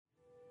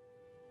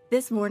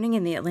This morning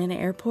in the Atlanta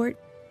airport,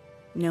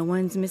 no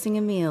one's missing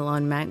a meal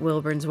on Mac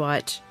Wilburn's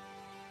watch.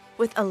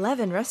 With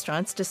 11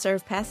 restaurants to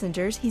serve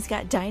passengers, he's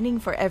got dining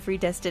for every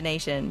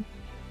destination.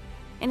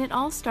 And it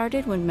all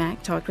started when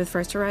Mac talked with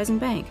First Horizon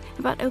Bank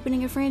about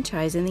opening a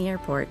franchise in the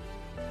airport.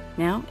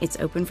 Now it's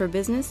open for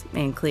business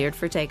and cleared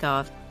for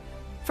takeoff.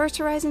 First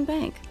Horizon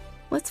Bank.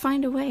 Let's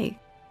find a way.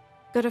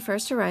 Go to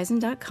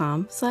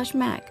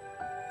firsthorizon.com/Mac.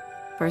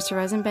 First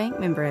Horizon Bank,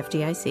 member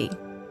FDIC.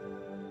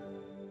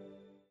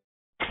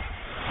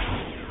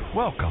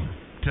 Welcome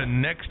to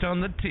Next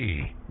on the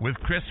Tee with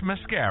Chris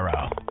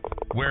Mascaro,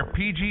 where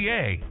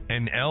PGA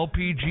and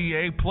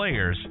LPGA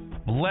players,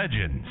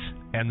 legends,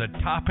 and the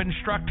top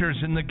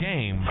instructors in the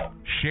game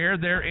share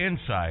their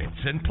insights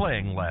and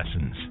playing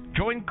lessons.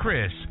 Join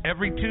Chris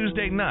every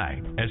Tuesday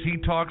night as he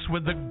talks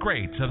with the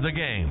greats of the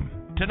game.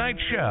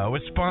 Tonight's show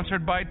is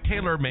sponsored by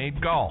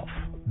TaylorMade Golf,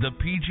 the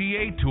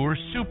PGA Tour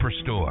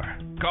Superstore,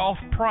 Golf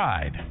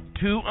Pride,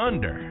 2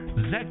 Under,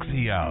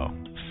 Zexio,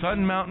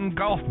 Sun Mountain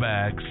Golf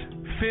Bags,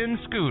 Finn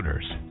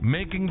Scooters,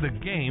 making the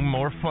game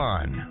more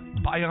fun,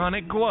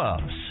 Bionic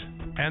Gloves,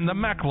 and the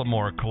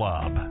Macklemore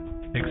Club.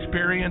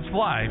 Experience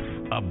life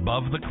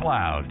above the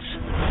clouds.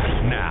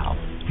 Now,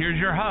 here's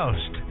your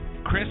host,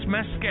 Chris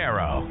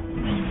Mascaro.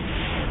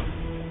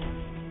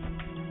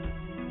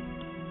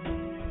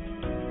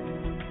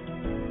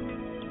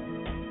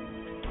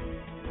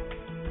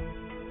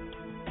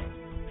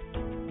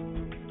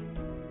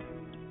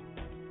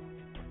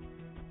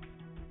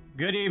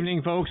 Good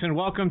evening, folks, and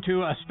welcome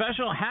to a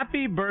special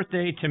Happy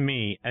Birthday to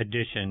Me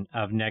edition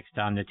of Next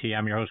on the Tee.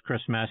 I'm your host,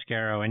 Chris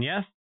Mascaro, and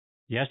yes,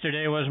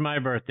 yesterday was my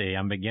birthday.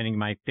 I'm beginning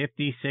my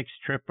 56th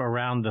trip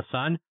around the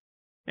sun.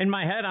 In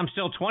my head, I'm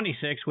still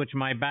 26, which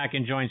my back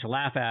and joints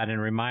laugh at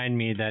and remind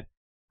me that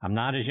I'm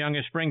not as young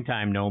as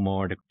springtime no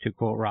more, to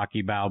quote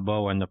Rocky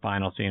Balboa in the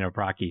final scene of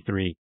Rocky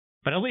 3.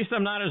 But at least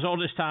I'm not as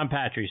old as Tom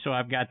Patri, so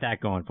I've got that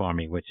going for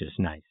me, which is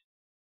nice.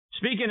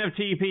 Speaking of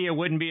TP, it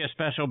wouldn't be a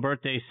special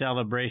birthday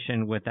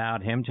celebration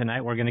without him. Tonight,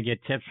 we're going to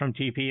get tips from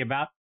TP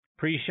about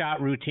pre-shot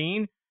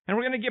routine, and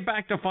we're going to get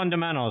back to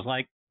fundamentals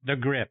like the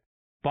grip,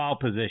 ball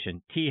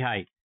position, tee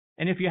height.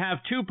 And if you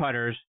have 2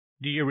 putters,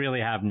 do you really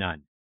have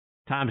none?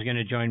 Tom's going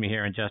to join me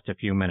here in just a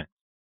few minutes.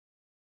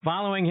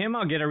 Following him,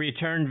 I'll get a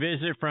return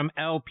visit from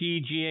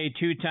LPGA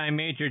 2-time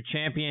major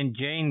champion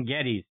Jane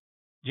Geddes.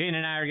 Jane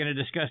and I are going to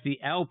discuss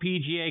the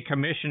LPGA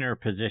commissioner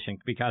position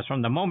because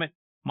from the moment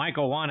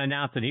Michael Wan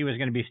announced that he was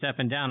going to be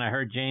stepping down, I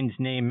heard Jane's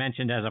name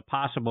mentioned as a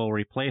possible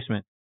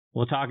replacement.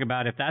 We'll talk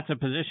about if that's a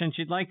position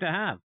she'd like to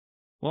have.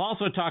 We'll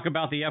also talk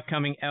about the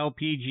upcoming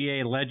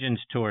LPGA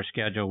Legends Tour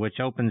schedule, which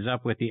opens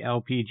up with the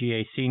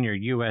LPGA Senior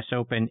U.S.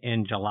 Open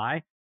in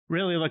July.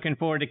 Really looking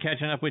forward to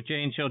catching up with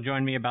Jane. She'll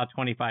join me about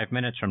 25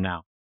 minutes from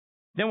now.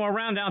 Then we'll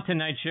round out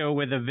tonight's show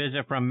with a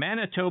visit from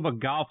Manitoba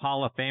Golf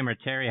Hall of Famer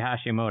Terry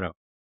Hashimoto.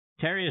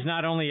 Terry is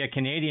not only a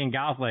Canadian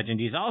golf legend,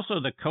 he's also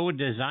the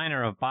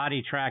co-designer of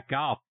Body Track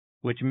Golf,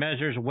 which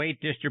measures weight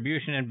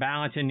distribution and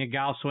balance in your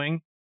golf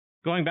swing.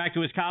 Going back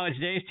to his college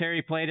days,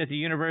 Terry played at the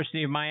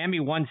University of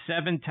Miami, won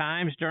 7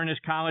 times during his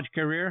college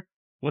career.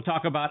 We'll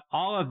talk about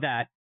all of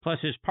that, plus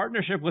his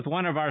partnership with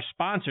one of our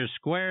sponsors,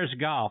 Squares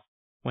Golf,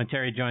 when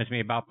Terry joins me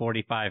about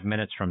 45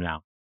 minutes from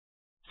now.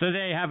 So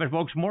there you have it,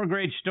 folks. More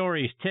great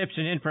stories, tips,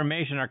 and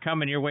information are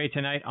coming your way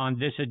tonight on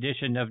this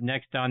edition of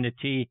Next on the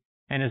Tee.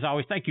 And as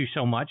always, thank you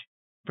so much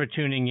for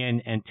tuning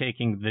in and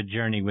taking the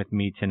journey with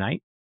me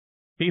tonight.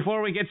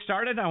 Before we get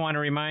started, I want to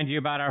remind you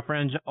about our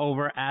friends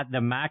over at the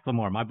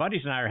Macklemore. My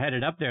buddies and I are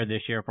headed up there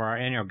this year for our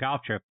annual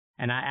golf trip,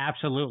 and I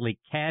absolutely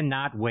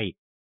cannot wait.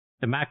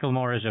 The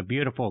Macklemore is a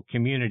beautiful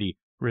community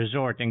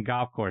resort and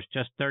golf course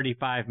just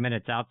 35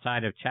 minutes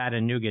outside of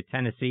Chattanooga,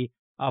 Tennessee,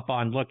 up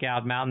on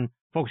Lookout Mountain.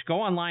 Folks, go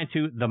online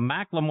to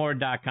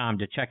themacklemore.com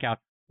to check out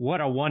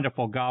what a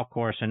wonderful golf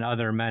course and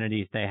other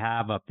amenities they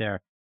have up there.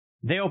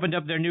 They opened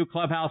up their new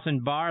clubhouse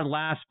and bar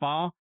last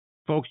fall.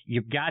 Folks,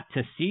 you've got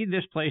to see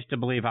this place to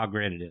believe how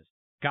great it is.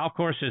 Golf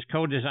course is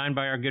co-designed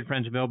by our good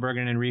friends Bill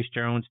Bergen and Reese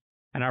Jones,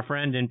 and our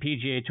friend and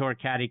PGA Tour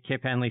caddy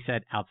Kip Henley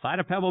said, outside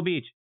of Pebble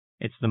Beach,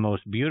 it's the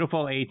most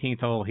beautiful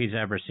 18th hole he's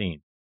ever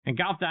seen. And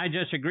Golf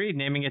Digest agreed,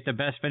 naming it the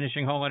best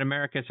finishing hole in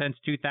America since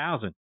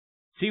 2000.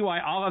 See why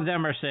all of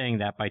them are saying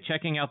that by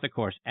checking out the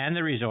course and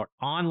the resort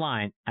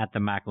online at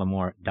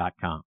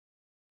themacklemore.com.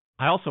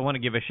 I also want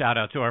to give a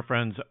shout-out to our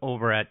friends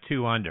over at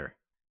 2 Under.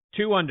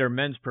 2 Under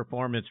men's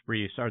performance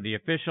briefs are the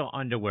official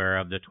underwear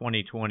of the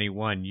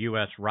 2021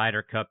 U.S.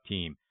 Ryder Cup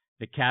team,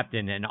 the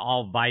captain and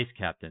all vice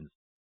captains.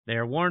 They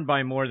are worn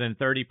by more than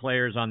 30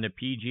 players on the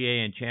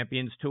PGA and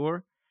Champions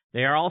Tour.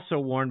 They are also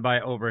worn by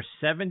over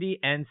 70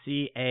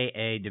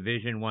 NCAA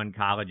Division I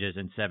colleges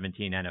and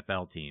 17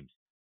 NFL teams.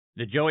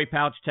 The Joey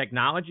Pouch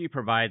technology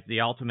provides the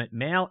ultimate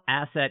male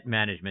asset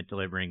management,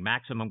 delivering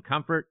maximum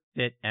comfort,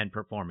 fit, and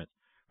performance,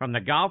 from the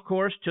golf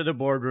course to the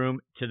boardroom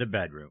to the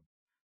bedroom.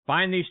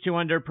 Find these 2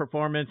 Under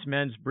performance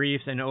men's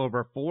briefs in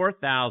over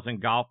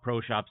 4,000 golf pro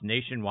shops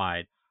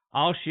nationwide,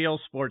 all Shield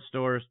sports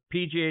stores,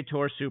 PGA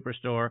Tour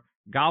Superstore,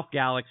 Golf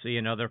Galaxy,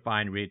 and other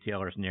fine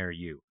retailers near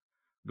you.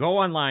 Go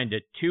online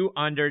to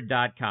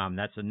 2under.com.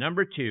 That's the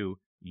number 2,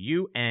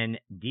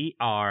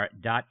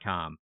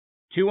 UNDR.com.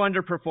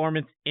 2Under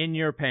Performance in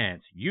your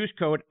pants. Use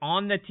code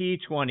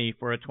ONTHET20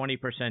 for a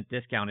 20%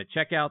 discount at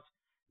checkouts.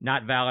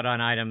 Not valid on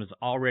items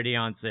already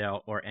on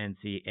sale or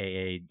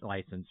NCAA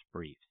license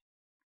briefs.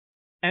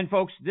 And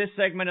folks, this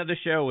segment of the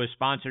show is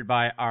sponsored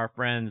by our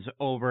friends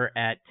over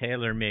at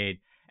TaylorMade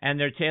and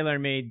their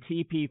TaylorMade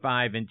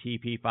TP5 and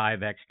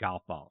TP5X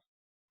golf balls.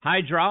 High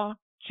draw?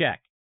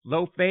 Check.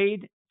 Low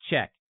fade?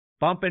 Check.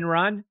 Bump and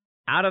run?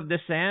 Out of the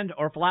sand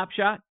or flop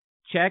shot?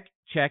 Check,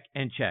 check,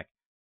 and check.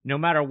 No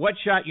matter what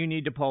shot you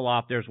need to pull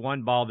off, there's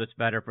one ball that's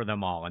better for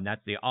them all, and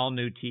that's the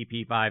all-new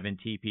TP5 and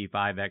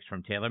TP5X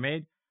from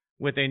TaylorMade.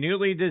 With a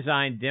newly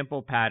designed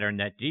dimple pattern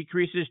that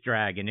decreases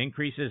drag and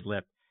increases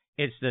lift,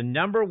 it's the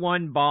number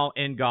one ball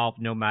in golf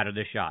no matter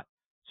the shot.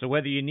 So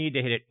whether you need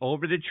to hit it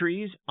over the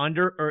trees,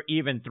 under, or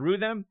even through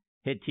them,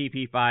 hit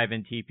TP5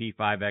 and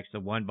TP5X,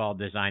 the one ball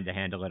designed to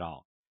handle it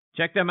all.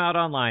 Check them out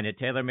online at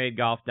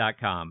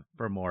TaylorMadeGolf.com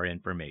for more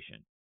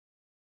information.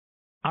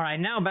 All right,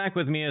 now back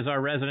with me is our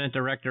resident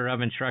director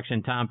of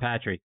instruction, Tom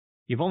Patri.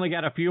 You've only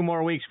got a few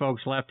more weeks,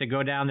 folks, left to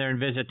go down there and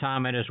visit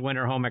Tom at his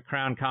winter home at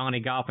Crown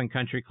Colony Golf and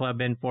Country Club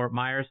in Fort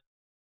Myers.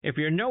 If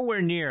you're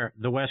nowhere near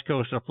the west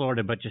coast of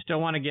Florida, but you still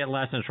want to get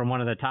lessons from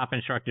one of the top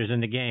instructors in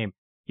the game,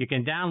 you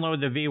can download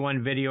the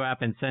V1 video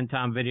app and send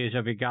Tom videos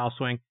of your golf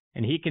swing,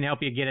 and he can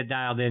help you get it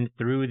dialed in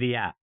through the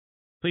app.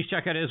 Please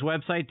check out his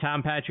website,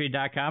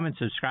 tompatri.com, and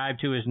subscribe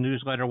to his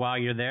newsletter while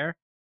you're there.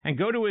 And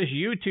go to his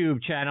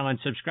YouTube channel and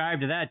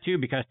subscribe to that, too,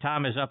 because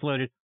Tom has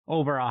uploaded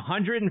over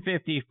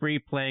 150 free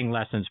playing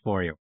lessons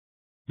for you.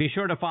 Be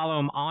sure to follow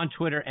him on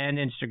Twitter and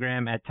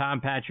Instagram at Tom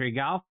Patri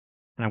Golf.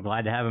 And I'm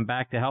glad to have him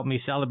back to help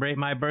me celebrate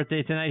my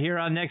birthday tonight here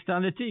on Next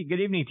on the Tee. Good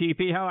evening,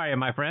 TP. How are you,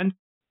 my friend?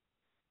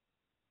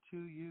 To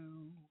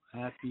you,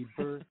 happy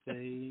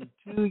birthday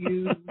to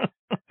you.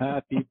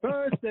 Happy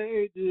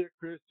birthday, dear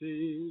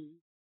Chrissy.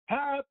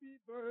 Happy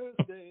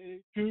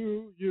birthday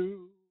to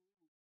you.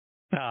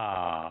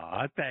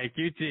 Ah, thank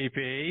you,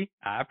 TP.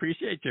 I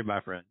appreciate you, my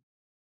friend.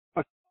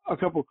 A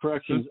couple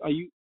corrections. Are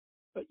you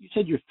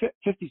said you're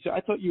 56.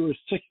 I thought you were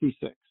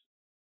 66.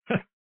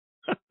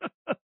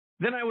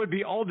 Then I would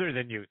be older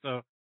than you,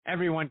 so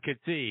everyone could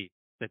see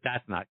that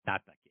that's not the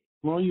case.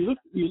 Well,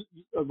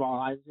 well,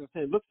 I was going to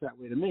say it looks that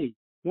way to me.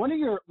 What are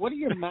your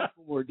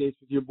Macklemore dates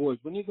with your boys?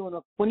 When are you going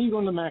to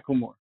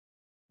Macklemore?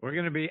 We're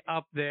going to be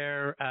up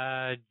there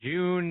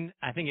June,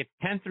 I think it's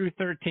 10th through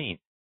 13th.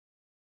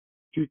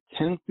 June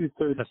 10th through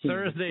 13th. The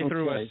Thursday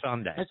through a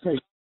Sunday. That's great.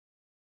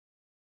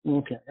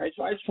 Okay. I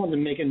just wanted to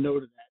make a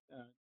note of that.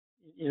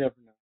 You never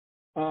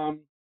know.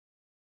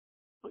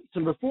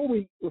 So before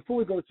we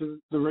go to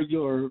the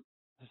regular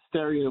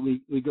hysteria that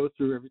we go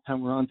through every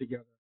time we're on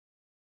together,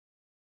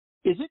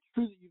 is it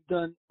true that you've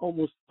done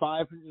almost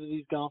 500 of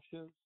these golf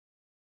shows?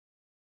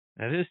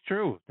 That is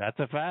true. That's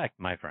a fact,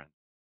 my friend.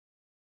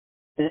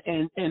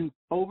 And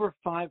over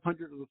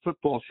 500 of the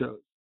football shows.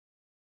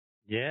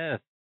 Yes,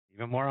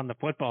 even more on the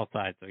football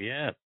side. So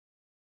yes.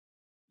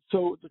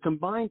 So the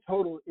combined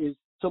total is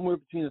somewhere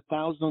between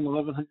 1,000 and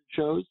 1,100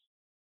 shows.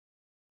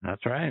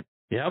 That's right.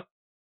 Yep.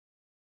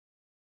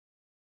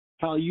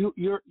 Pal, you're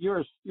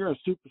a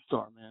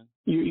superstar, man.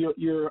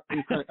 You're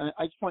incredible.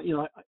 I just want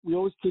we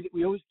always kid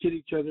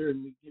each other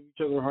and we give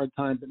each other a hard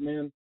time, but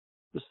man,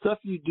 the stuff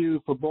you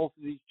do for both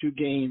of these two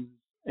games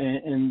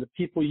and the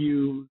people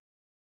you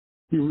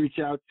reach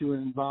out to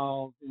and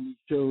involve in these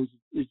shows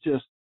is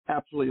just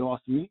absolutely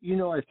awesome. You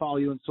know I follow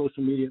you on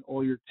social media and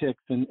all your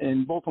ticks,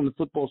 and both on the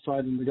football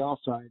side and the golf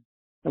side.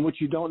 And what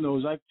you don't know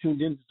is I've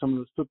tuned into some of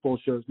those football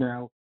shows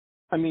now.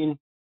 I mean,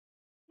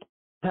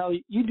 pal,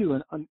 you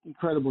do an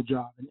incredible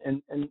job,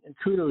 and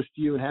kudos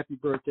to you and happy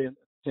birthday at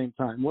the same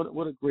time.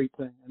 What a great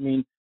thing. I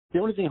mean, the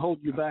only thing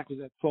holding you back is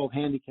that 12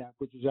 handicap,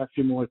 which is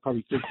actually more like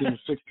probably 15 or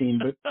 16.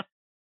 But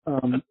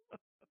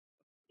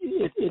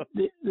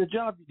the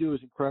job you do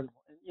is incredible.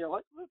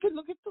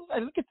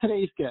 And look at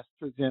today's guest,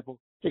 for example,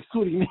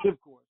 excluding me, of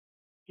course.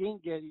 Gene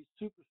Geddes,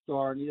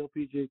 superstar on the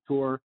LPGA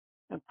Tour,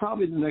 and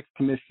probably the next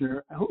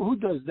commissioner. Who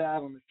does that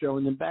on the show?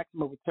 And then back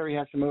him up with Terry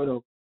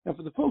Hashimoto. And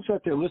for the folks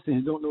out there listening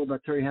who don't know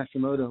about Terry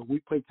Hashimoto, we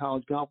played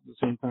college golf at the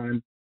same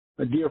time.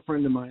 A dear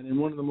friend of mine and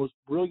one of the most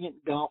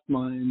brilliant golf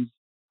minds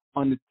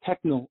on the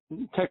technical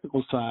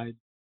side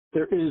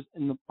there is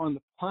on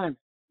the planet.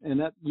 And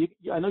that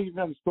I know you've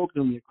never spoken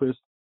to him yet, Chris.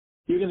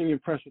 You're going to be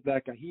impressed with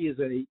that guy. He is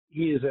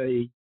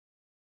a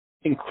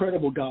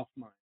incredible golf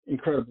mind.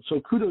 Incredible.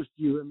 So kudos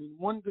to you. I mean,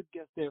 one good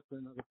guest there for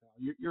another pal.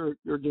 You're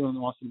doing an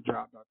awesome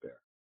job out there.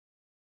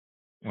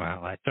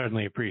 Well, I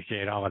certainly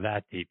appreciate all of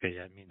that, TP.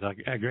 It means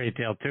a great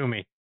deal to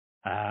me.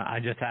 I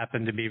just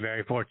happen to be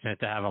very fortunate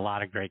to have a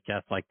lot of great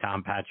guests like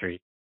Tom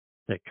Patri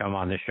that come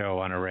on the show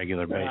on a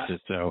regular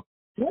basis. So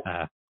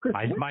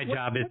my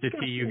job is to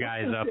tee you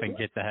guys up and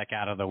get the heck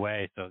out of the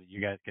way so that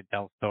you guys can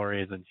tell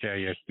stories and share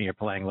your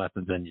playing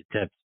lessons and your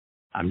tips.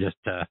 I'm just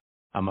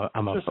I'm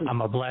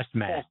a blessed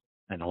man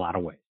in a lot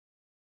of ways.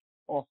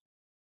 Awesome.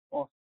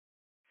 Now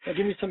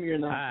give me some of your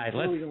nonsense.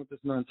 All right, let's go with this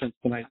nonsense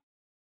tonight.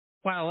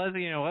 Well,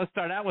 let's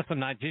start out with some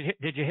nights.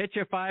 Did you hit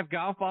your 5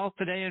 golf balls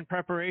today in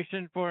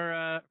preparation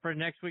for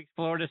next week's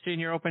Florida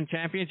Senior Open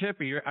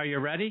Championship? Are you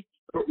ready?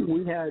 I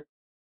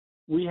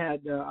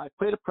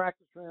played a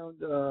practice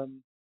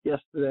round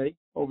yesterday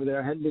over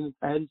there.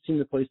 I hadn't seen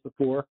the place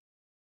before,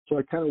 so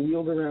I kind of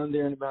wheeled around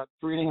there in about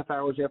 3.5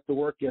 hours after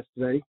work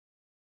yesterday,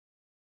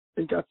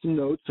 and got some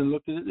notes and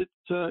looked at it.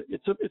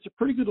 It's a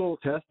pretty good little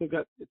test. You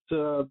got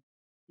to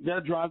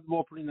drive the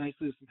ball pretty nicely.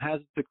 There's some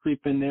hazards that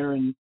creep in there,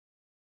 and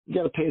you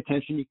got to pay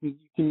attention. You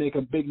can make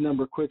a big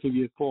number quick if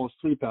you fall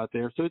asleep out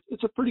there. So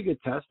it's a pretty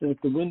good test, and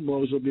if the wind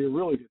blows, it'll be a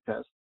really good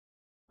test.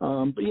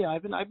 But yeah,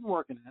 I've been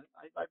working at it.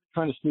 I've been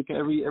trying to sneak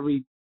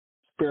every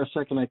spare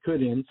second I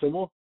could in.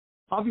 So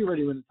I'll be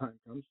ready when the time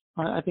comes.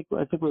 I think we're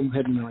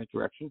heading in the right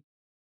direction.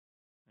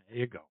 There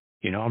you go.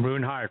 I'm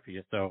rooting hard for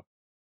you. So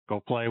go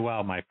play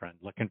well, my friend.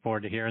 Looking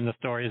forward to hearing the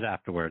stories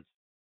afterwards.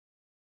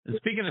 And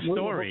speaking of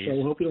stories,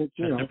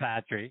 Mr.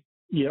 Patri.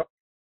 Yep.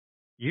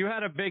 You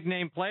had a big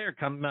name player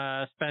come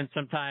spend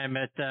some time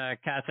at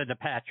Casa de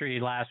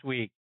Patri last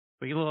week.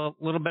 Will you a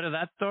little bit of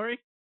that story?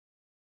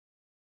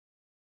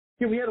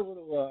 Yeah, we had a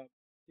little.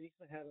 I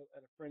had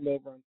a friend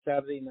over on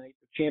Saturday night.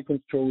 The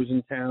Champions Tour was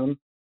in town,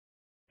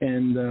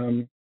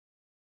 and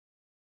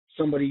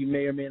somebody you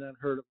may or may not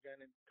heard of, a guy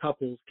named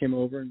Couples, came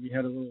over, and we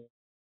had a little.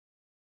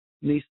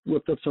 Niece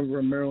whipped up some of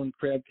our Maryland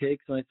crab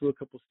cakes, and I threw a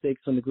couple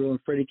steaks on the grill. And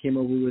Freddie came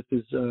over with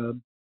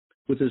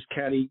his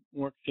caddy,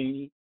 Mark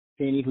Chaney,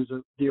 who's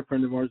a dear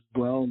friend of ours as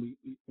well. And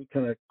we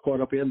kind of caught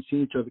up. We haven't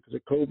seen each other because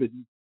of COVID.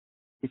 And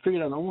we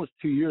figured out almost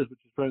 2 years, which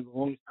is probably the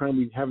longest time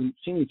we haven't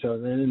seen each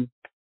other. And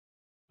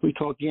we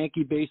talked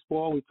Yankee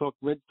baseball. We talked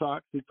Red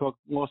Sox. We talked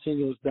Los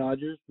Angeles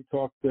Dodgers. We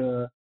talked,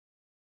 a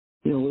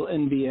little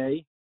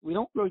NBA. We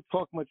don't really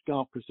talk much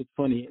golf because it's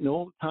funny. And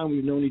all the time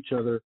we've known each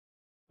other,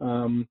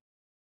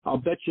 I'll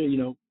bet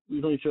you,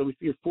 we've known each other. We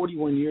figure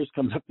 41 years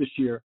coming up this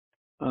year.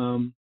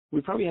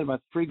 We probably had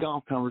about 3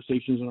 golf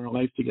conversations in our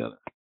life together.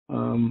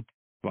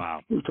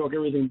 Wow. We talk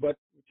everything, but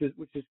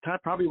which is kind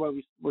of probably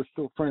why we're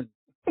still friends.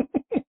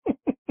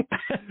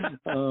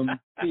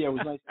 Yeah, it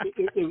was nice.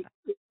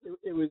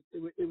 It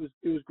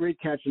was great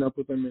catching up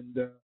with him,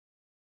 and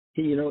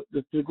he,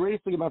 the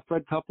greatest thing about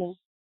Fred Couples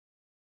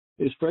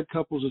is Fred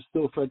Couples is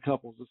still Fred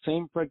Couples. The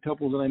same Fred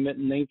Couples that I met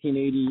in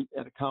 1980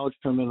 at a college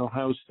tournament at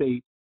Ohio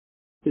State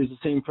is the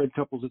same Fred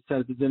Couples that sat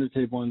at the dinner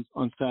table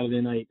on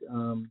Saturday night,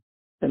 and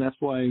that's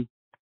why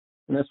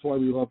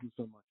we love him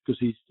so much, because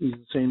he's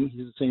the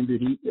same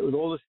dude. With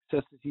all the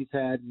successes he's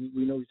had, and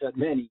we know he's had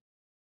many.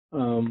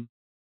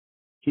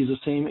 He's the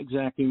same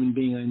exact human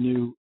being I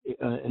knew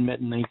and met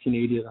in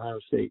 1980 at Ohio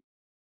State.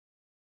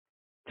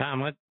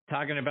 Tom,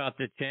 talking about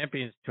the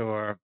Champions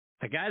Tour,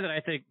 a guy that I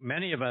think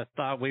many of us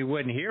thought we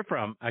wouldn't hear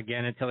from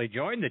again until he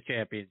joined the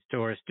Champions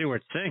Tour is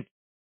Stewart Cink.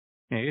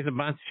 He's a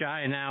month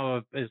shy now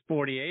of his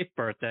 48th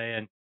birthday,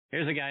 and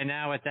here's a guy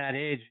now at that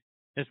age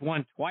that's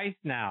won twice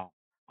now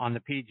on the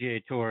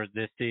PGA Tour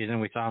this season.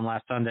 We saw him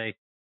last Sunday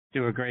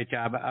do a great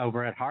job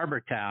over at Harbor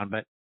Town,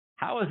 but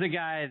how is a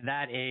guy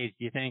that age,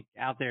 do you think,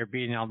 out there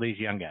beating all these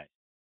young guys?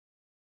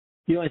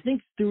 I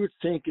think Stewart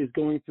Cink is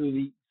going through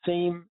the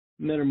same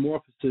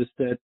metamorphosis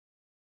that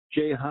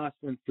Jay Haas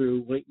went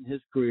through late in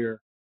his career.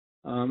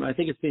 I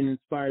think it's being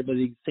inspired by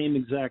the same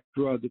exact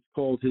drug. It's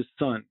called his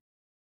son.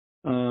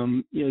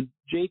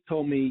 Jay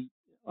told me,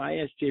 I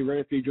asked Jay right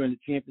after he joined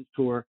the Champions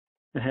Tour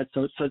and had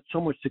so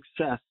much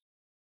success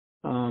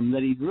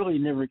that he'd really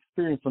never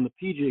experienced on the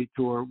PGA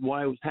Tour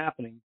why it was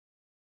happening.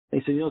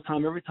 He said,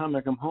 Tom, every time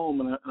I come home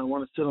and I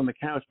want to sit on the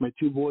couch, my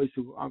 2 boys,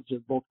 who obviously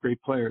are both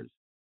great players,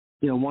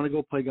 want to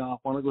go play golf,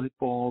 want to go hit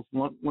balls,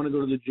 want to go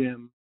to the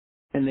gym.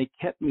 And they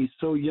kept me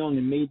so young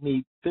and made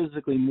me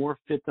physically more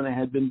fit than I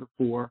had been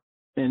before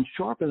and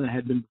sharper than I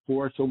had been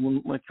before. So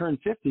when I turned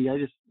 50, I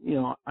just,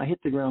 I hit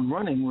the ground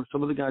running, where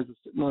some of the guys were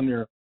sitting on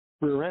their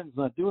rear ends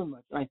not doing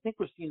much. And I think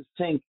we're seeing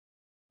Cink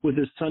with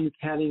his son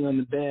caddying on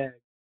the bag.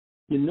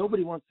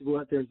 Nobody wants to go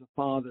out there as a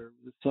father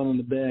with his son on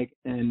the bag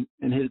and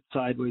hit it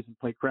sideways and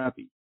play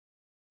crappy.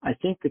 I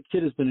think the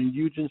kid has been a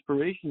huge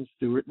inspiration to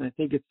Stewart, and I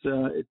think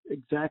it's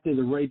exactly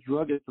the right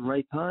drug at the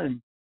right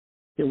time.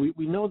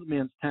 We know the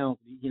man's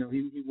talented. He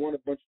won a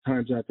bunch of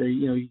times out there.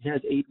 He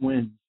has 8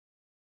 wins,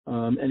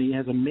 and he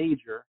has a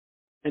major,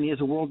 and he has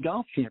a World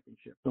Golf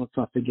Championship. Let's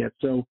not forget.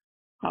 So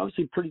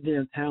obviously pretty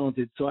damn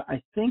talented. So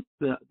I think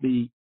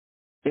the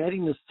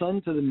adding the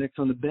son to the mix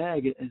on the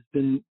bag has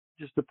been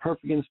just the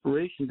perfect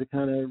inspiration to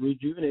kind of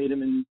rejuvenate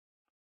him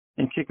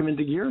and kick him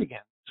into gear again.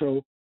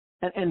 So,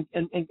 and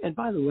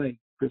by the way,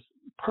 Chris,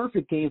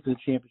 perfect game for the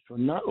Champions Tour.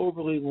 Not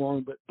overly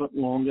long, but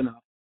long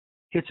enough.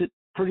 Hits it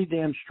pretty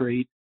damn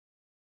straight.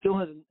 Still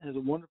has a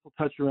wonderful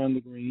touch around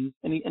the greens,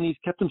 and he's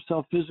kept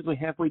himself physically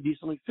halfway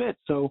decently fit.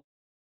 So,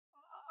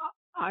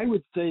 I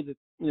would say that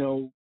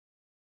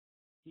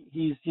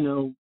he's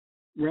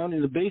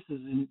rounding the bases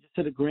and just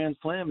hit a grand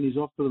slam, and he's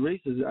off to the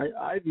races.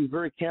 I'd be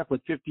very careful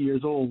at 50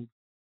 years old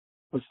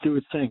of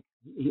Stewart Cink.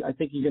 I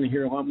think you're going to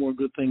hear a lot more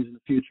good things in the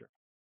future.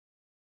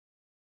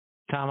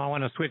 Tom, I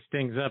want to switch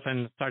things up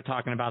and start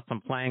talking about some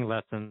playing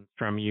lessons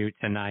from you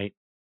tonight.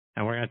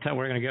 and we're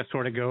going to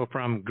sort of go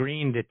from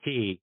green to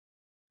tee,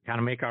 kind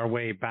of make our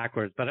way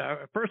backwards. But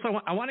first,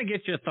 I want to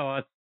get your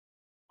thoughts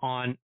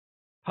on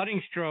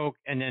putting stroke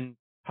and then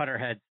putter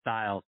head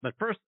styles. But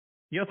first,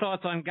 your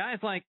thoughts on guys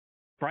like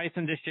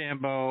Bryson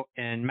DeChambeau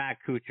and Matt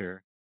Kuchar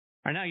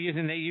are now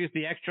they use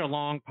the extra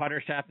long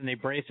putter shaft and they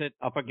brace it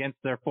up against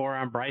their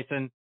forearm.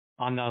 Bryson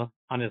on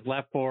his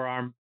left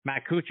forearm,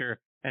 Matt Kuchar,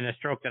 and a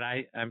stroke that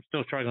I'm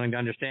still struggling to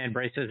understand,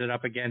 braces it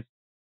up against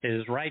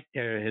his right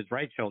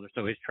shoulder,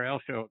 so his trail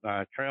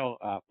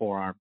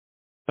forearm.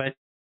 But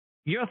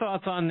your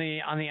thoughts on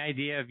the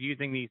idea of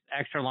using these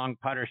extra long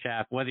putter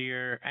shafts, whether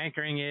you're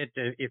anchoring it,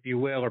 if you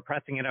will, or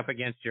pressing it up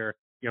against your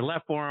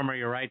left forearm or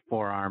your right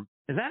forearm.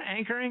 Is that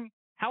anchoring?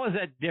 How is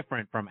that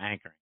different from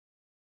anchoring?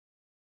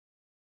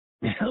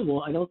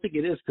 Well, I don't think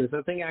it is, because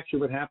I think actually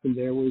what happened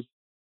there was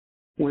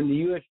when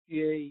the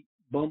USGA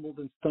bumbled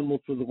and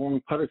stumbled through the long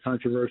putter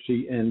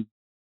controversy and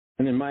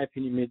in my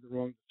opinion made the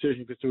wrong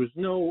decision, because there was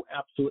no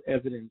absolute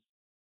evidence.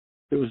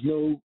 There was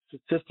no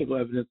statistical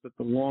evidence that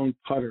the long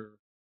putter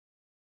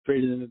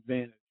created an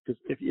advantage.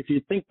 Because if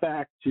you think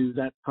back to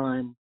that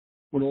time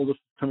when all this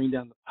was coming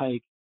down the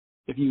pike,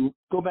 if you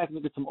go back and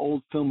look at some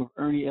old film of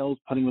Ernie Els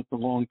putting with the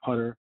long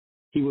putter,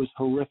 he was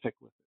horrific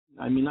with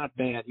it. I mean, not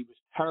bad. He was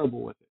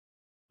terrible with it.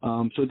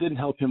 So it didn't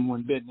help him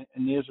one bit.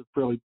 And there's a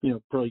brilliant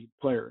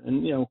player.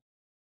 And,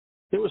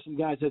 there were some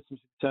guys that had some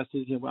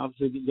successes.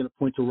 Obviously you're going to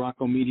point to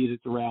Rocco Mediate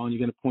at Doral, and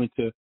you're going to point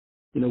to,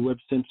 Webb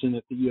Simpson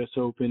at the U.S.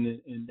 Open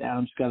and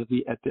Adam Scott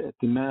at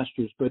the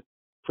Masters. But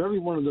for every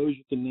one of those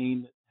you can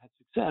name that had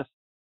success,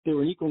 there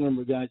were an equal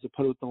number of guys that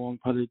putted with the long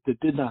putter that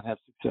did not have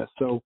success.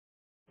 So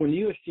when the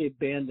USGA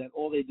banned that,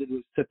 all they did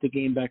was set the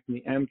game back from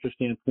the amateur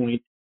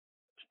standpoint,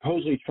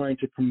 supposedly trying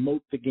to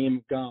promote the game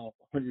of golf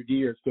 100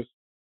 years, because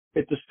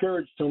it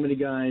discouraged so many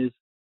guys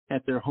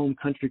at their home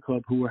country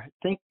club who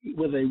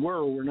whether they were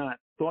or were not,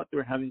 thought they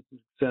were having some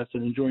success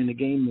and enjoying the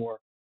game more.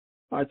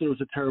 I thought it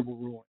was a terrible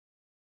ruling.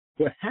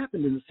 What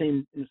happened in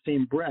the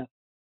same breath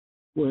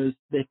was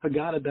they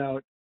forgot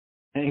about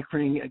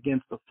anchoring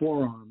against the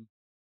forearm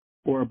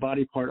or a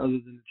body part other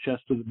than the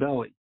chest or the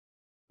belly.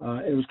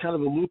 It was kind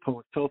of a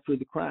loophole. It fell through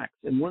the cracks.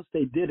 And once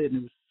they did it, and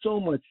there was so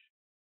much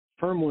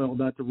turmoil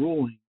about the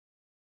ruling,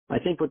 I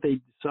think what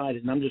they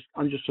decided, and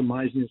I'm just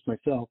surmising this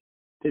myself,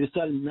 they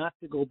decided not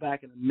to go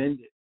back and amend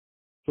it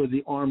for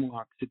the arm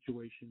lock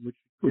situation,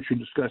 which you're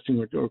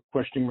discussing or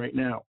questioning right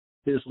now.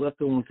 They just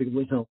left it alone because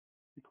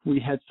we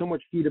had so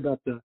much heat about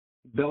the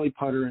belly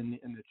putter and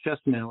the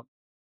chest mount.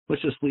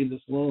 Let's just leave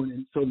this alone.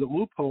 And so the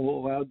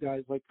loophole allowed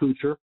guys like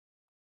Kuchar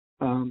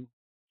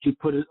to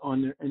put it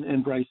on their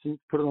and Bryson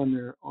put it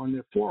on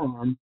their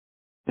forearm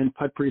and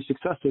putt pretty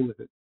successful with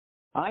it.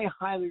 I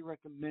highly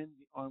recommend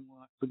the arm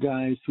lock for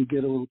guys who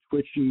get a little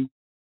twitchy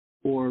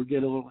or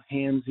get a little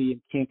handsy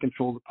and can't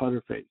control the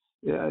putter face.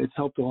 Yeah, it's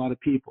helped a lot of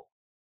people.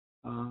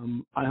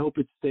 I hope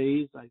it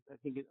stays. I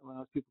think it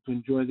allows people to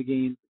enjoy the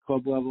game at the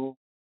club level.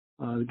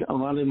 A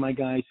lot of my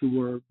guys who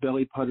were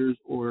belly putters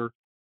or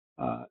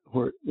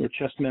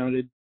chest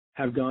mounted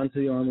have gone to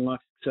the arm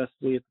lock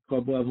successfully at the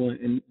club level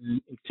and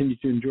continue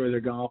to enjoy their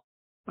golf.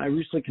 I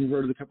recently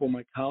converted a couple of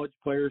my college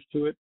players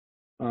to it.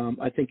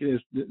 I think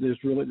there's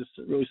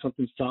really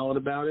something solid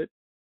about it.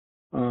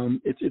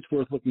 It's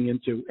worth looking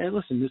into. And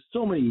listen, there's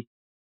so many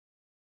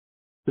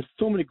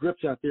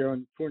grips out there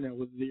on the tour now,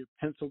 whether they're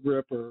pencil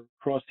grip or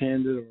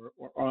cross-handed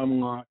or arm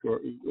lock or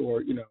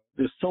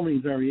there's so many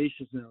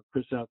variations now,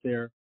 Chris, out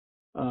there.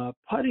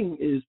 Putting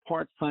is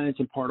part science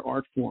and part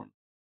art form,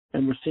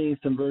 and we're seeing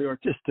some very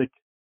artistic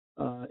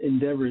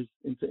endeavors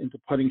into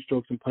putting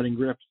strokes and putting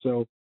grips.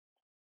 So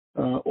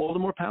all the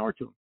more power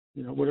to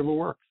them. Whatever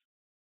works.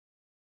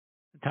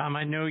 Tom,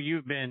 I know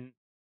you've been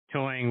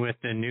toying with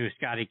the new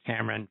Scotty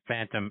Cameron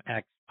Phantom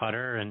X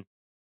putter, and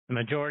the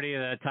majority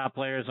of the top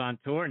players on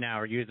tour now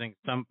are using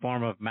some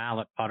form of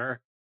mallet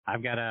putter.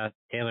 I've got a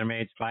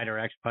TaylorMade Spider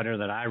X putter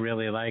that I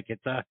really like.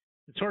 It's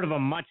sort of a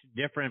much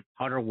different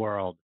putter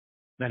world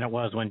than it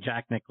was when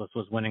Jack Nicklaus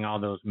was winning all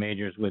those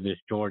majors with his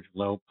George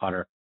Lowe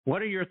putter.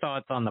 What are your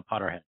thoughts on the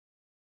putter head?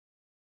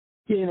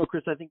 Yeah,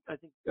 Chris, I think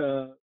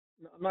I'm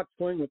not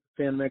toying with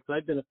the Phantom X.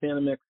 I've been a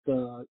Phantom X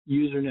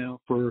user now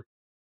for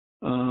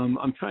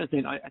I'm trying to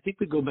think. I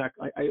think we go back.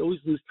 I always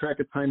lose track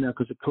of time now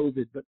because of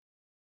COVID, but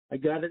I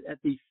got it at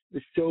the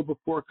show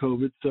before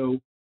COVID, so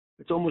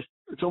it's almost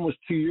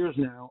 2 years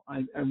now.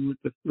 I'm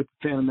with the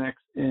Phantom X,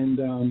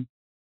 and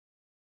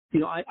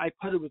I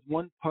putted with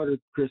one putter,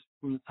 Chris,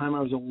 from the time I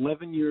was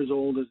 11 years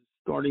old as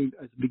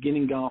a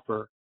beginning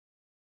golfer.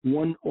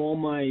 Won all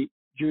my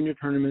junior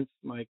tournaments,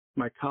 my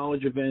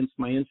college events,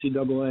 my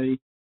NCAA,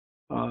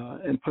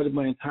 and putted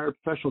my entire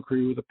professional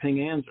career with a Ping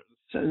Anser.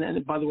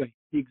 And by the way,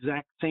 the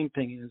exact same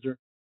Ping Anser,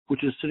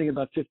 which is sitting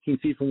about 15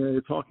 feet from where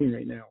we're talking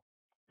right now.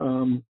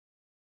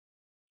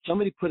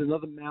 Somebody put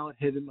another mallet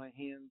head in my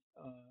hand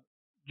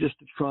just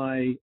to try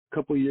a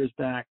couple of years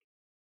back,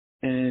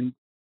 and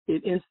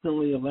it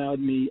instantly allowed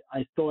me,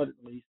 I thought at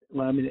least,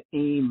 to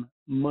aim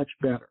much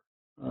better,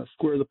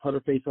 square the putter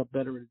face up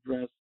better at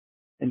address,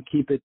 and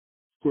keep it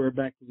square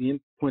back to the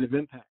point of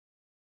impact.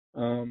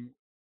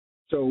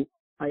 So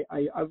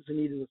I obviously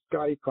needed a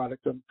Scotty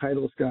product. I'm a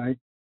Titleist guy,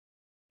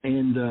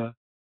 and a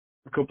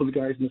couple of the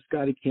guys in the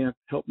Scotty camp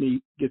helped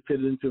me get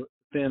fitted into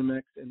Phantom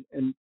X.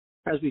 And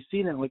as we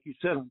see now, like you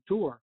said, on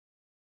tour,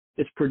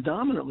 it's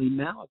predominantly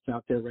mallets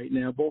out there right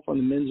now, both on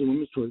the men's and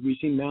women's tours. We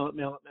see mallet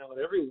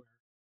everywhere.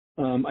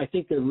 I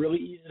think they're really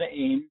easy to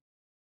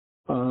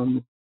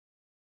aim.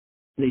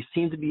 They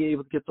seem to be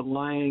able to get the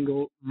lie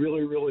angle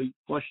really, really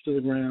flush to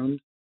the ground.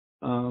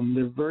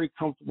 They're very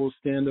comfortable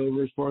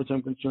standover as far as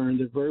I'm concerned.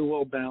 They're very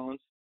well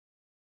balanced.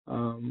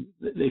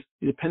 They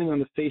depending on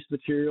the face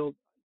material,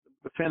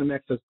 the Phantom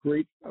X has a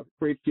great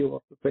feel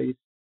off the face.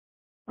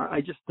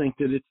 I just think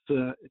that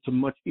it's a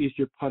much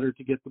easier putter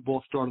to get the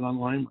ball started on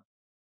line with.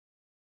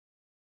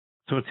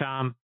 So,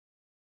 Tom,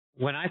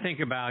 when I think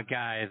about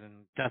guys,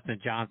 and Dustin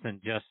Johnson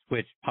just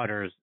switched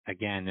putters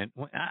again, and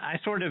I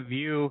sort of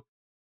view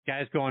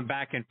guys going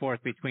back and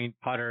forth between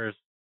putters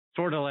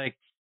sort of like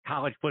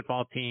college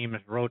football teams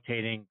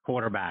rotating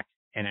quarterbacks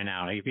in and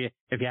out. If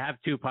you have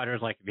two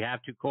putters, like if you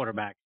have two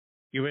quarterbacks,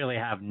 you really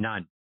have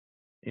none.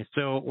 And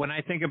so when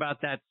I think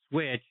about that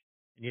switch,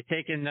 and you're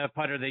taking the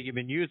putter that you've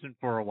been using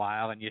for a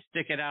while and you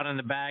stick it out in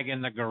the bag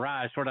in the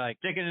garage, sort of like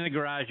stick it in the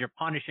garage, you're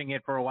punishing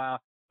it for a while.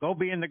 Go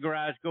be in the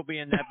garage, go be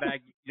in that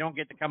bag. You don't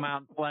get to come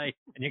out and play,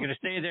 and you're going to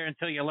stay there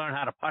until you learn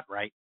how to putt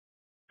right.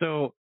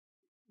 So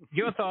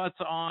your thoughts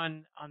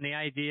on the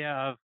idea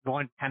of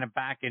going kind of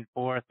back and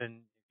forth, and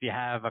if you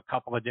have a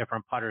couple of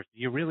different putters,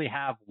 do you really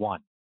have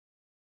one?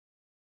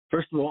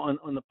 First of all,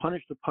 on the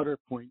punish the putter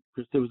point,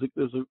 because there was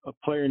a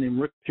player named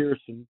Rick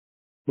Pearson,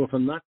 who, if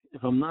I'm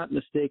not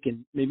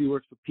mistaken, maybe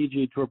works for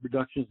PGA Tour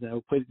Productions now,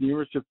 who played at the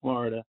University of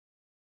Florida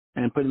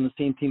and played on the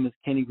same team as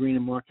Kenny Green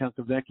and Mark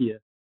Calcavecchia.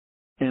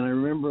 And I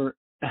remember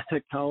at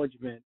a college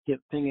event, he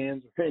had thing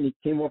hands, and he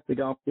came off the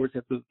golf course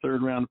after the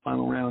third round, the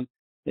final round,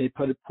 and he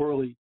putted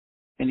poorly,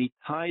 and he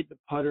tied the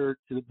putter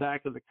to the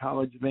back of the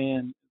college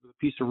van with a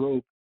piece of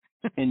rope,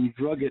 and he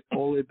drug it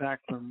all the way back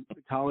from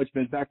the college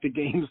van back to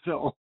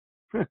Gainesville,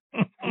 and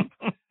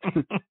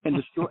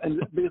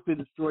basically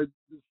destroyed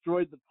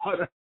the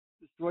putter,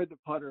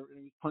 and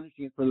he was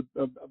punishing it for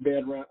a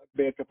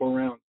bad couple of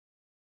rounds.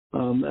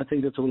 I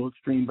think that's a little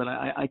extreme, but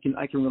I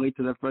can relate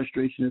to that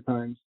frustration at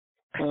times.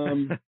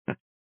 I'm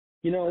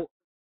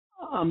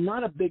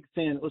not a big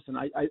fan. Listen,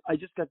 I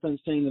just got done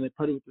saying that I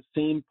putted with the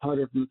same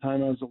putter from the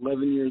time I was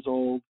 11 years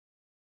old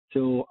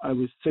till I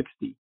was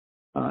 60,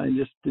 and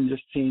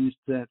just changed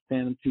that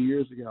Phantom 2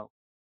 years ago.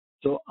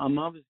 So I'm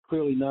obviously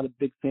clearly not a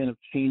big fan of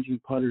changing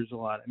putters a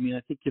lot. I mean,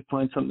 I think you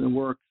find something that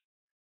works.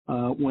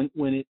 When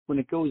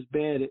it goes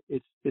bad,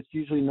 it's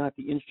usually not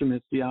the instrument,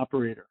 it's the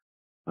operator.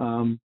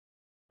 I'm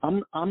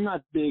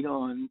not big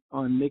on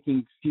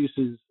making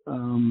excuses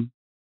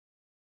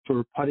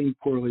for putting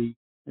poorly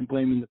and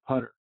blaming the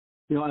putter.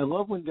 I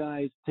love when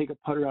guys take a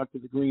putter out to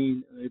the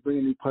green and they bring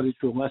a new putter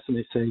to a lesson.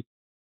 They say,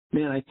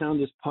 man, I found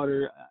this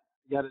putter,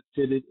 I got it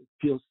fitted. It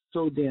feels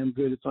so damn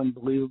good. It's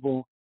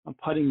unbelievable. I'm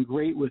putting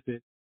great with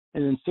it.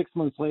 And then 6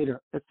 months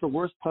later, it's the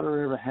worst putter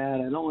I ever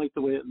had. I don't like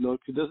the way it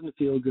looks. It doesn't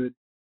feel good.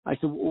 I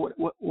said,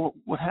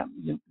 what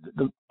happened?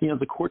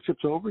 The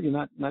courtship's over.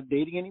 You're not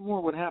dating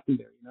anymore. What happened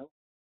there?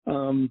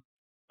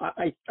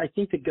 I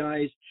think the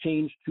guys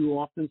change too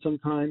often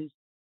sometimes.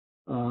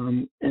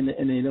 And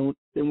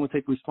they won't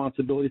take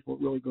responsibility for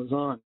what really goes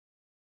on.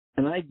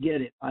 And I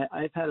get it.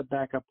 I've had a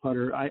backup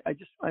putter. I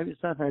just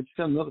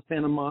got another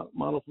Phantom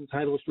model from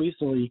Titleist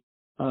recently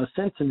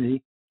sent to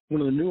me,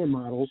 one of the newer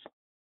models,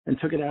 and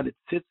took it out. It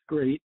sits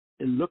great.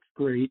 It looks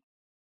great.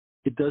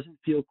 It doesn't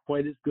feel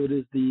quite as good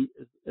as the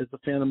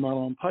Phantom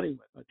model I'm putting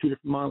with. Two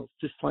different models,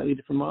 just slightly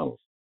different models.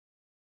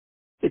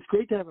 It's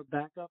great to have a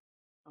backup.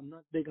 I'm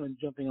not big on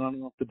jumping on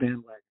and off the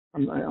bandwagon.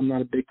 I'm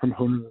not a big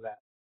proponent of that.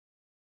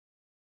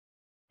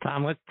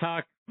 Tom, let's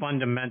talk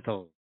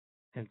fundamentals.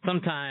 And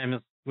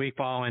sometimes we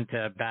fall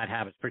into bad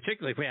habits,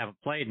 particularly if we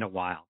haven't played in a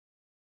while.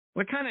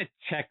 What kind of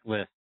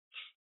checklist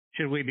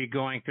should we be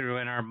going through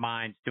in our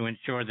minds to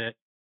ensure that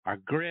our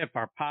grip,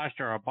 our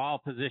posture, our ball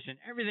position,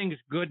 everything's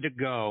good to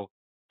go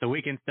so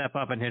we can step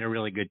up and hit a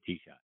really good tee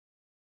shot?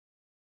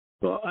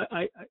 Well,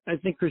 I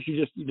think, Chris,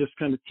 you just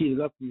kind of teed it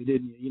up for me,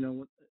 didn't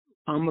you?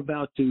 I'm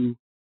about to,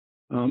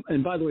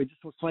 and by the way,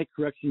 just a slight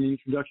correction in the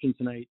introduction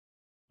tonight.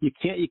 You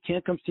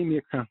can't come see me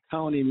at Crown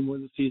Colony anymore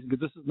this season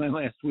because this is my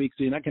last week,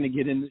 so you're not going to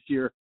get in this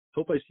year.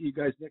 Hope I see you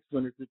guys next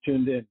winter if you're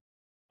tuned in.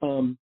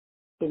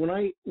 But when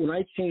I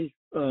change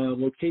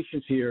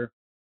locations here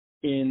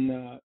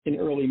in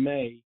early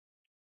May,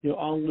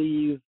 I'll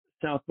leave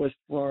Southwest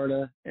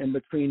Florida, and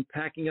between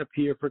packing up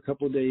here for a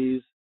couple of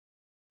days,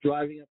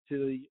 driving up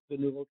to the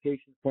new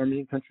location,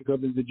 Farmington Country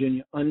Club in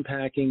Virginia,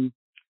 unpacking,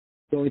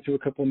 going through a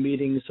couple of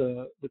meetings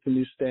with the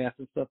new staff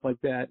and stuff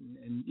like that,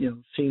 and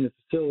seeing the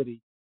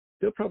facility.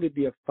 There'll probably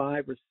be a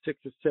 5 or 6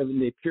 or 7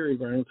 day period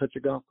where I don't touch a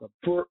golf club.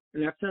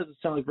 And that doesn't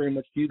sound like very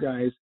much to you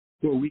guys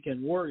who are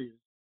weekend warriors,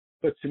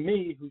 but to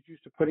me, who's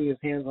used to putting his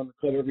hands on the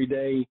club every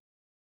day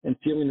and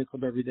feeling the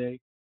club every day,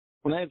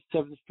 when I have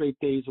 7 straight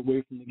days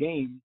away from the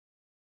game,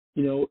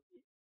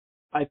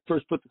 I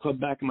first put the club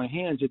back in my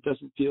hands. It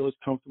doesn't feel as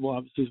comfortable,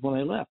 obviously, as when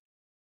I left.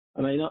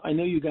 and I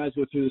know you guys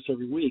go through this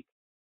every week.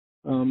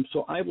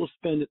 So I will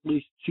spend at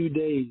least 2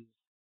 days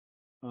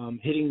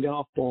hitting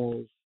golf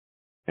balls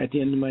at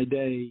the end of my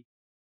day,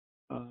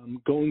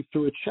 going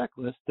through a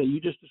checklist that you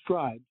just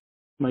described: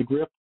 my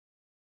grip,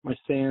 my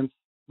stance,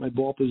 my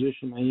ball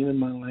position, my aim and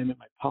my alignment,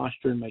 my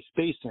posture, and my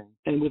spacing.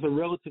 And with a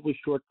relatively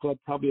short club,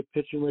 probably a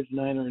pitch and wedge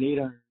 9 or an 8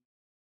 iron,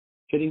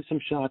 hitting some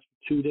shots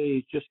for 2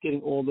 days, just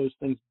getting all those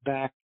things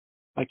back,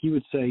 like you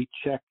would say,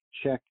 check,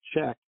 check,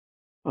 check,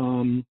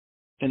 and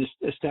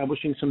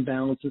establishing some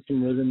balance and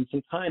some rhythm and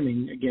some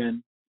timing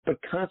again, but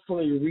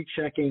constantly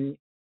rechecking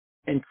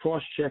and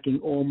cross-checking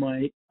all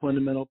my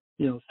fundamental,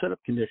 setup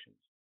conditions.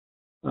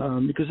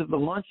 Because if the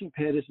launching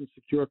pad isn't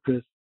secure,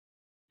 Chris,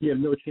 you have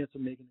no chance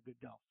of making a good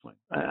golf swing.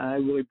 I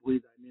really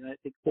believe that. I mean, I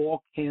think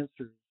all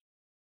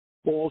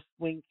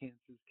swing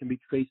cancers can be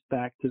traced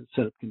back to the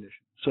setup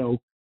conditions. So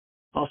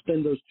I'll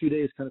spend those 2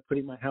 days kind of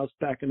putting my house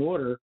back in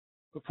order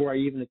before I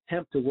even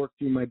attempt to work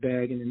through my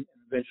bag and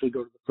eventually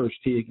go to the first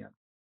tee again.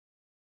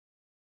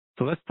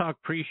 So let's talk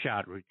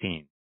pre-shot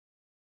routine.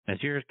 As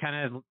you're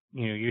kind of,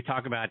 you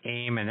talk about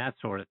aim and that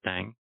sort of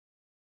thing.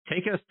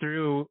 Take us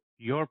through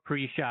your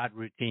pre-shot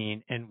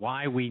routine and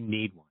why we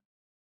need one.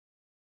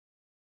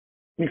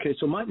 Okay,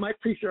 so my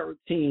pre-shot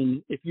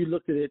routine, if you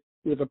looked at it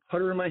with a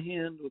putter in my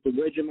hand, with a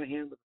wedge in my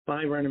hand, with a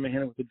 5-iron in my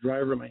hand, with a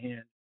driver in my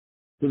hand,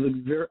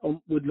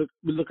 would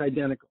look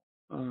identical.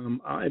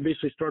 I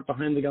basically start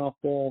behind the golf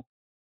ball.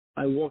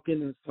 I walk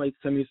in a slight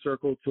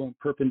semicircle till I'm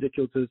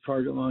perpendicular to the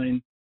target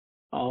line.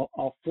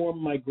 I'll form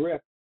my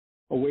grip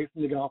away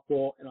from the golf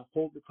ball, and I'll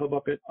hold the club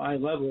up at eye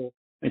level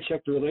and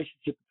check the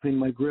relationship between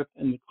my grip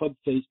and the club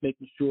face,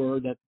 making sure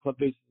that the club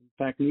face is in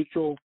fact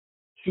neutral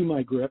to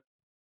my grip.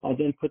 I'll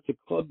then put the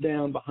club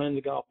down behind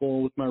the golf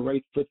ball with my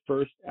right foot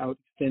first out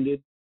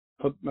extended,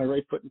 my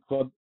right foot and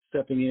club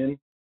stepping in.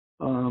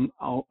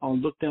 I'll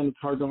look down the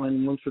target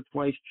line once or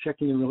twice,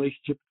 checking the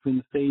relationship between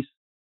the face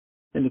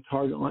and the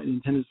target line, the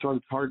intended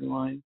target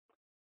line.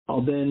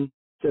 I'll then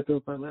step in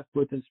with my left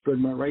foot and spread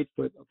my right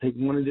foot. I'll take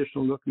one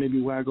additional look,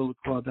 maybe waggle the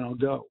club, and I'll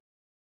go.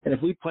 And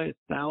if we play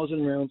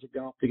 1,000 rounds of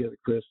golf together,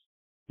 Chris,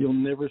 you'll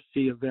never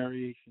see a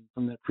variation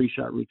from that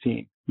pre-shot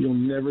routine. You'll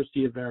never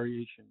see a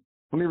variation.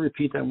 Let me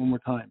repeat that one more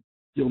time.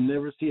 You'll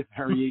never see a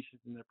variation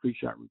from that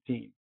pre-shot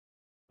routine.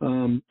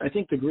 I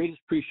think the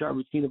greatest pre-shot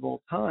routine of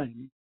all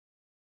time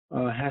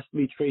has to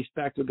be traced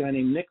back to a guy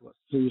named Nicholas,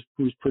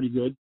 who's pretty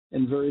good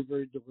and very,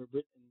 very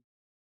deliberate. And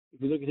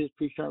if you look at his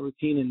pre-shot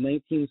routine in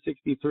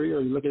 1963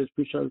 or you look at his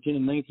pre-shot routine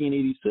in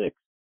 1986,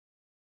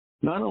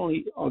 not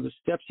only are the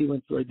steps he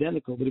went through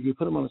identical, but if you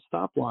put them on a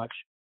stopwatch,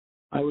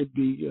 I would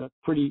be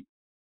pretty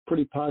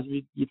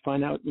positive you'd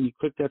find out when you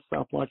click that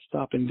stopwatch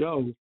stop and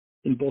go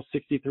in both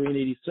 63 and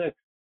 86,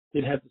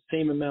 it had the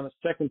same amount of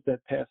seconds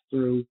that passed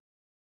through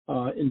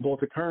in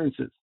both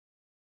occurrences.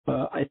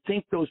 I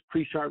think those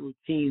pre-shot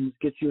routines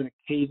get you in a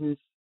cadence,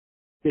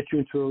 get you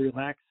into a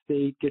relaxed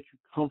state, get you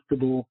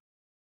comfortable,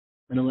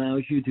 and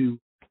allows you to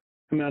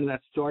come out of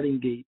that starting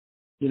gate,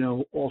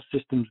 all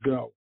systems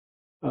go.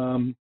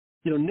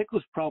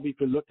 Nicholas probably, if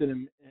you looked at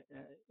him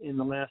in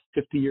the last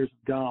 50 years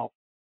of golf,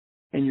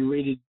 and you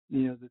rated,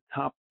 the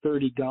top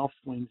 30 golf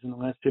swings in the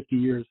last 50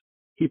 years,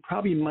 he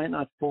probably might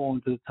not fall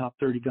into the top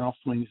 30 golf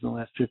swings in the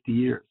last 50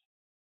 years.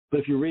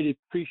 But if you rated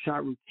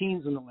pre-shot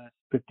routines in the last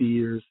 50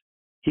 years,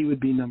 he would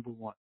be number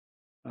one.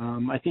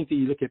 I think that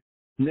you look at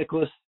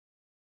Nicholas,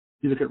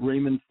 you look at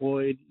Raymond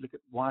Floyd, you look at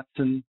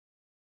Watson,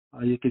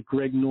 you look at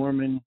Greg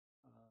Norman,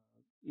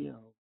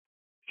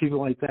 people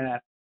like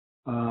that.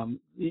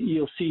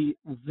 You'll see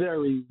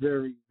very,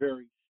 very,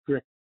 very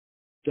strict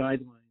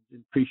guidelines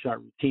in pre-shot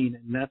routine,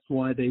 and that's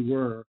why they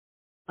were,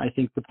 I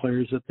think, the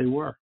players that they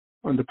were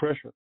under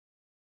pressure.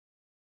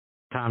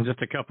 Tom,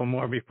 just a couple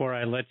more before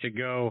I let you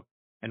go.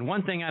 And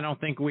one thing I don't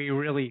think we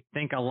really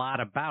think a lot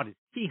about is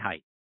tee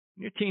height.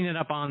 You're teeing it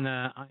up on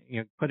the,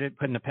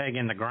 putting the peg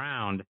in the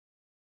ground,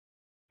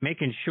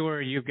 making sure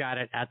you've got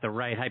it at the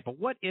right height. But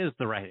what is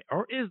the right height,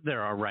 or is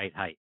there a right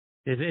height?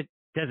 Does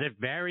it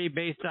vary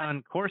based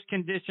on course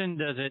condition?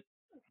 Does it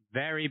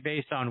vary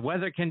based on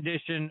weather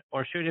condition,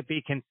 or should it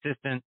be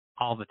consistent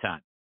all the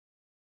time?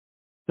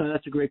 No,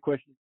 that's a great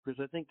question,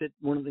 because I think that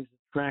one of the things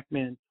that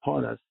TrackMan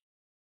taught us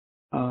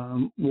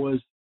was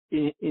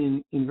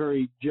in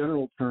very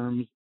general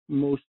terms,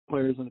 most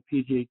players on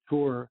the PGA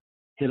Tour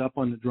hit up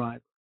on the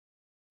driver.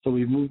 So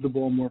we've moved the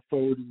ball more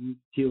forward, we moved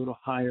the tee a little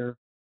higher.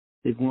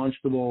 They've launched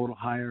the ball a little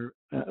higher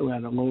at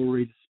a lower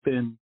rate of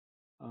spin.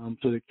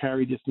 So the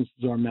carry distances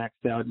are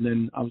maxed out. And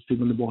then obviously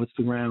when the ball hits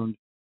the ground,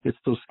 it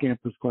still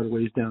scampers quite a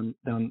ways down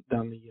the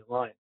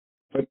line.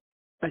 But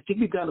I think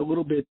we've got a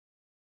little bit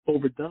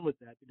overdone with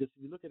that, because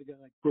if you look at a guy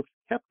like Brooks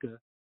Koepka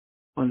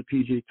on the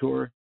PGA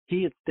Tour,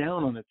 he hits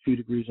down on it 2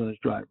 degrees on his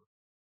driver.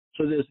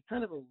 So there's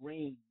kind of a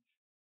range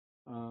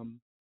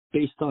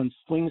based on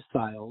swing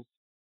styles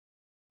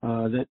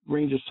that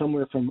ranges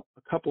somewhere from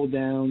a couple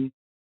down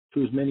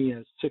to as many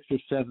as 6 or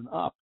 7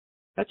 up.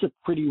 That's a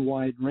pretty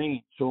wide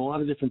range. So a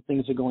lot of different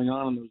things are going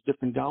on in those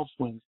different golf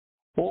swings,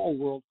 all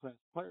world-class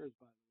players,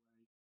 by the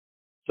way.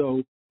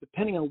 So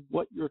depending on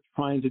what you're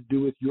trying to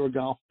do with your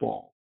golf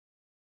ball,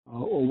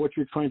 or what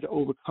you're trying to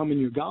overcome in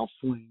your golf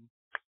swing,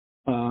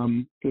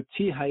 the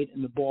tee height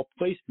and the ball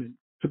placement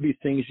could be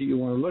things that you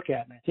want to look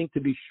at. And I think to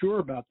be sure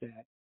about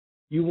that,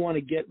 you want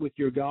to get with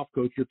your golf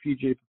coach, your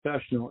PGA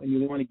professional, and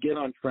you want to get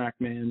on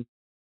TrackMan,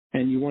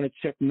 and you want to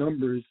check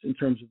numbers in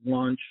terms of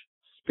launch,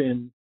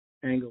 spin,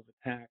 angle of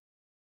attack,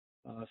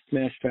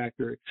 smash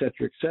factor, et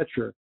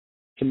cetera,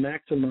 to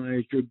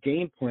maximize your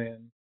game plan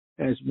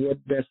as what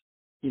best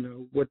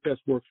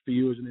works for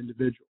you as an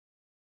individual.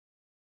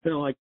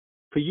 Like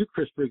for you,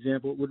 Chris, for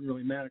example, it wouldn't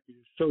really matter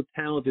because you're so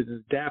talented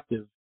and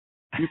adaptive.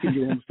 You can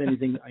do almost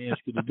anything I ask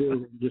you to do,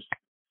 and just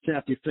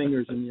snap your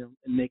fingers and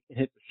hit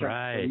the shot.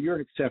 Right. So you're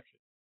an exception.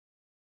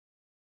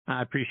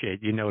 I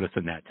appreciate you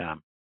noticing that,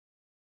 Tom.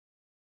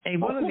 Hey,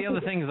 one of the other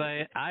things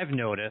I've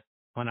noticed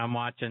when I'm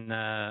watching,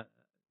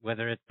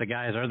 whether it's the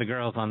guys or the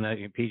girls on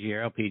the PGA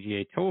or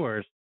LPGA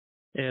tours,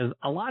 is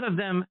a lot of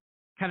them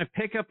kind of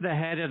pick up the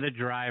head of the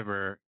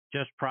driver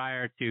just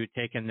prior to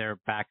taking their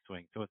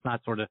backswing. So it's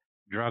not sort of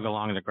drug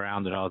along the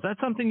ground at all. Is that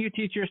something you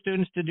teach your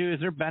students to do? Is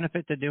there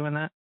benefit to doing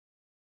that?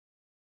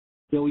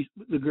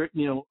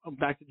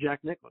 Back to Jack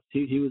Nicklaus.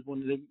 He was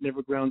one that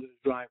never grounded his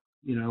driver.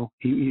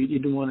 He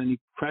didn't want any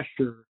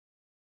pressure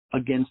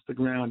against the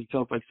ground. He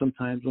felt like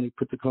sometimes when he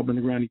put the club on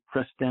the ground, he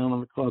pressed down on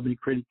the club and he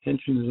created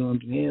tension in his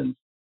arms and hands.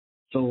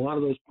 So a lot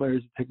of those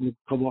players are taking the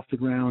club off the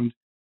ground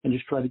and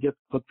just try to get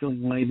the club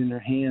feeling light in their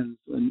hands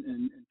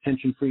and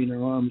tension-free in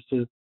their arms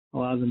to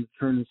allow them to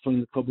turn and swing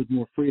the club with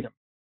more freedom.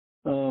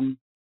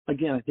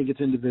 Again, I think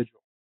it's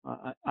individual.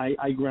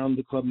 I ground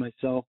the club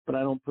myself, but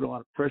I don't put a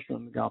lot of pressure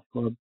on the golf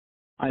club.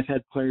 I've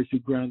had players who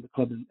ground the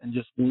club and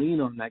just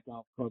lean on that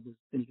golf club, and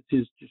you can see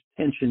it's just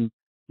tension.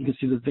 You can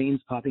see the veins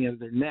popping out of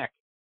their neck.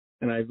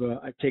 And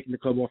I've taken the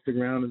club off the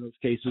ground in those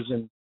cases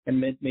and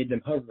made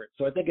them hover it.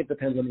 So I think it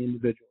depends on the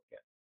individual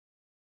again.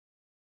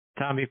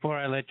 Tom, before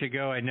I let you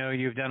go, I know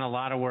you've done a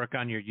lot of work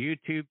on your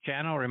YouTube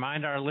channel.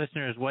 Remind our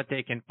listeners what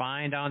they can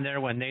find on there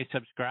when they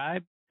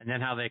subscribe, and then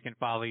how they can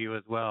follow you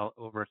as well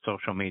over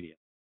social media.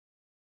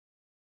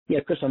 Yeah,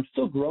 Chris, I'm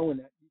still growing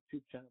that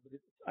YouTube channel, but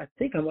I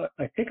think I'm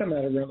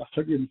at around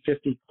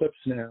 150 clips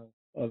now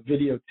of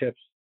video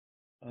tips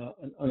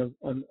on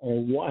a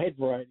wide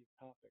variety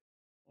of topics.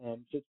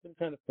 So it's been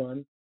kind of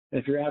fun.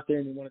 And if you're out there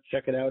and you want to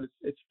check it out,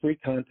 it's free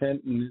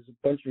content, and there's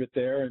a bunch of it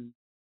there. And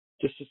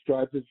just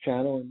subscribe to the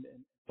channel and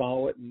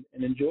follow it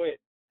and enjoy it.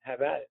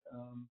 Have at it.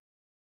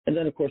 And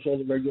then, of course, all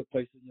the regular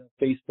places,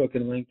 Facebook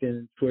and LinkedIn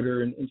and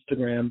Twitter and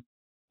Instagram.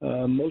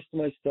 Most of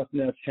my stuff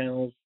now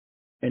channels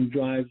and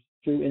drives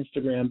through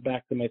Instagram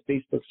back to my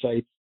Facebook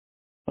sites.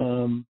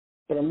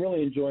 But I'm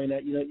really enjoying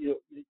that.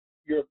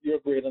 You're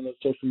great on those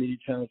social media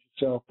channels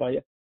yourself.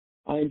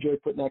 I enjoy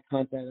putting that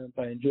content up.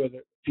 I enjoy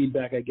the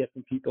feedback I get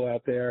from people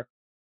out there.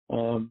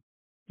 The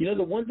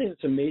one thing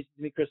that's amazing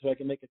to me, Chris, if I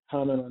can make a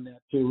comment on that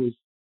too,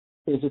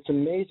 is it's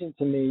amazing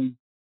to me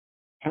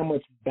how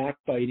much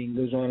backbiting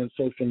goes on in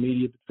social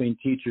media between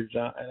teachers.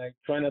 And I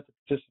try not to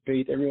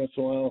participate. Every once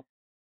in a while,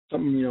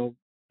 something,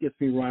 gets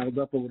me riled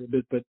up a little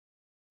bit. But,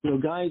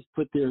 guys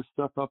put their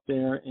stuff up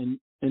there, and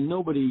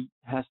nobody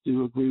has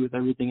to agree with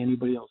everything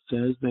anybody else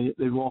says.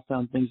 They've all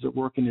found things that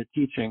work in their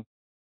teaching.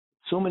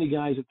 So many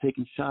guys have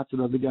taken shots at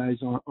other guys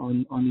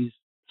on these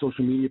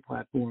social media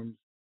platforms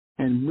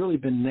and really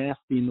been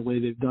nasty in the way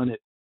they've done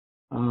it.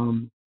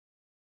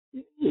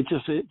 It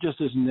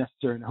just isn't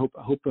necessary. And I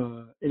hope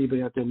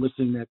anybody out there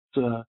listening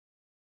that's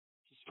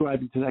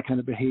subscribing to that kind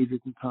of behavior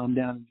can calm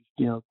down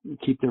and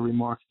just keep their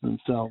remarks to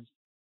themselves.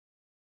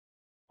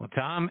 Well,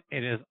 Tom,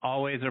 it is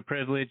always a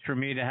privilege for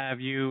me to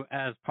have you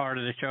as part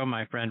of the show,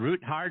 my friend.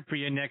 Rooting hard for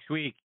you next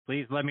week.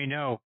 Please let me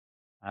know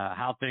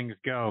how things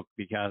go,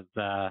 because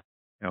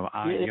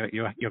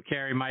you'll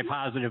carry my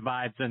positive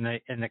vibes in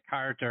the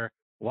cart or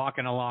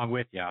walking along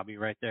with you. I'll be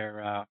right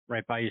there,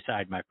 right by your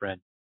side, my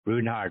friend.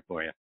 Rooting hard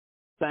for you.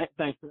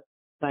 Thanks,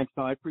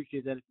 Tom. I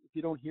appreciate that. If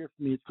you don't hear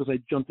from me, it's because I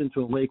jumped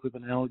into a lake with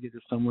an alligator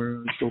somewhere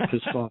and I'm still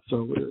pissed off.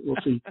 So we'll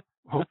see.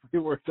 Hopefully it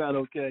works out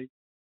okay.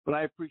 But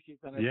I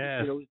appreciate that. I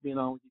appreciate always being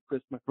on with you,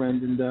 Chris, my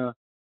friend. And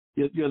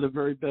you're the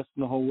very best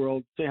in the whole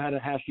world. Say hi to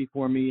Hashi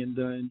for me and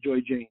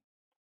enjoy Jane.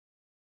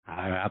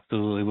 I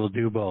absolutely will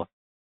do both.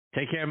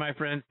 Take care, my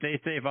friend. Stay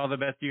safe. All the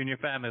best to you and your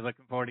family.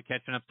 Looking forward to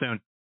catching up soon.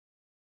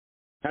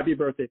 Happy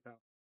birthday,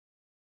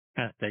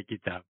 pal. Thank you,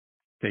 Tom.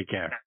 Take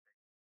care.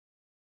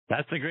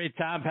 That's the great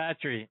Tom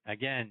Patri.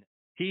 Again,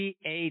 Patri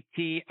is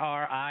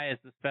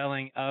the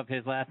spelling of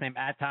his last name,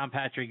 at Tom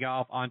Patri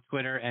Golf on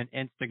Twitter and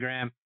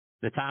Instagram.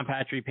 The Tom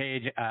Patri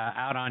page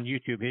out on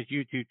YouTube. His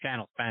YouTube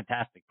channel is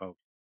fantastic, folks.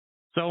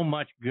 So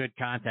much good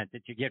content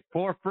that you get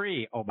for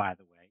free, oh, by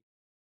the way.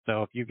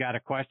 So if you've got a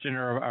question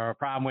or a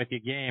problem with your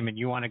game and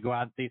you want to go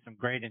out and see some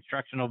great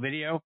instructional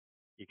video,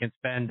 you can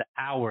spend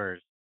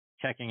hours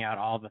checking out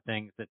all the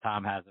things that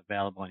Tom has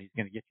available, and he's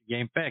going to get your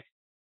game fixed.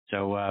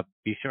 So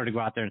be sure to go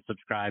out there and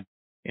subscribe.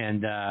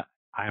 And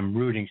I'm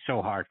rooting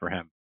so hard for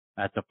him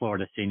at the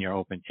Florida Senior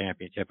Open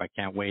Championship. I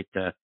can't wait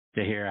to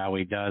hear how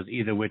he does.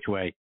 Either which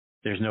way,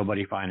 there's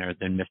nobody finer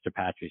than Mr.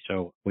 Patri.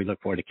 So we look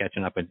forward to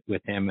catching up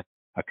with him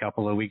a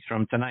couple of weeks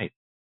from tonight.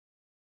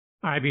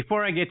 All right,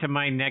 before I get to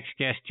my next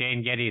guest,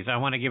 Jane Geddes, I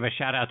want to give a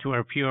shout out to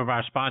a few of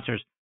our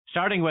sponsors,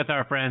 starting with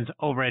our friends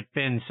over at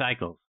Finn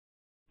Cycles.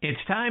 It's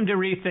time to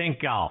rethink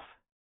golf.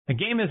 The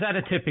game is at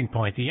a tipping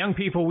point. The young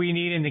people we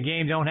need in the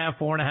game don't have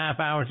 4.5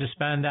 hours to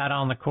spend out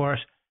on the course.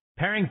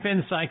 Pairing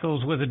Finn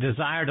Cycles with a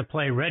desire to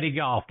play ready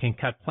golf can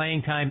cut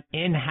playing time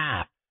in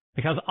half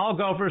because all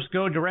golfers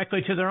go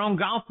directly to their own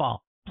golf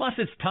ball. Plus,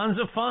 it's tons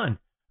of fun.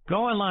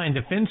 Go online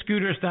to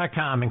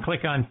finscooters.com and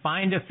click on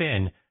Find a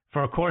Fin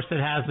for a course that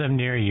has them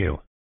near you.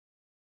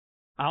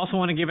 I also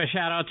want to give a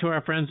shout out to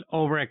our friends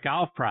over at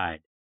Golf Pride.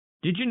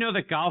 Did you know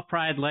that Golf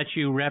Pride lets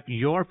you rep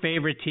your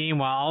favorite team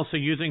while also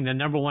using the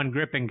 #1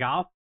 grip in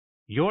golf?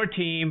 Your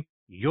team,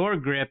 your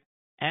grip,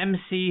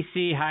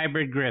 MCC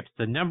Hybrid Grips,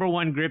 the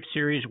 #1 grip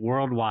series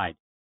worldwide.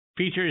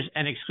 Features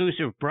an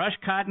exclusive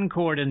brushed cotton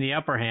cord in the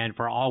upper hand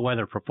for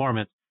all-weather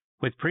performance,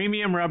 with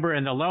premium rubber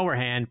in the lower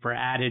hand for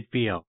added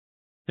feel.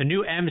 The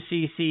new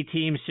MCC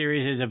Team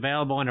Series is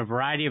available in a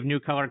variety of new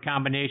color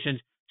combinations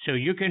so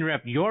you can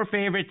rep your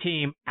favorite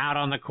team out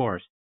on the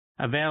course.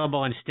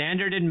 Available in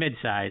standard and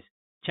midsize.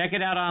 Check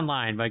it out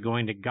online by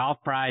going to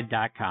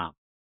golfpride.com.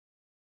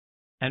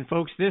 And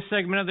folks, this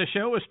segment of the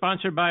show is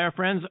sponsored by our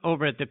friends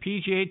over at the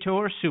PGA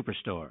Tour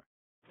Superstore.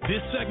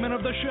 This segment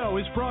of the show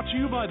is brought to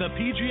you by the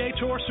PGA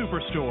Tour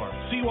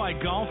Superstore. See why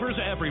golfers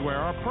everywhere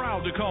are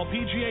proud to call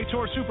PGA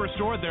Tour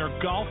Superstore their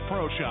golf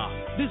pro shop.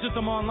 Visit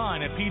them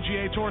online at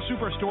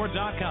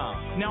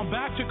PGATourSuperstore.com. Now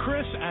back to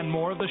Chris and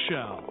more of the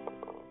show.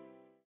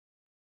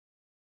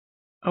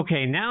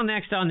 Okay, now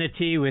next on the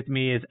tee with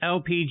me is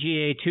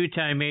LPGA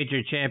two-time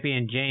major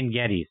champion Jane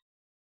Geddes.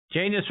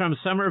 Jane is from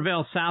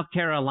Summerville, South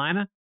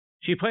Carolina.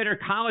 She played her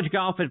college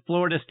golf at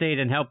Florida State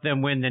and helped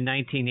them win the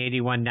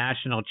 1981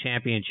 National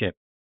Championship.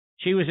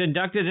 She was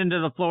inducted into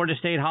the Florida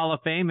State Hall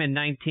of Fame in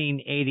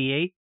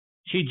 1988.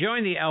 She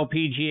joined the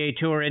LPGA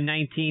Tour in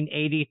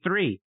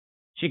 1983.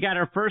 She got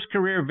her first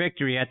career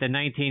victory at the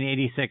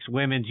 1986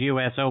 Women's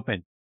U.S.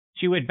 Open.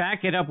 She would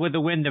back it up with a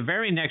win the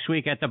very next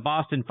week at the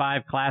Boston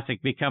 5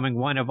 Classic, becoming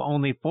one of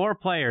only 4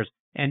 players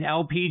in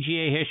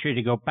LPGA history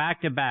to go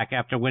back-to-back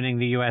after winning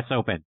the U.S.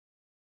 Open.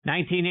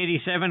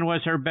 1987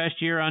 was her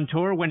best year on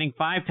tour, winning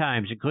 5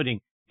 times,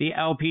 including the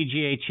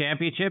LPGA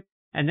Championship,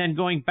 and then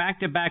going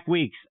back-to-back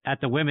weeks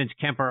at the Women's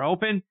Kemper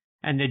Open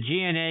and the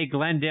GNA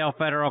Glendale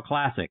Federal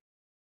Classic.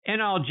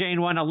 In all, Jane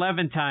won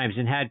 11 times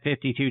and had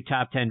 52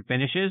 top 10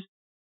 finishes.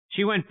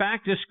 She went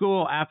back to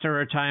school after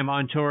her time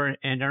on tour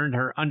and earned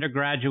her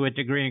undergraduate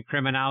degree in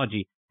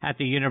criminology at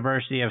the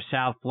University of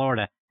South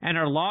Florida and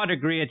her law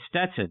degree at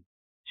Stetson.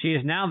 She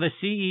is now the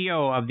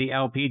CEO of the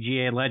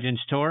LPGA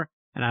Legends Tour,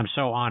 and I'm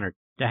so honored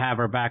to have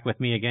her back with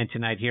me again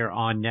tonight here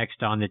on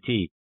Next on the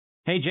Tee.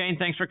 Hey, Jane,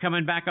 thanks for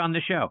coming back on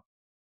the show.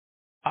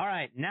 All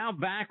right, now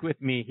back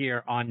with me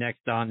here on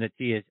Next on the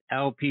Tee is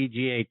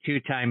LPGA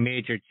two-time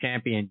major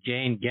champion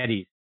Jane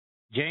Geddes.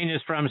 Jane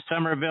is from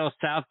Summerville,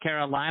 South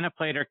Carolina,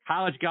 played her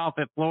college golf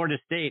at Florida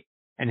State,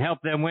 and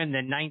helped them win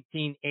the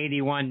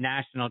 1981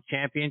 National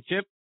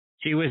Championship.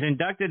 She was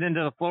inducted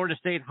into the Florida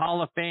State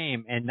Hall of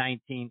Fame in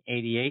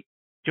 1988,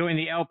 joined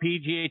the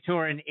LPGA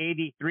Tour in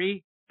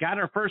 83, got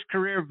her first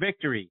career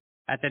victory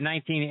at the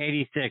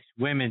 1986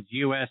 Women's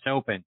U.S.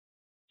 Open.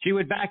 She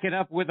would back it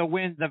up with a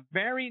win the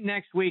very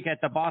next week at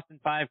the Boston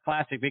 5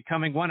 Classic,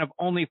 becoming one of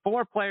only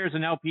 4 players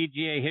in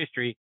LPGA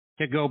history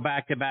to go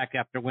back-to-back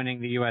after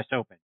winning the U.S.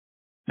 Open.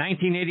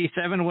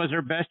 1987 was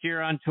her best year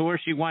on tour.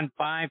 She won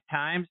 5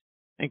 times,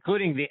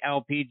 including the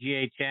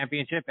LPGA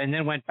Championship, and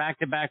then went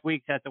back-to-back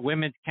weeks at the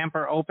Women's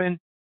Kemper Open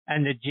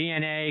and the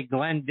GNA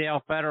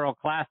Glendale Federal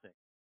Classic.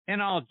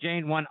 In all,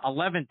 Jane won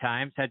 11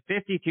 times, had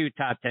 52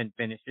 top 10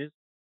 finishes.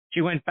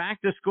 She went back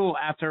to school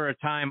after her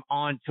time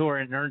on tour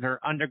and earned her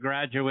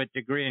undergraduate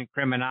degree in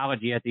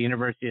criminology at the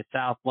University of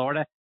South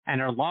Florida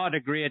and her law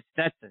degree at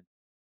Stetson.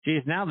 She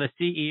is now the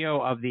CEO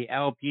of the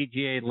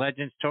LPGA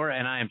Legends Tour,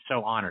 and I am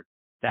so honored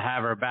to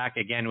have her back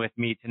again with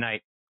me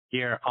tonight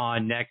here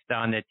on Next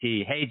on the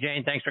Tee. Hey,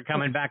 Jane, thanks for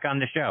coming back on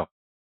the show.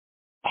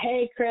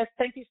 Hey, Chris,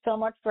 thank you so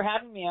much for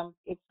having me.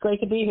 It's great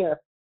to be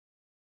here.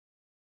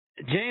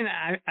 Jane,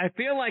 I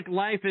feel like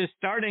life is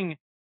starting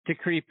to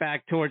creep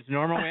back towards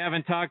normal. We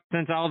haven't talked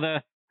since all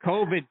the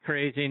COVID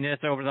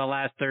craziness over the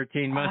last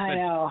 13 months. I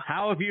know.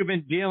 How have you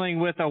been dealing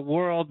with the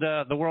world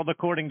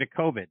according to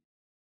COVID?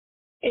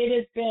 It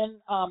has been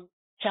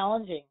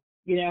challenging.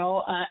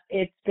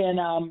 It's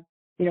been,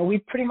 we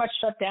pretty much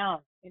shut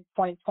down in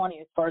 2020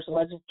 as far as the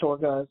Legends Tour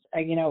goes.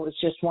 It was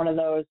just one of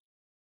those,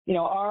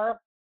 our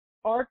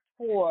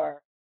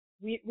tour,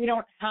 we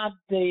don't have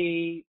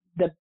the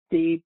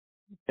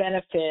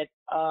benefit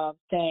of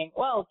saying,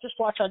 well, just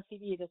watch on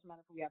TV. It doesn't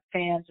matter if we have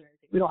fans or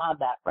anything. We don't have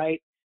that, right?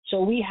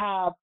 So we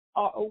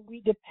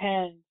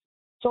depend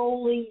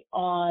solely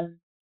on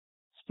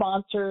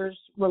sponsors,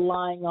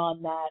 relying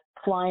on that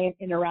client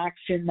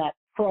interaction, that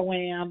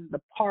pro-am, the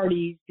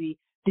parties, the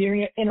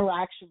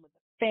interaction with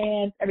the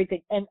fans,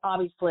 everything. And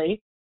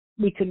obviously,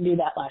 we couldn't do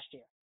that last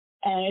year.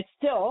 And it's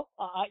still,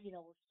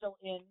 we're still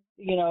in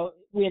a,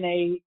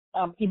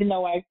 even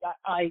though I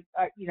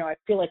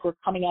feel like we're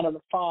coming out of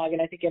the fog,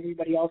 and I think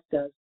everybody else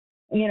does.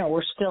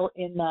 we're still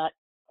in that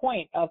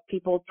point of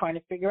people trying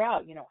to figure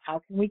out,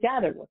 how can we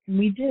gather? What can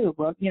we do?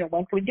 Well, when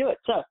can we do it?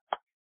 So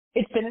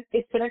it's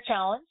been a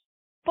challenge,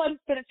 but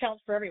it's been a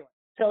challenge for everyone.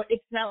 So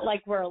it's not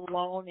like we're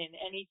alone in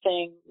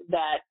anything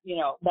that,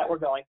 that we're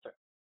going through.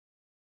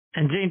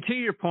 And Jane, to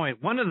your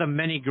point, one of the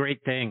many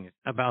great things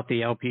about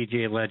the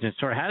LPGA Legends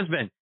Tour has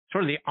been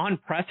sort of the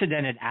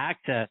unprecedented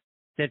access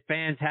that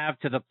fans have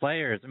to the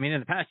players. I mean,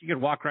 in the past, you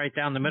could walk right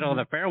down the middle of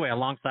the fairway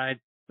alongside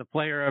the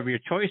player of your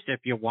choice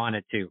if you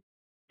wanted to.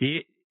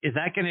 Is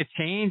that going to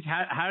change?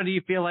 How do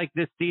you feel like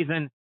this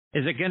season,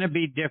 is it going to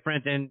be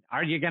different, and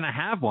are you going to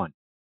have one?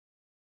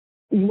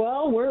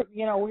 Well, we're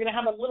going to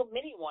have a little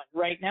mini one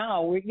right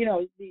now.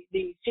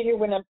 The senior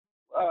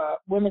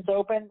women's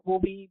open will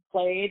be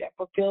played at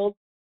Brookfield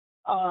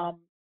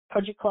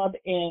Country Club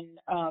in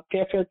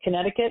Fairfield,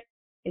 Connecticut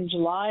in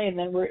July, and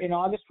then in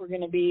August we're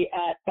going to be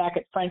back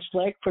at French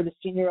Lick for the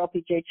Senior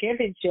LPGA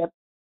Championship,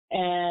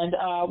 and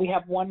we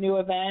have one new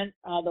event,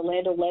 the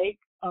Land O'Lake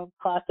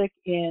Classic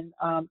in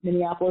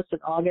Minneapolis in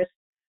August,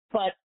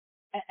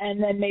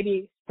 and then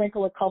maybe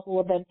sprinkle a couple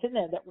events in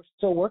there that we're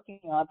still working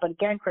on. But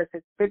again, Chris,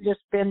 it's just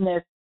been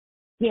this,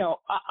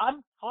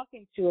 I'm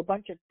talking to a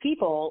bunch of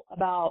people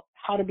about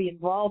how to be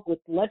involved with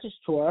the Legends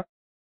Tour,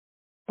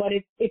 but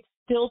it's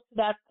still to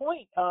that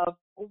point of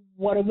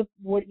what are the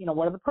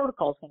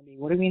protocols going to be?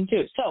 What are we going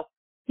to do? So,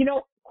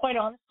 quite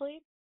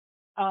honestly,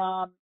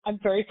 I'm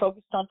very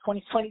focused on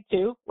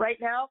 2022 right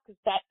now, because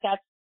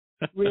that's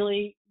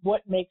really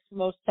what makes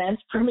most sense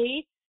for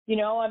me.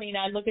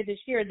 I look at this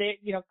year,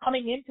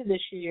 coming into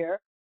this year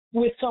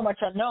with so much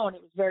unknown,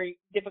 it was very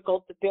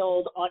difficult to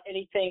build on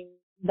anything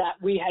that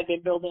we had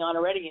been building on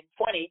already in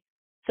 20.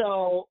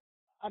 So,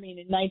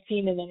 in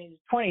 19 and then into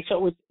 20. So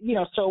it was,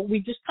 so we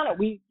just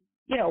we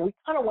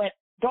kind of went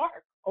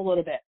dark a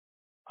little bit.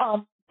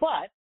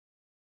 But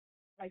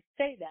I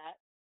say that,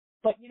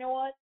 but you know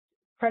what?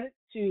 Credit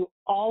to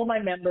all of my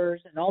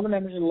members and all the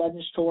members of the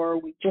Legends Tour.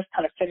 We just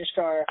kind of finished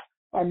our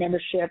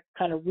membership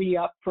kind of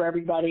re-up for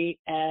everybody,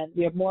 and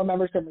we have more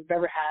members than we've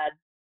ever had,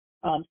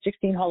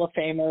 16 Hall of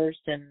Famers,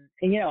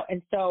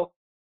 and so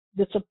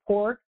the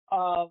support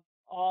of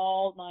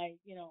all my,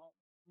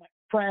 my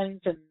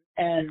friends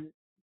and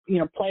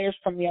players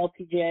from the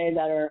LPGA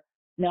that are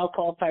now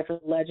qualified for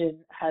the Legend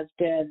has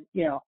been,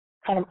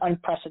 kind of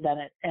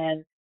unprecedented.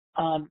 And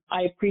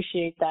I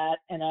appreciate that.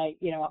 And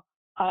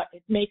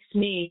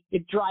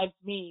it drives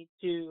me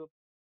to,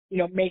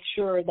 make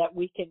sure that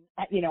we can,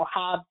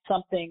 have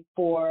something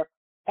for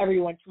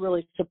everyone to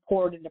really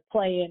support and to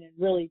play in and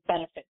really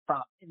benefit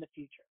from in the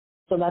future.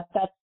 So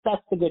that's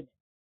the good news.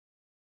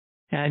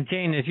 And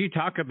Jane, as you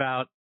talk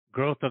about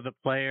growth of the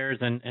players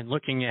and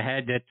looking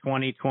ahead to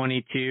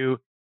 2022,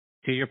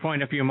 to your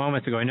point a few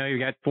moments ago, I know you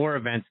got 4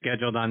 events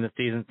scheduled on the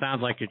season.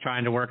 Sounds like you're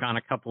trying to work on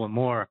a couple of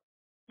more.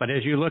 But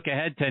as you look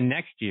ahead to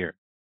next year,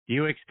 do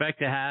you expect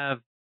to have,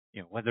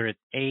 whether it's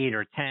 8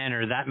 or 10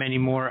 or that many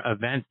more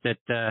events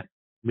that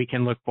we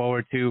can look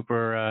forward to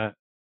for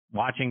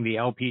watching the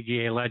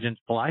LPGA Legends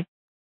play?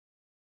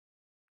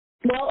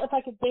 Well, if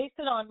I could base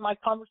it on my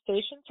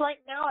conversations right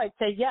now, I'd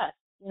say yes.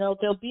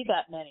 There'll be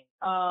that many.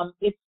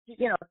 It's,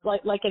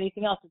 like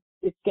anything else,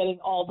 it's getting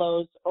all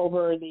those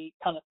over the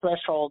kind of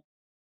threshold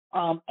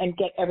and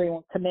get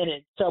everyone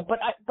committed. So, but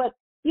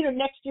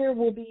next year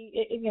will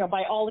be,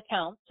 by all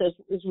accounts,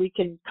 as we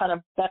can kind of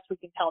best we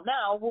can tell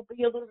now, will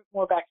be a little bit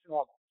more back to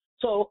normal.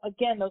 So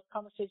again, those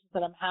conversations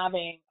that I'm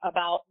having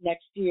about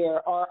next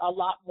year are a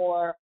lot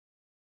more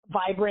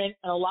vibrant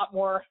and a lot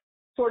more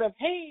sort of,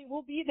 hey,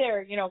 we'll be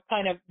there,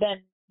 kind of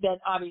than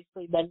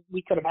obviously than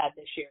we could have had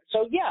this year.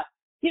 So yeah,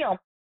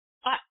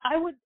 I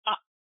would,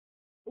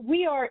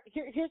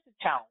 here's the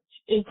challenge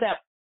is that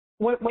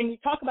when you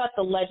talk about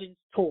the Legends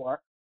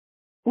Tour,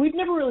 we've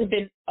never really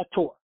been a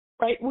tour,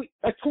 right?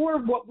 A tour,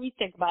 what we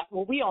think about,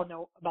 what we all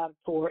know about a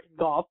tour in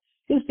golf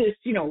is this,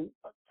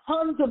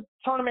 tons of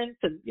tournaments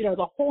and,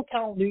 the whole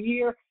calendar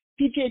year,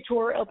 PGA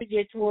Tour,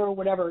 LPGA Tour,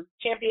 whatever,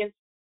 champions.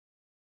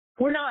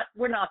 We're not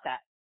that.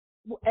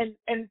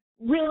 And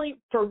really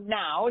for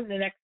now, in the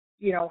next,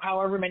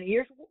 however many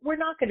years, we're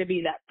not going to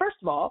be that. First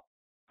of all,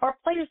 our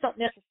players don't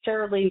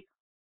necessarily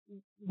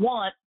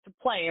want to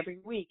play every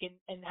week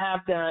and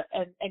have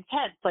and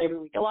can play every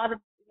week. A lot of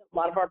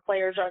our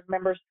players, our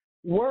members,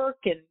 work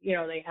and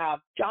they have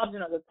jobs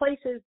in other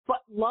places, but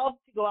love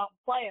to go out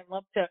and play and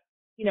love to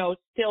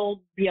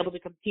still be able to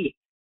compete.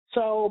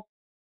 So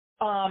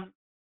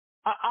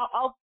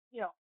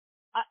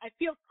I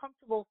feel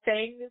comfortable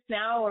saying this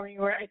now.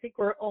 I think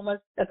we're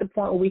almost at the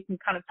point where we can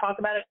kind of talk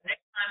about it.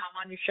 Next time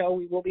I'm on your show,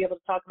 we will be able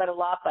to talk about it a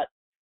lot. But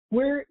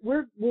we're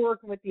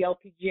working with the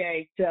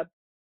LPGA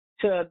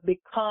to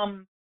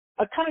become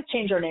kind of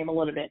change our name a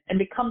little bit and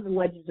become the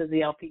Legends of the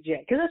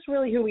LPGA, because that's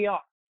really who we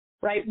are,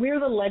 right? We're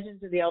the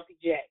Legends of the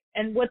LPGA,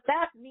 and what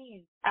that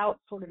means out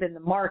sort of in the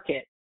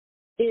market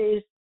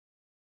is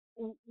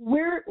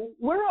we're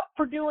up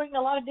for doing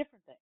a lot of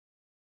different things,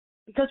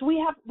 because we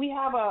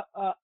have a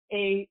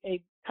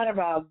kind of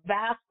a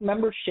vast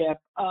membership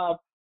of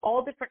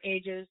all different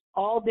ages,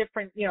 all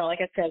different, like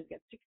I said, we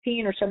got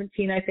 16 or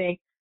 17, I think,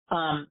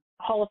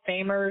 Hall of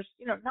Famers.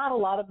 Not a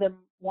lot of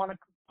them want to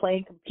play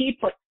and compete,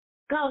 but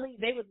golly,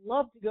 they would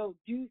love to go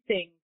do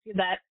things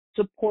that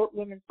support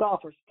women's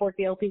golf or support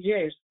the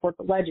LPGA or support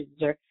the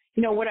Legends or,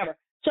 whatever.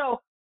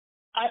 So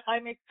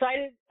I'm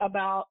excited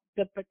about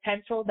the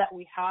potential that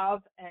we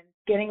have and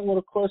getting a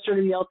little closer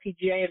to the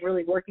LPGA and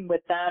really working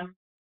with them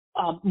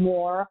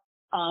more.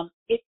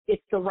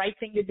 It's the right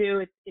thing to do.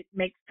 It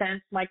makes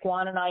sense. Mike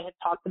Wan and I had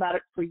talked about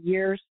it for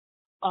years.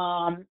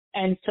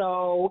 And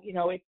so,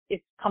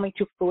 it's coming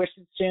to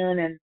fruition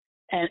soon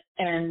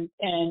and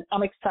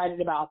I'm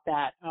excited about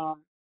that.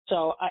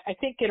 So I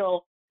think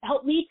it'll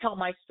help me tell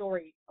my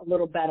story a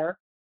little better.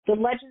 The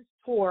Legends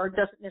Tour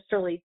doesn't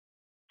necessarily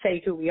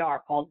say who we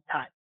are all the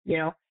time,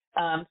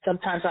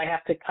 sometimes I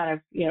have to kind of,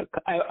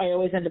 I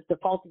always end up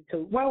defaulting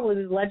to, well, we're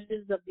the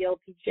Legends of the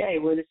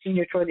LPGA, we're the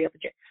Senior Tour of the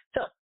LPGA.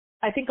 So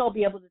I think I'll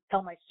be able to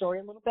tell my story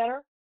a little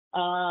better,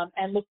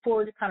 and look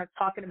forward to kind of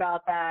talking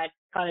about that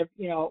kind of,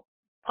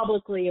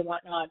 publicly and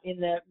whatnot in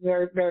the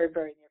very, very,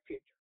 very near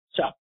future.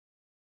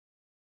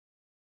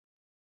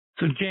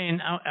 So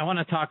Jane, I want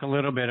to talk a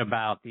little bit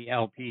about the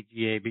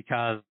LPGA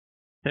because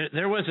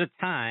there was a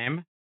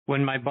time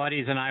when my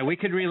buddies and we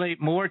could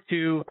relate more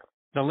to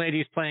the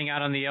ladies playing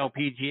out on the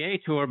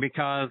LPGA tour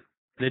because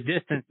the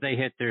distance they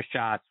hit their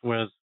shots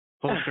was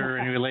closer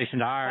in relation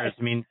to ours.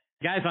 I mean,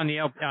 guys on the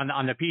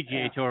on the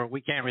PGA tour,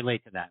 we can't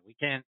relate to that. We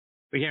can't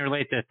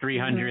relate to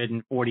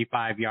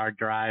 345 yard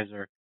drives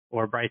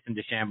or Bryson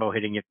DeChambeau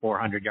hitting it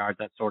 400 yards,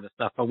 that sort of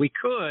stuff. But we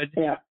could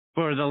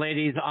for the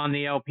ladies on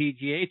the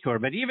LPGA tour.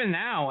 But even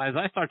now, as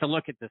I start to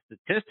look at the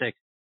statistics,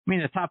 I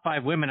mean, the top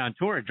 5 women on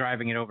tour are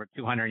driving it over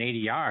 280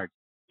 yards.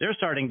 They're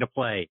starting to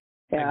play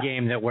a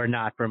game that we're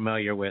not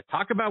familiar with.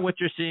 Talk about what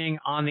you're seeing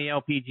on the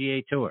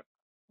LPGA tour.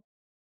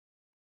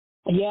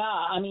 Yeah,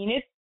 I mean,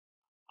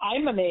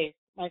 I'm amazed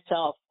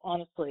myself,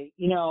 honestly,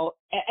 and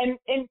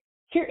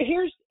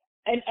here's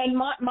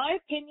my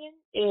opinion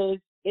is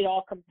it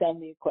all comes down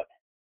to the equipment.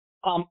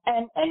 And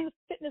the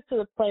fitness of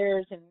the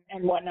players and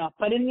whatnot.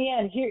 But in the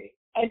end,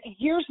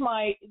 here's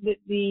my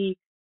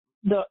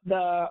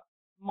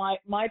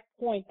my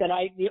point that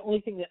the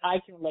only thing that I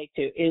can relate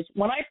to is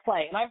when I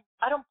play, and I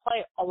don't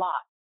play a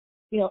lot.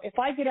 If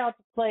I get out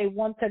to play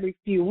once every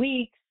few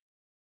weeks,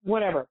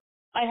 whatever,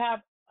 I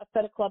have a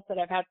set of clubs that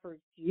I've had for a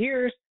few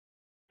years.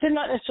 They're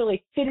not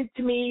necessarily fitted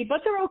to me,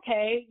 but they're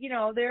okay.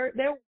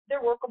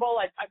 They're workable.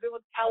 I've been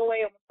with Callaway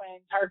almost my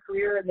entire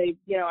career, and they,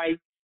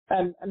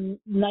 I'm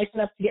nice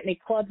enough to get me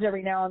clubs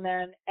every now and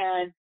then.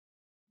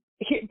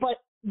 But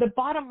the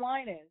bottom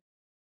line is,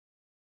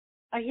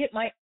 I hit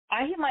my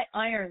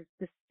irons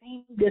the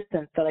same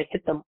distance that I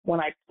hit them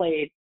when I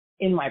played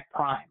in my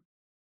prime.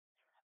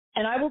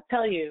 And I will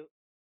tell you,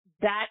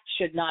 that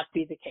should not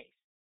be the case,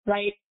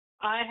 right?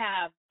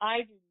 I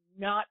do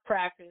not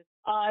practice.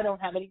 I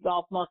don't have any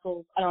golf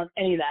muscles. I don't have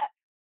any of that.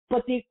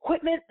 But the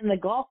equipment and the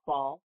golf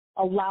ball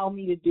allow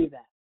me to do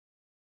that.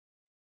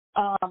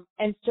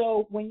 And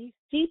so when you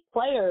see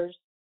players,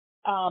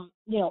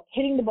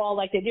 hitting the ball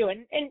like they do,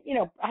 and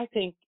I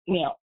think,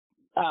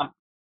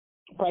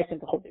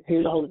 Bryson's a whole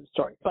different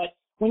story. But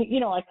when,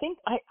 I think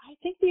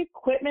the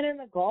equipment and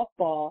the golf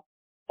ball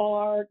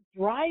are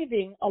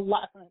driving a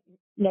lot,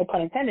 no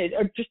pun intended,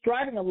 are just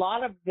driving a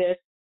lot of this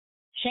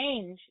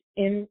change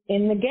in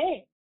the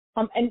game.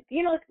 And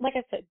like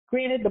I said,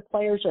 granted, the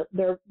players are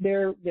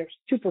they're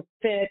super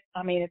fit.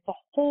 I mean, it's a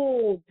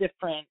whole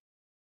different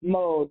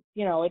mode.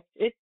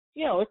 It's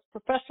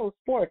professional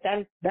sport at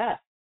its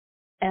best.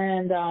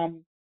 And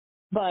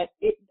but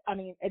the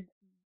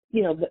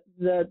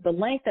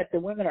length that the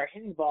women are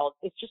hitting balls,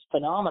 it's just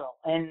phenomenal.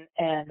 And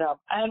some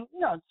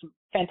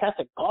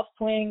fantastic golf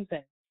swings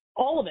and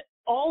all of it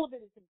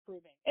is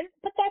improving.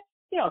 But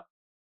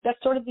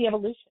that's sort of the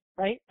evolution,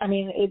 right? I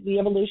mean, the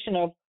evolution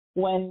of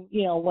when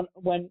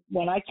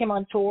I came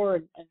on tour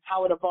and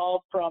how it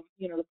evolved from,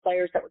 the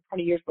players that were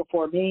 20 years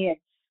before me. And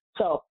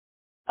so,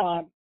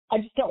 I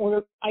just don't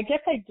want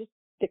to,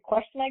 the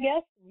question,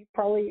 you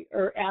probably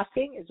are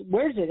asking is,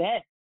 where does it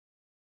end?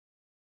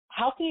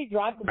 How can you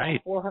drive the ball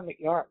 400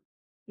 yards?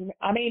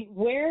 I mean,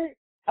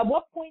 at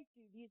what point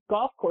do these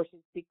golf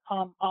courses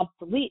become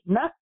obsolete? And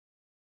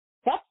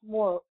that's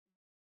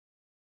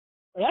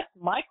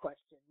my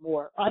question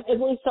more, at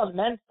least on the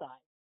men's side.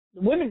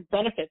 The women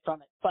benefit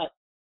from it, but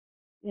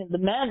the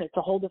men, it's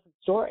a whole different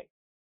story.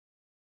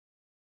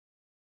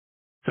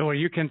 So are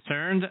you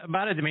concerned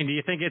about it? I mean, do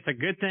you think it's a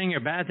good thing or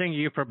bad thing? Are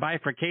you for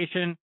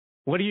bifurcation?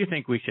 What do you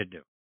think we should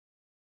do?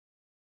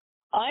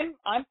 I'm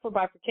for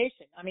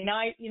bifurcation. I mean,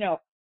 I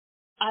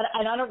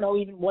don't know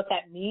even what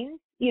that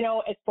means,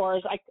 as far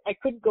as I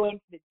couldn't go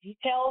into the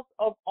details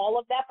of all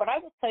of that, but I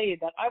will tell you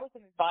that I was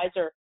an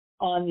advisor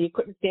on the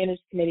Equipment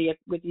Standards Committee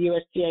with the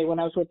USGA when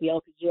I was with the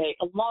LPGA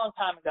a long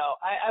time ago.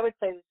 I would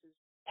say this is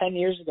 10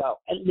 years ago,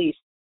 at least.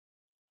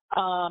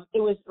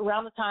 It was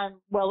around the time,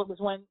 it was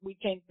when we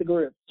changed the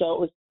group, so it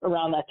was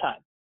around that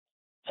time.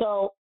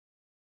 So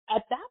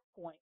at that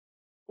point,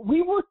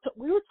 we were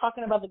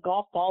talking about the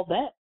golf ball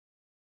then.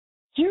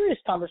 Serious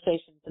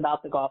conversations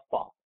about the golf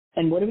ball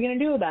and what are we going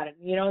to do about it?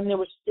 And there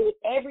was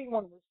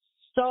everyone was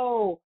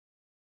so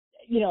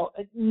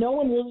no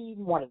one really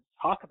even wanted to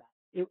talk about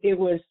it. It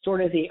was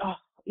sort of the,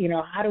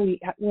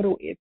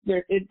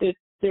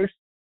 there's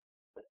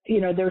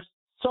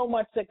so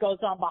much that goes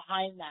on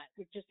behind that.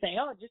 It's just saying,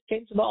 just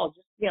change the ball,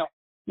 just,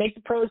 make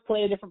the pros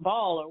play a different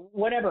ball or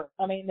whatever.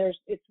 I mean, there's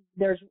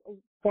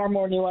far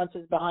more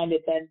nuances behind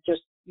it than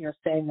just,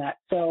 saying that.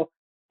 So,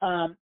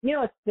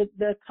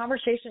 the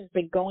conversation has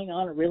been going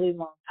on a really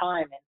long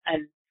time,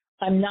 and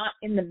I'm not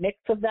in the mix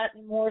of that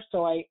anymore.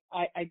 So I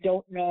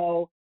don't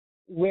know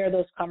where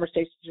those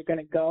conversations are going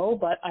to go,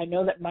 but I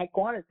know that Mike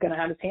Guan is going to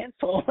have his hands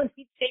full when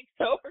he takes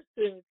over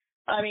soon.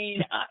 I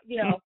mean,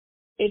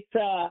 it's,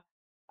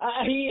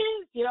 he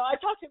is, I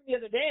talked to him the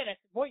other day and I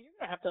said, boy, you're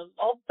going to have to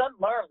all of a sudden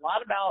learn a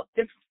lot about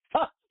different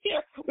stuff.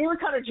 We were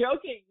kind of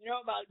joking,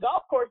 about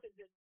golf courses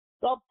and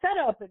golf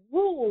setup and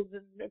rules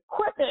and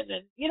equipment.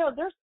 And,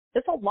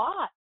 there's a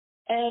lot,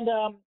 and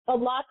a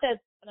lot and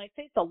I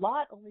say it's a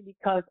lot only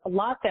because a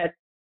lot that's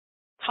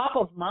top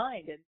of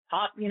mind and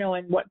top,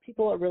 and what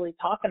people are really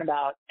talking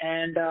about.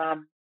 And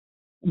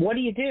what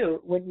do you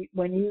do when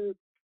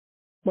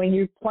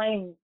you're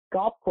playing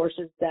golf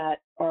courses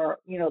that are,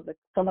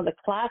 some of the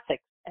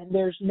classics, and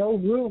there's no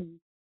room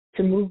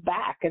to move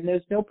back, and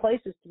there's no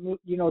places to move,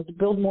 to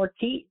build more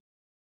tees?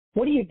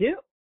 What do you do?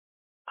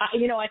 I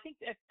think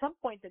at some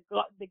point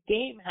the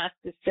game has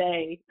to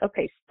say,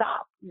 okay,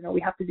 stop.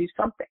 We have to do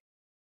something.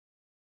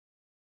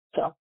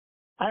 So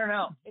I don't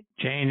know.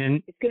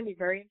 Jane, it's going to be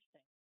very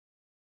interesting.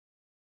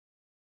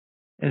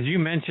 As you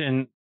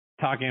mentioned,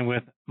 talking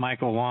with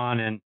Michael Wan,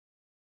 and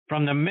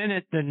from the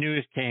minute the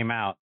news came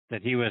out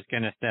that he was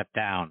going to step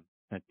down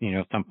at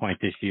some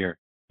point this year,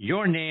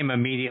 your name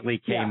immediately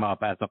came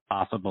up as a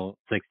possible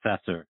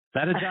successor. Is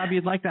that a job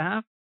you'd like to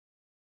have?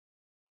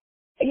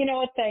 You know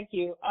what? Thank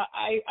you.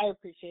 I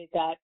appreciate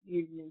that,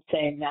 you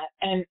saying that.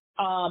 And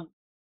I've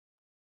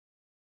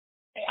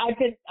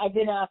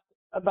been asked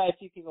by a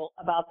few people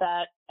about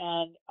that,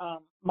 and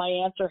my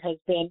answer has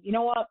been, you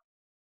know what?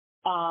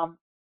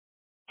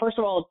 First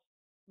of all,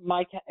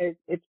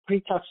 it's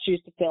pretty tough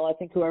shoes to fill. I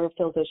think whoever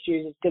fills those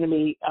shoes is going to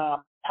be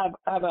have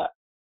a,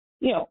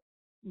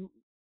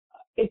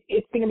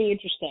 it's going to be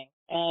interesting.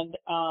 And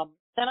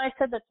I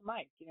said that to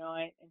Mike,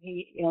 and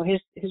he,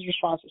 his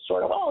response was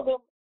sort of,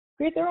 they'll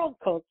create their own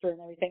culture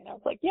and everything. And I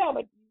was like, yeah,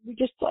 but we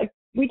just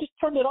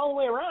turned it all the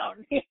way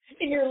around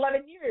in your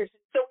 11 years.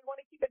 And so we want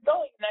to keep it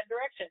going in that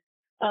direction.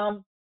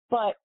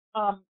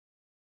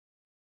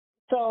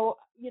 So,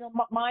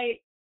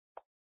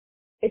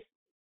 it's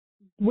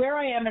where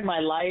I am in my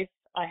life.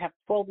 I have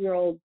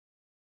 12-year-old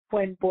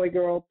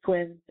boy-girl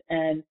twins,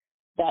 and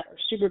that are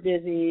super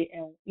busy.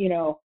 And,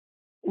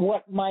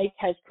 what Mike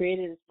has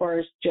created as far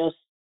as just,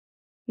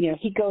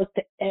 he goes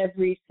to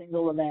every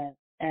single event,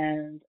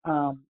 and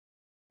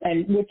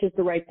which is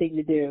the right thing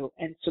to do,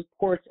 and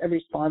supports every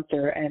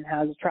sponsor, and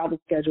has a travel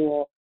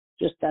schedule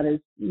just that is,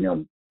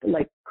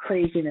 like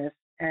craziness.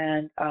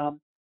 And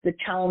the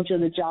challenge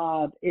of the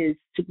job is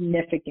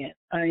significant.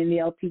 I mean, the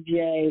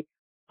LPGA,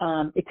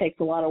 it takes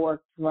a lot of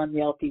work to run the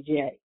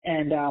LPGA.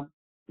 And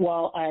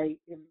while I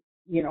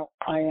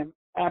am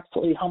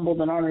absolutely humbled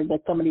and honored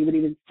that somebody would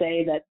even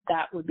say that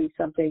would be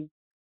something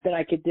that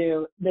I could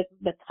do,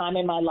 the time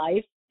in my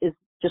life is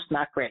just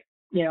not great,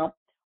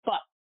 But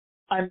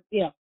I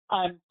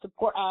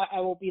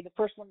will be the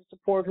first one to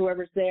support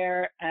whoever's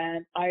there,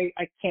 and I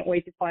can't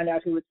wait to find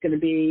out who it's going to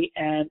be.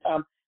 And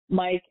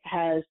Mike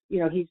has,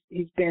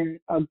 he's been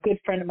a good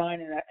friend of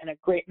mine and a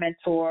great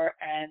mentor,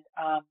 and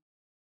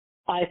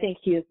I think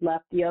he has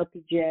left the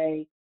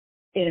LPGA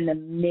in an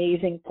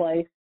amazing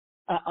place,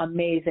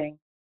 amazing.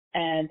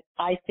 And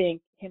I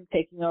think him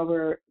taking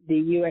over the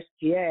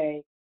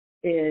USGA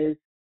is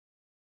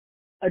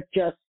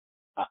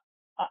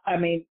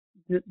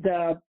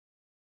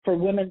for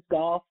women's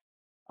golf,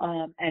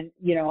 and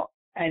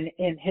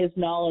in his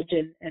knowledge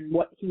and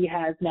what he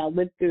has now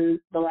lived through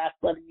the last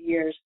 11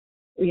 years,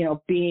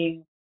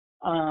 being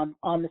on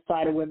the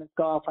side of women's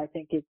golf, I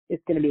think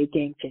it's going to be a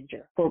game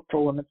changer for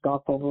women's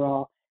golf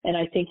overall. And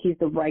I think he's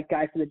the right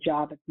guy for the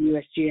job at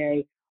the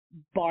USGA,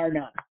 bar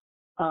none.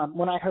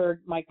 When I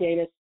heard Mike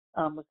Geddes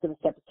was going to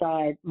step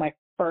aside, my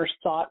first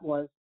thought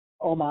was,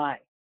 oh my,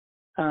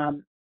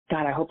 God,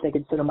 I hope they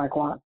consider Mike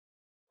Wan.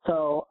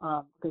 So,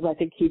 because I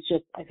think he's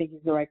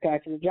the right guy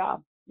for the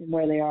job and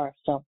where they are.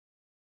 So,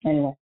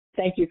 anyway,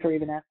 thank you for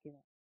even asking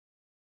that.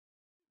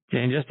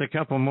 Jane, just a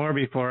couple more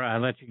before I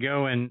let you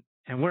go, and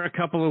we're a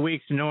couple of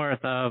weeks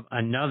north of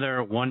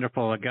another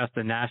wonderful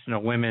Augusta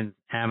National Women's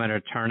Amateur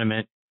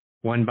Tournament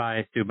won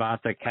by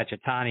Subasa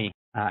Kechatani,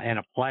 and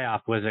a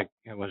playoff.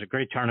 It was a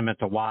great tournament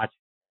to watch.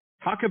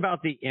 Talk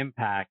about the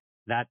impact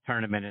that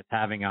tournament is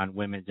having on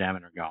women's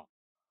amateur golf.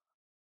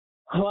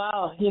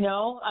 Wow,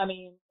 I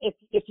mean,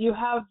 if you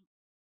have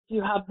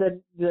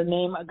the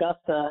name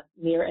Augusta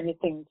near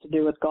anything to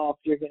do with golf,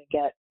 there's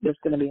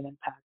going to be an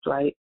impact,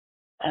 right?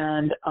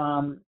 And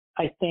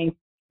I think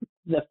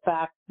the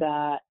fact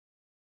that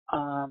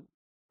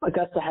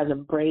Augusta has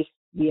embraced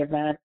the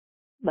event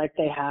like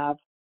they have,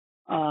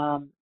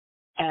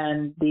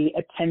 and the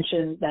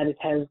attention that it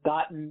has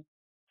gotten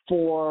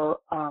for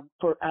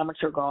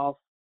amateur golf,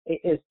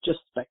 is just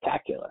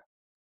spectacular.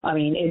 I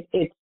mean,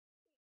 it's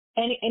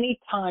any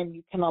time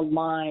you can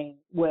align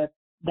with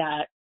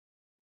that,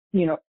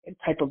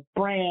 type of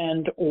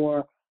brand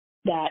or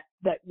that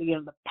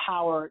the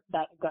power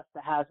that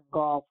Augusta has in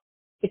golf,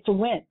 it's a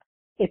win.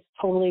 It's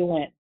totally a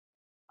win.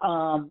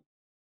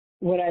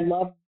 Would I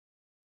love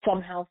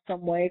somehow,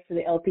 some way for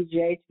the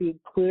LPGA to be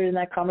included in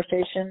that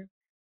conversation?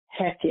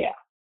 Heck yeah.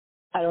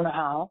 I don't know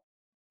how,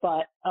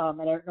 but I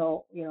don't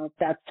know, if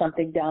that's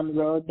something down the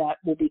road that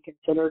will be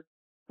considered,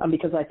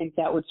 because I think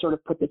that would sort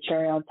of put the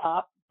cherry on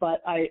top.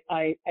 But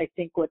I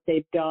think what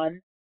they've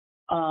done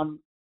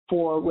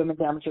for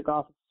women's amateur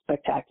golf is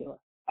spectacular.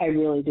 I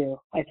really do.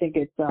 I think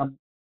it's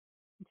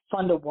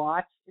fun to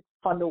watch. It's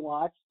fun to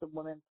watch the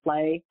women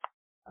play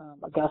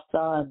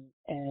Augusta,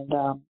 and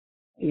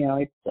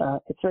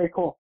it's very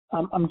cool.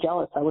 I'm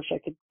jealous. I wish I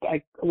could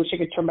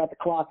turn back the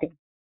clock and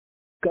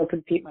go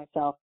compete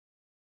myself.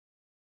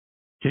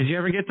 Did you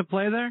ever get to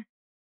play there?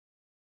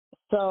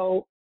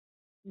 So,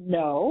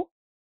 no,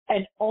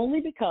 and only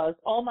because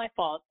all my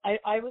fault.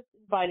 I was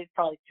invited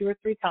probably 2 or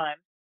 3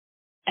 times,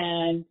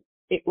 and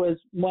it was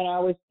when I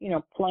was,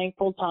 playing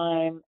full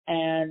time,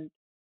 and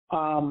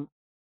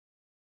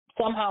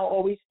somehow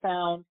always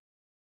found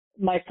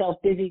myself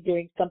busy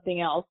doing something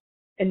else,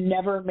 and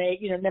never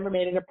made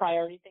it a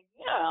priority.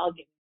 Thinking, I'll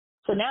get.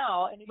 So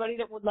now, anybody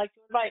that would like to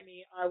invite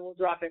me, I will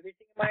drop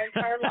everything in my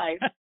entire life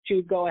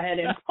to go ahead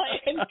and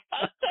play in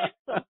Augusta at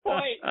some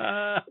point.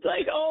 It's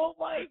like, oh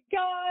my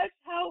gosh,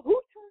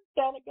 who turns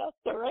down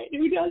Augusta, right?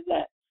 Who does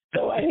that?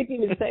 So I hate to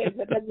even say it,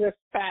 but that's just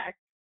fact.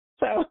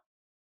 So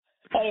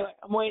anyway,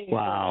 I'm waiting for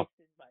the next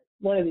invite.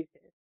 One of these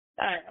days.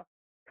 I don't know.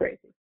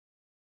 Crazy.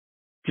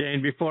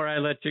 Jane, before I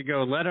let you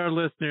go, let our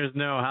listeners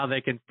know how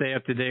they can stay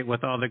up to date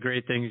with all the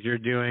great things you're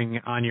doing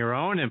on your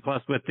own, and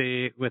plus with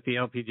the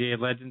LPGA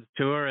Legends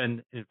Tour,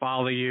 and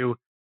follow you,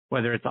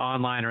 whether it's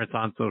online or it's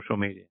on social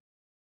media.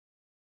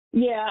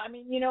 Yeah, I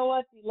mean, you know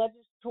what? The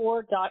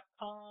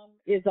legendstour.com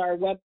is our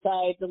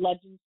website. The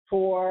Legends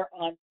Tour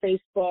on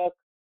Facebook.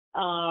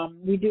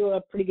 We do a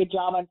pretty good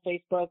job on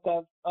Facebook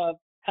of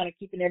kind of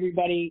keeping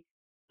everybody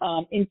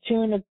in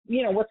tune of,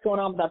 what's going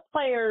on with our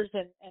players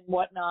and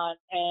whatnot.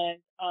 And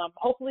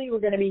hopefully we're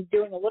going to be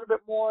doing a little bit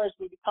more as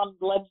we become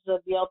the Legends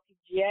of the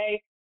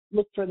LPGA.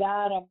 Look for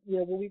that.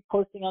 We'll be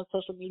posting on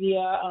social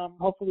media,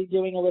 hopefully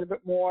doing a little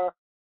bit more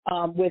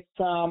with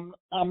some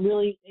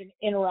really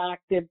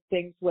interactive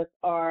things with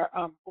our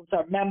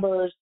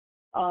members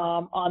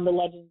on the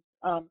Legends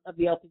of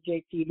the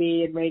LPGA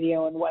TV and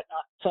radio and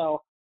whatnot.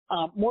 So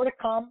more to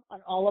come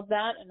on all of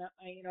that. And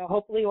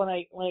hopefully when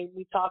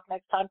we talk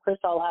next time, Chris,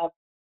 I'll have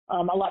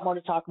a lot more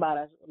to talk about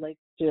as it relates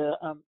to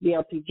the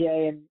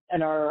LPGA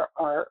and our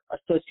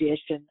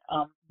association,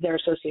 their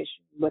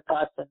association with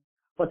us, and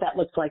what that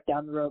looks like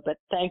down the road. But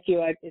thank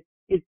you.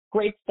 It's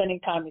great spending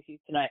time with you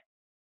tonight.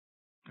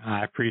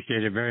 I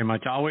appreciate it very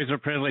much. Always a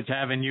privilege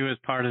having you as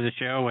part of the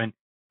show, and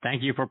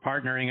thank you for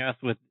partnering us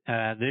with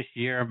this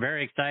year. I'm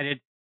very excited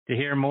to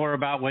hear more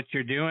about what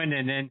you're doing,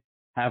 and then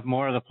have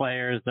more of the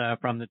players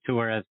from the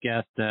tour as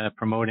guests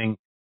promoting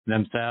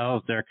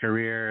themselves, their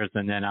careers,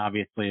 and then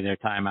obviously their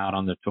time out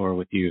on the tour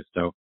with you.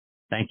 So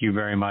thank you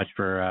very much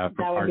for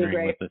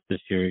partnering with us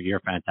this year. You're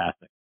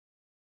fantastic.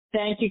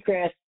 Thank you,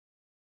 Chris.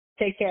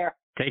 Take care.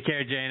 Take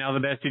care, Jane. All the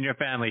best in your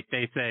family.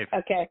 Stay safe.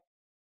 Okay.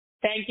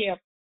 Thank you.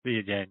 See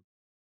you, Jane.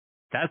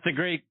 That's the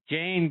great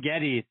Jane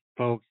Geddes,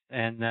 folks.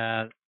 And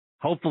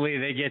hopefully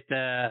they get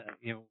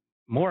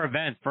more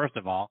events, first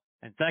of all,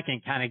 and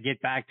second, kind of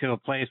get back to a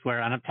place where,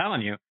 and I'm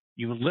telling you,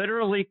 you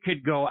literally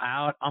could go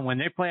out on when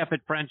they play up at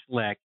French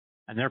Lick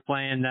and they're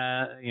playing,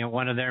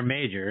 one of their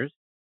majors.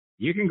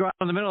 You can go out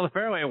in the middle of the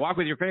fairway and walk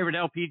with your favorite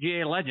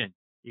LPGA legend.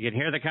 You can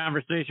hear the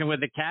conversation with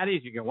the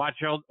caddies. You can walk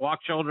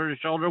shoulder to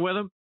shoulder with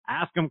them,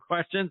 ask them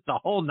questions, the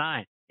whole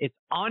nine. It's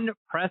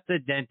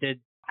unprecedented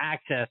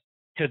access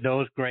to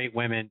those great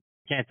women.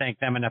 Can't thank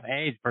them enough,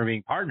 for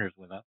being partners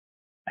with us,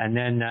 and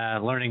then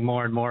learning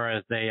more and more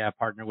as they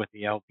partner with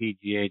the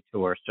LPGA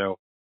Tour. So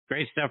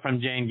great stuff from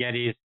Jane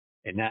Geddes.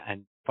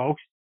 And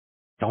folks,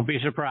 don't be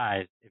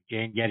surprised if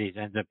Jane Geddes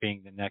ends up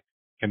being the next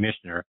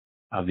commissioner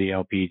of the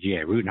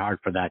LPGA. Rooting hard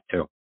for that,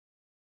 too.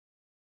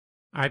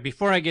 All right,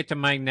 before I get to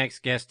my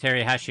next guest,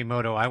 Terry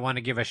Hashimoto, I want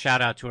to give a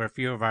shout-out to a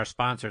few of our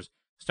sponsors,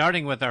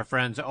 starting with our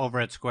friends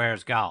over at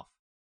Squares Golf.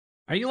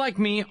 Are you like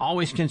me,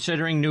 always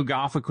considering new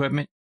golf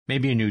equipment,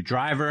 maybe a new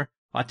driver?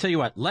 Well, I'll tell you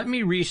what, let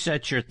me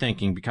reset your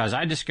thinking, because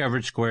I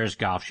discovered Squares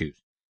golf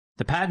shoes.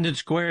 The patented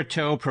Square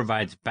Toe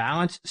provides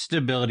balance,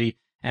 stability,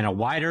 and a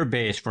wider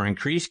base for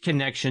increased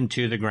connection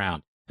to the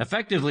ground,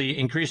 effectively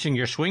increasing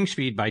your swing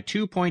speed by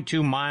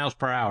 2.2 miles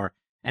per hour,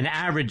 an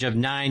average of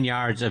 9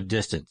 yards of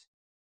distance.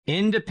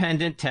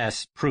 Independent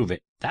tests prove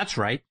it. That's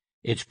right.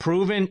 It's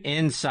proven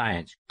in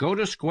science. Go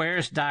to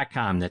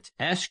squares.com. That's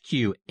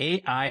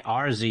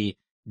SQAIRZ.com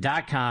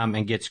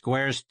and get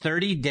Squares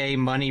 30-day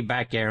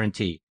money-back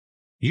guarantee.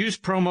 Use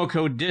promo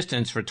code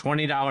DISTANCE for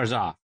 $20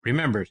 off.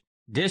 Remember,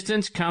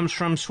 distance comes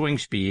from swing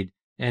speed,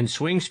 and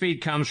swing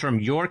speed comes from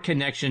your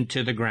connection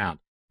to the ground.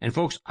 And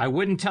folks, I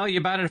wouldn't tell you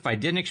about it if I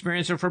didn't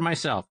experience it for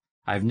myself.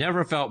 I've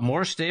never felt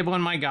more stable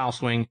in my golf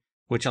swing,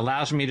 which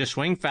allows me to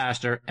swing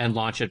faster and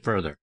launch it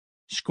further.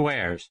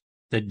 Squares,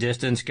 the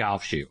distance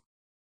golf shoe.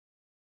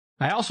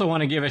 I also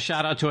want to give a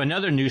shout out to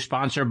another new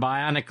sponsor,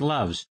 Bionic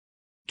Gloves.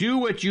 Do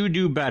what you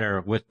do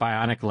better with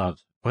Bionic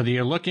Gloves. Whether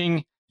you're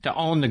looking to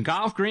own the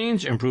golf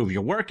greens, improve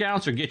your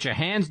workouts, or get your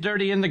hands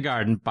dirty in the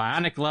garden,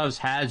 Bionic Gloves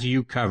has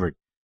you covered.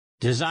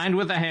 Designed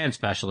with a hand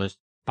specialist,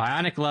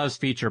 Bionic Gloves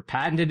feature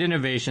patented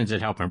innovations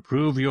that help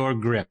improve your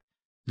grip.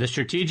 The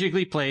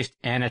strategically placed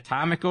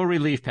anatomical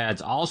relief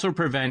pads also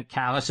prevent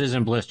calluses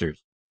and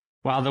blisters,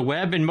 while the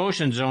web and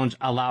motion zones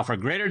allow for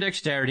greater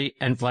dexterity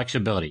and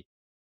flexibility.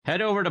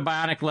 Head over to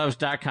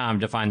BionicGloves.com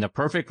to find the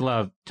perfect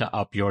glove to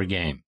up your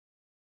game.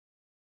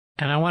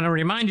 And I want to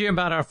remind you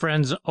about our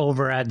friends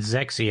over at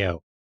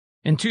Zexio.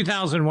 In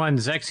 2001,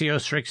 Zexio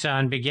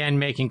Strixon began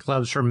making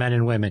clubs for men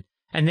and women,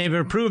 and they've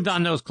improved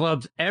on those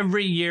clubs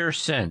every year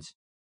since.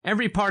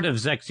 Every part of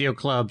Zexio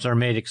clubs are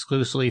made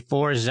exclusively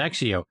for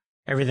Zexio.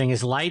 Everything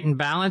is light and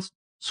balanced.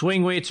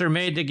 Swing weights are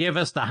made to give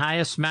us the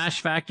highest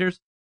smash factors.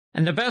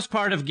 And the best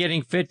part of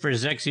getting fit for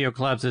Zexio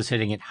clubs is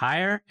hitting it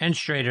higher and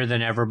straighter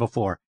than ever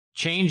before,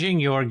 changing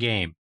your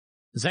game.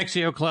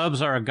 Zexio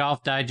clubs are a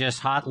Golf Digest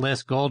Hot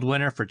List Gold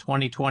winner for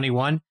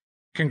 2021.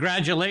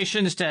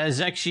 Congratulations to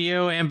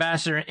Zexio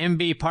Ambassador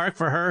MB Park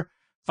for her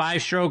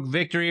 5-stroke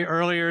victory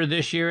earlier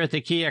this year at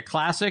the Kia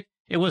Classic.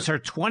 It was her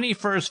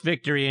 21st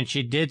victory, and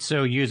she did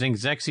so using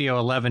Zexio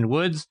 11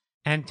 woods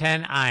and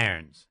 10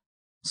 irons.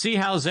 See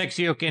how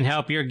Zexio can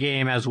help your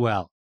game as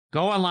well.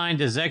 Go online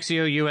to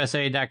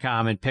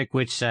ZexioUSA.com and pick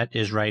which set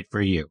is right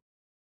for you.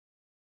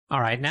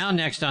 All right, now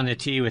next on the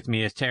tee with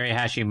me is Terry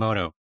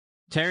Hashimoto.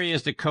 Terry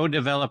is the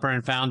co-developer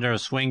and founder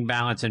of Swing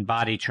Balance and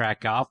Body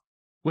Track Golf,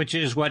 which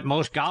is what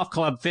most golf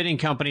club fitting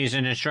companies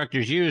and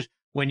instructors use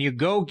when you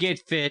go get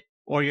fit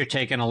or you're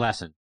taking a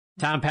lesson.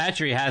 Tom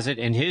Patri has it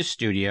in his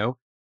studio.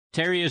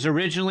 Terry is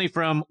originally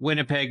from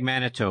Winnipeg,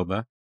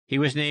 Manitoba. He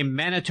was named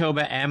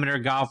Manitoba Amateur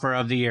Golfer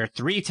of the Year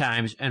 3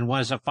 times and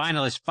was a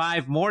finalist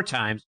 5 more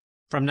times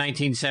from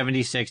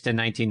 1976 to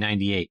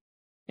 1998.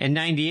 In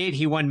 98,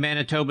 he won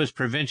Manitoba's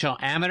Provincial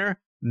Amateur,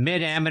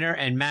 Mid-Amateur,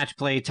 and Match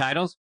Play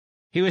titles.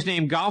 He was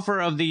named Golfer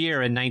of the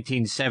Year in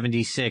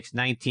 1976,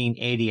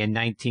 1980, and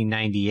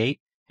 1998.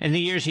 In the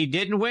years he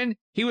didn't win,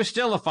 he was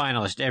still a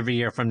finalist every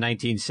year from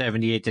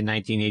 1978 to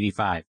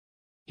 1985.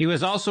 He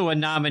was also a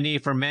nominee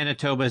for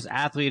Manitoba's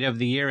Athlete of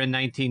the Year in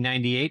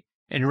 1998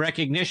 in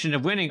recognition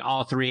of winning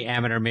all 3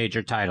 amateur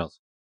major titles.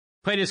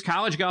 Played his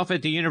college golf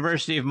at the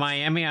University of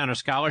Miami on a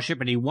scholarship,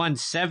 and he won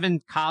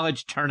 7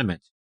 college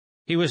tournaments.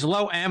 He was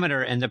low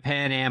amateur in the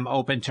Pan Am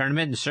Open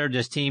tournament and served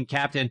as team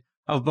captain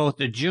of both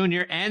the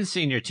junior and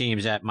senior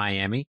teams at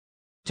Miami.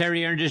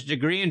 Terry earned his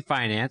degree in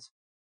finance.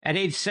 At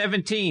age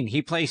 17,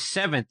 he placed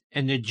 7th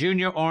in the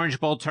Junior Orange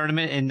Bowl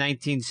tournament in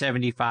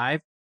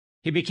 1975.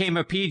 He became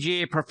a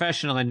PGA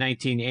professional in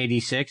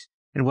 1986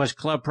 and was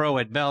club pro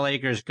at Bell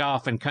Acres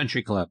Golf and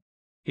Country Club.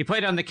 He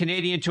played on the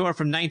Canadian Tour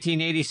from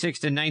 1986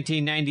 to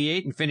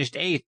 1998 and finished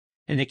 8th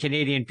in the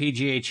Canadian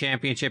PGA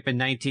Championship in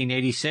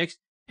 1986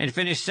 and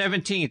finished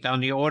 17th on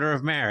the Order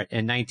of Merit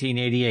in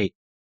 1988.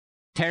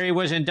 Terry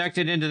was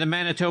inducted into the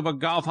Manitoba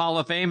Golf Hall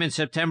of Fame in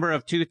September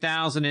of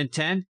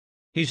 2010.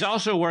 He's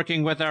also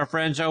working with our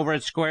friends over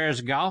at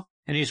Squares Golf,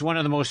 and he's one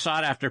of the most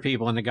sought-after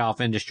people in the golf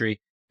industry,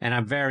 and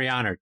I'm very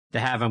honored to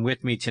have him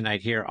with me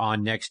tonight here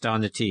on Next on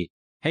the Tee.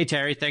 Hey,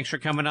 Terry, thanks for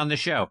coming on the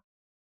show.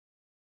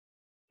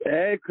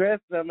 Hey, Chris,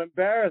 I'm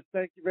embarrassed.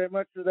 Thank you very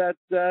much for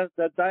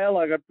that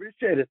dialogue. I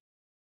appreciate it.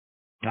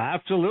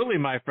 Absolutely,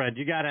 my friend.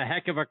 You got a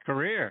heck of a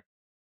career.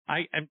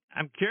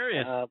 I'm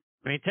curious.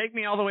 Take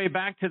me all the way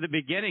back to the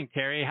beginning,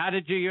 Terry. How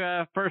did you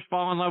first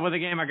fall in love with the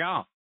game of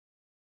golf?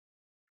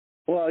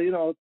 Well,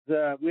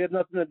 we had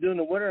nothing to do in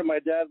the winter. My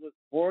dad was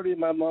 40,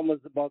 my mom was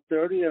about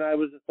 30, and I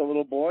was just a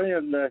little boy.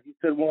 And he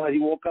said, he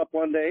woke up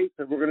one day, he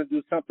said, we're going to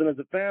do something as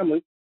a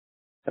family.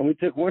 And we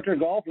took winter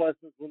golf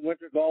lessons when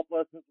winter golf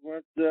lessons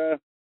weren't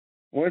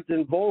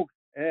in vogue.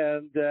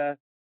 And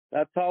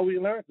that's how we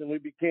learned. And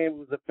it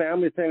was a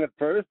family thing at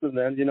first. And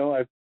then,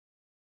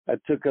 I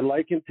took a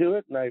liking to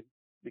it, and I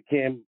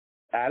became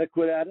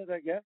adequate at it, I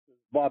guess, as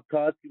Bob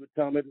Kosky would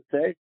tell me to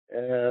say.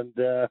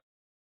 And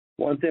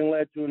one thing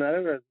led to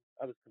another.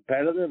 I was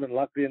competitive, and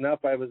luckily enough,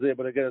 I was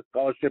able to get a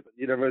scholarship at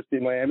the University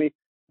of Miami.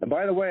 And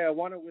by the way, I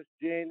want to wish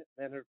Jane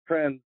and her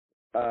friends,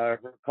 her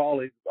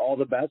colleagues, all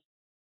the best.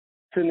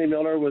 Cindy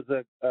Miller was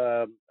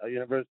a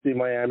University of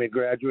Miami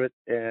graduate,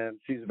 and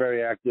she's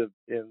very active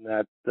in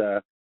that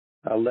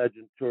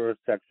Legend Tour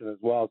section as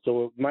well.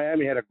 So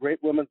Miami had a great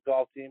women's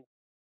golf team,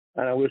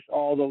 and I wish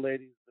all the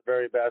ladies the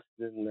very best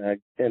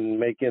in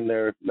making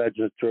their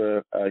Legend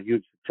Tour a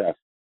huge success.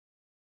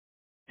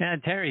 Yeah,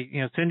 Terry,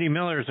 Cindy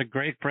Miller is a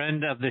great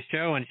friend of the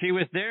show, and she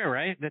was there,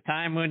 right? The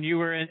time when you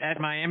were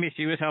at Miami,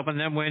 she was helping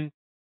them win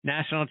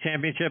national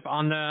championship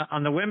on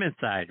the women's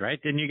side,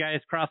 right? Didn't you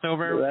guys cross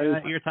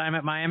over your time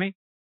at Miami?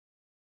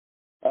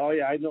 Oh,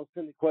 yeah, I know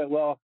Cindy quite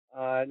well.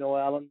 I know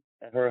Alan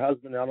and her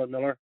husband, Alan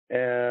Miller,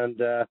 and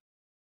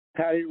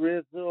Patty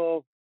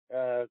Rizzo,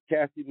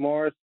 Kathy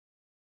Morris,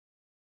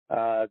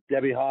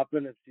 Debbie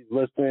Hoffman, if she's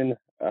listening.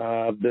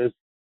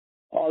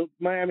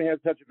 Miami had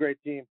such a great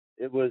team.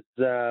 It was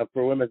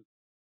for women.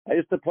 I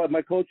used to play.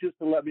 My coach used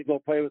to let me go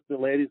play with the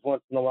ladies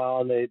once in a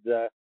while, and they'd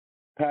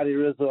Patty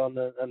Rizzo and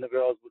the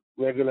girls would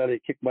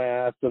regularly kick my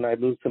ass, and I'd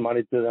lose some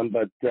money to them.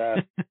 But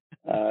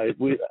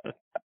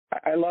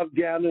I loved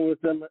gambling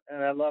with them,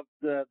 and I loved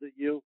the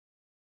youth.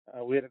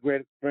 We had a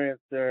great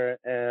experience there,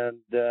 and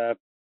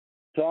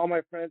to all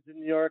my friends in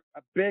New York,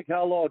 a big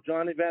hello,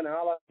 Johnny Van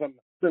Hala from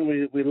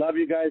Houston. We love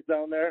you guys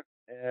down there,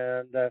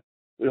 and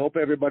we hope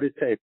everybody's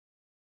safe.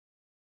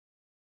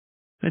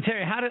 And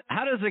Terry, how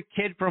does a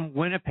kid from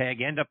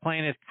Winnipeg end up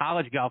playing his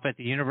college golf at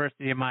the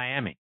University of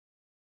Miami?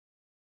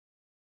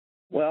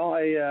 Well,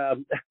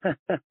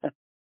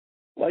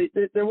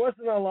 there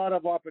wasn't a lot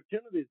of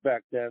opportunities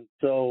back then.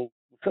 So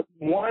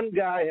one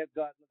guy had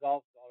gotten a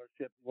golf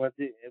scholarship.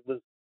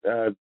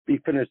 He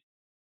finished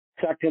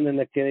second in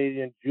the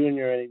Canadian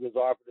Junior, and he was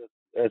offered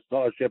a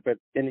scholarship at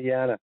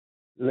Indiana.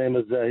 His name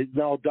is he's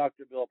now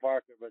Dr. Bill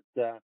Parker. But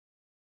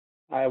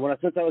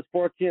since I was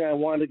 14, I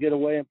wanted to get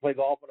away and play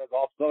golf on a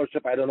golf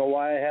scholarship. I don't know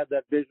why I had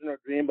that vision or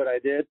dream, but I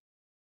did.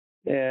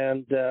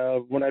 And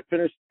when I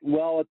finished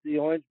well at the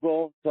Orange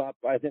Bowl,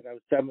 I think I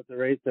was 7th or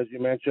 8th, as you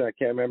mentioned. I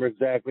can't remember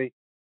exactly.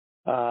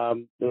 There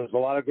was a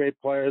lot of great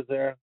players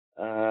there.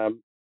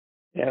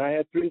 And I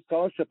had 3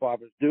 scholarship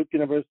offers: Duke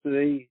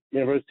University,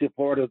 University of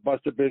Florida with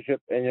Buster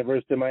Bishop, and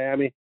University of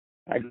Miami.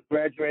 I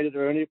graduated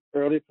early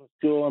from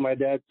school, and my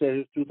dad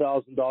said, "Here's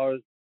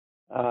 $2,000.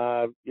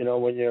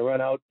 When you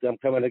run out, I'm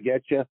coming to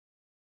get you."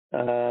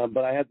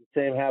 But I had the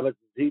same habits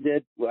as he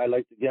did. I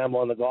liked to gamble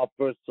on the golf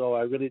course, so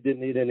I really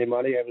didn't need any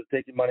money. I was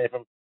taking money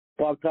from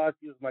Bob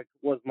Toski,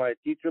 was my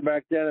teacher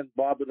back then, and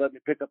Bob would let me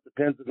pick up the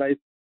pins at night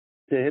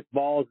to hit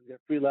balls and get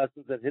free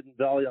lessons at Hidden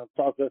Valley on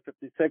Southwest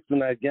 56,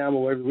 and I'd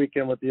gamble every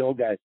weekend with the old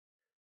guys.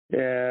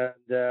 And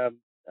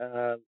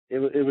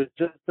it was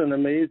just an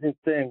amazing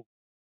thing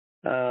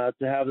to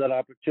have that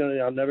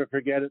opportunity. I'll never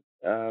forget it.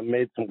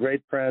 Made some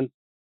great friends,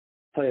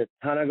 played a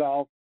ton of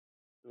golf.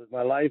 It was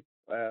my life.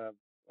 I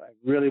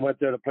really went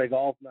there to play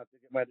golf, not to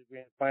get my degree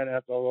in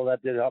finance, although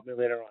that did help me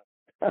later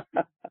on.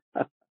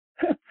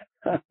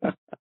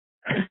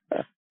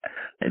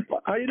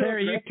 How you doing,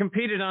 Terry, you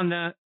competed on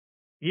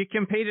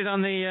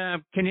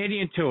the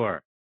Canadian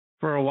Tour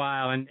for a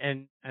while,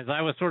 and as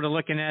I was sort of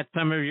looking at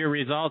some of your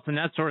results and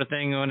that sort of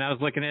thing, when I was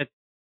looking at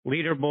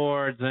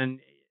leaderboards, and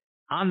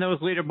on those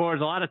leaderboards,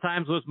 a lot of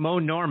times was Mo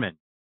Norman,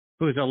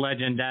 who's a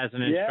legend as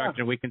an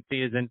instructor. We can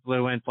see his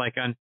influence, like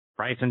on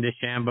Bryson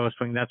DeChambeau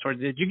swing, that sort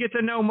of. Did you get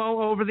to know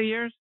Mo over the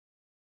years?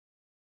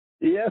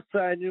 Yes,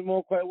 I knew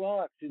Mo quite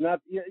well, actually.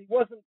 He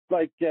wasn't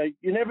like you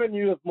never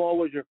knew if Mo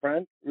was your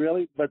friend,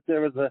 really, but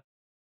there was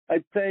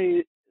I'd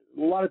say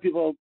a lot of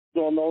people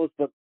don't know this,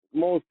 but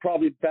Mo's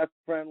probably best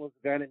friend was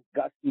a guy named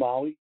Gus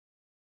Maui.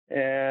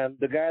 And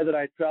the guy that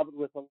I traveled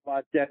with a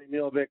lot, Danny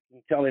Milovic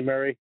and Kelly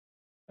Murray.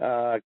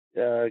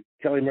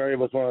 Kelly Murray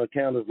was one of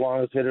Canada's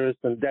longest hitters,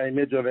 and Danny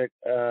Milovic,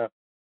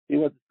 he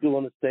went to school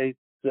in the States,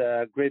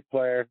 great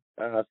player,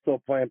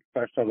 still playing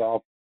professional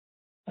golf.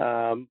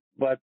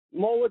 But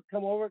Mo would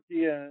come over to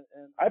you,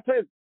 and I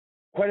played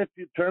quite a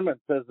few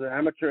tournaments as an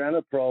amateur and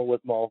a pro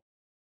with Mo.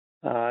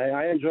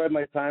 I enjoyed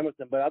my time with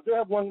him, but I do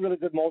have one really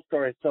good Mo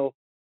story. So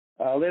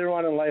later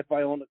on in life,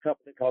 I owned a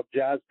company called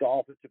Jazz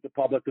Golf. It took it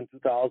public in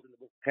 2000. It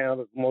was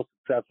Canada's most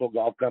successful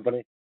golf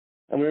company.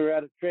 And we were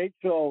at a trade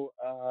show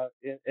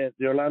at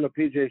the Orlando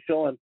PGA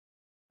Show, and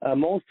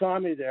Mo saw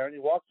me there, and he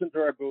walks into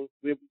our booth.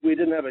 We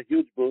didn't have a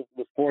huge booth. It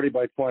was 40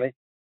 by 20.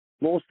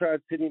 Mo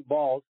started hitting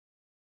balls,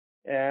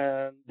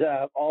 and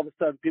all of a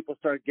sudden people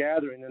started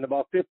gathering. In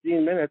about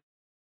 15 minutes,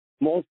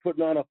 Mo's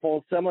putting on a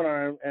full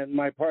seminar, and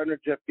my partner,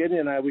 Jeff Gidney,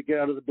 and I, we get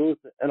out of the booth,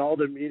 and all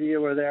the media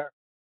were there.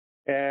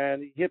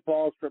 And he hit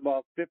balls for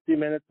about 50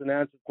 minutes and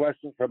answered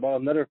questions for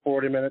about another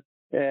 40 minutes.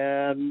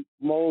 And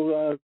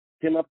Mo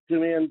came up to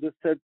me and just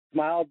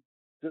smiled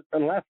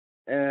and left.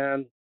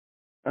 And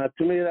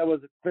to me, that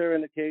was a clear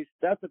indication.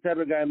 That's the type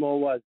of guy Mo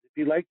was. If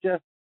he liked you,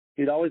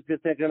 he'd always be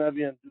thinking of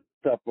you and do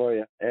stuff for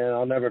you. And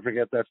I'll never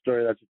forget that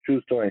story. That's a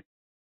true story.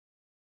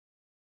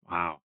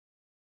 Wow.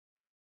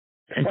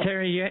 And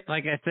Terry,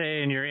 like I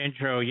say in your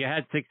intro, you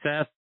had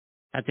success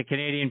at the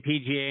Canadian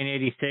PGA in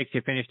 '86.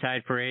 You finished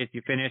tied for 8th.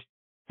 You finished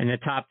in the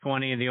top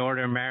 20 of the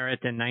Order of Merit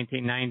in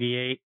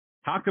 1998.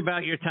 Talk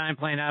about your time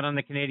playing out on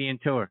the Canadian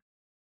Tour.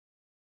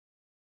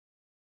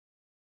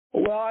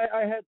 Well,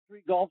 I had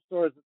 3 golf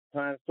stores at the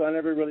time, so I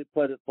never really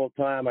played it full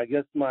time. I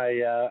guess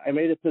I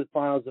made it to the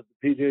finals of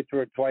the PGA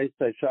Tour twice.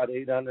 I shot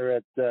 8 under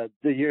at the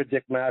year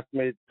Dick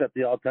Mastermaid set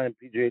the all-time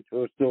PGA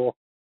Tour stool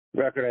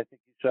record. I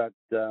think he shot,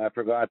 I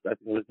forgot, I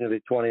think it was nearly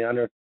 20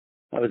 under.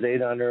 I was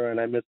 8 under, and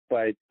I missed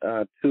by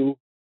 2.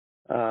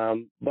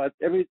 But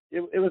it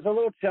was a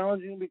little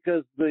challenging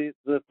because the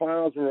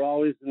finals were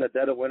always in the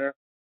dead of winter,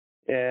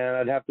 and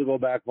I'd have to go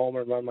back home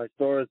and run my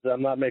stores.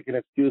 I'm not making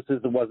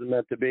excuses. It wasn't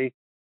meant to be.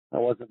 I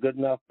wasn't good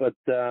enough. But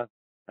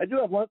I do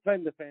have one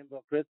claim to fame,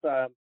 though, Chris.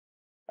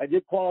 I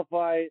did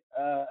qualify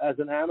as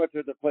an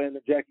amateur to play in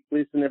the Jackie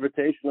Gleason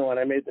Invitational, and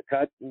I made the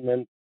cut. And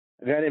then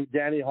a guy named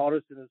Danny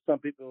Halderson, who some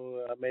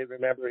people may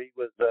remember. He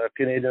was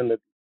Canadian. That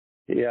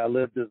he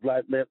lived his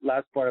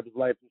last part of his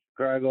life in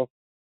Chicago.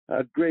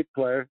 A great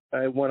player.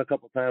 I won a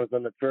couple times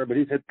on the tour, but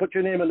he said, "Put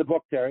your name in the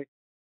book, Terry."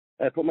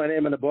 I put my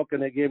name in the book,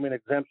 and they gave me an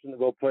exemption to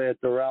go play at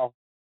Doral,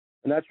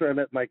 and that's where I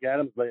met Mike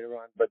Adams later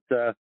on. But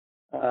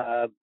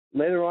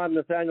later on,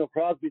 Nathaniel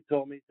Crosby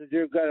told me, he says,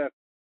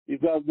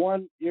 "You've got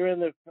one. You're in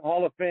the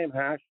Hall of Fame,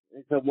 Hash."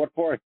 He said, "What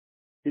for?"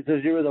 He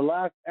says, "You were the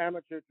last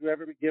amateur to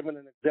ever be given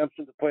an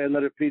exemption to play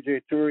another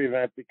PGA Tour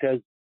event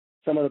because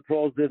some of the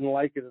pros didn't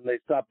like it and they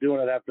stopped doing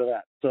it after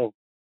that." So,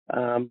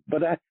 but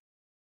that's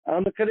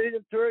on the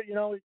Canadian Tour.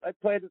 I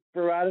played it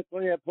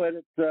sporadically. I played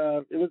it.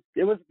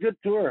 It was a good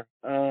tour.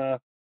 A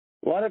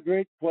lot of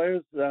great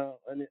players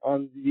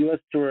on the U.S.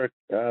 Tour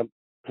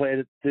played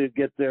it to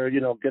get their.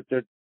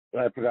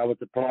 I forgot what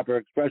the proper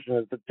expression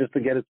is, but just to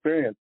get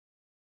experience.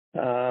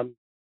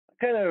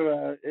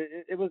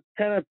 It was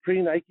kind of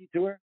pre-Nike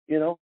tour,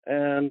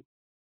 and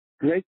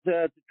great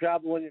to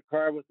travel in your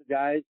car with the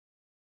guys.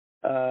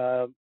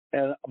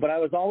 But I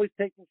was always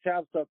taking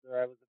shops up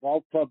there. I was a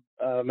golf club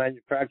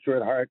manufacturer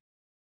at heart,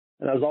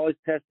 and I was always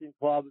testing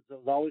clubs. I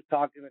was always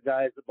talking to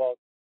guys about,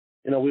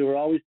 we were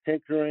always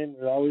tinkering.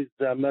 We were always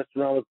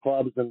messing around with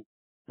clubs, and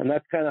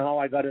that's kind of how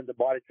I got into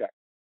body track.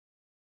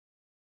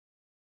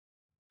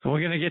 So we're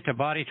going to get to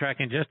body track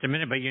in just a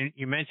minute, but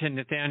you mentioned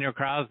Nathaniel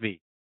Crosby.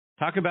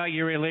 Talk about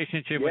your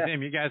relationship with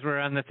him. You guys were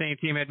on the same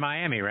team at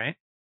Miami, right?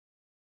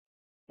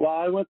 Well,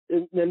 I went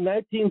in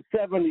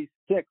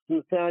 1976.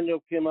 Nathaniel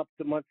came up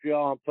to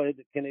Montreal and played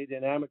the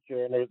Canadian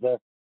Amateur, and there's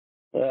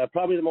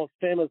probably the most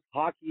famous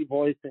hockey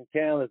voice in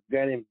Canada, a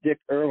guy named Dick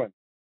Irwin.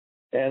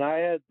 And I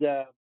had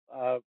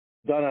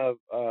done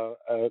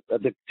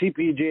the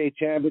TPGA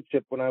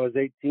championship when I was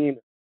 18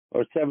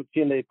 or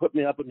 17. They put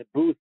me up in the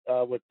booth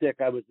with Dick.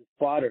 I was his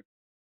spotter.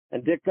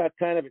 And Dick got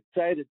kind of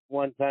excited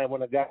one time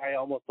when a guy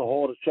almost a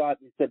hole a shot,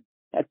 and he said,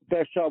 "That's the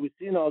best shot we've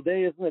seen all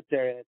day, isn't it,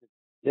 Terry?" And I said,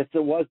 "Yes,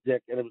 it was,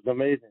 Dick," and it was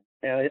amazing.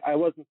 And I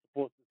wasn't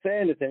supposed to say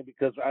anything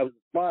because I was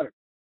a spotter.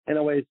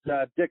 Anyways,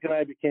 Dick and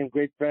I became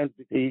great friends.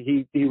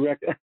 He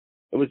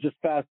it was just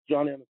fast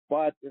Johnny on the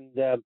spot, and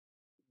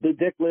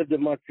Dick lived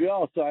in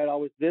Montreal, so I'd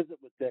always visit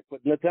with Dick.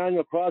 But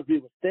Nathaniel Crosby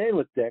was staying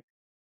with Dick,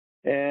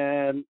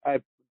 and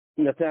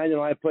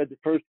Nathaniel and I played the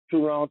first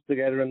 2 rounds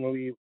together, and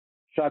we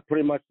shot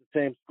pretty much the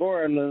same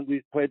score, and then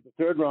we played the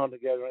 3rd round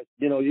together. I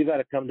said, "You got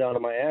to come down to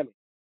Miami."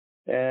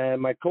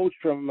 And my coach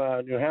from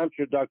New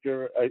Hampshire,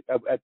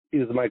 he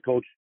was my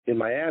coach in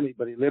Miami,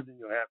 but he lived in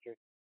New Hampshire.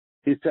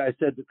 I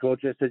said to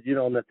Coach,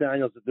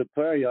 "Nathaniel's a good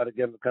player. You ought to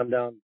get him to come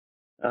down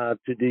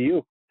to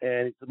DU."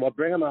 And he said, "Well,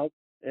 bring him out,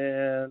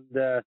 and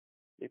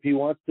if he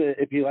likes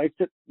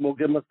it, we'll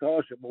give him a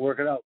scholarship. We'll work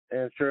it out."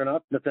 And sure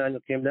enough,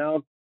 Nathaniel came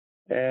down,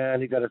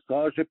 and he got a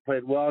scholarship,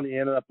 played well, and he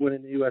ended up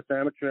winning the U.S.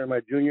 Amateur in my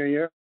junior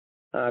year.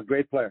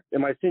 Great player. In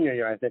my senior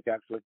year, I think,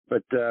 actually.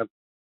 But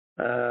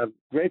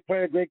great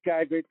player, great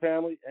guy, great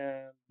family,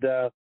 and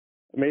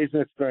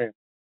amazing experience.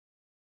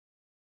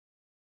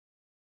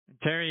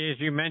 Terry, as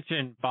you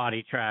mentioned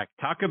body track,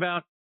 talk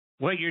about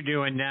what you're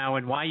doing now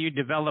and why you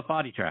develop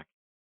body track.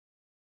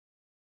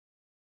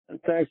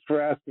 And thanks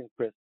for asking,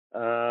 Chris.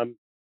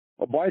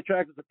 Body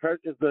track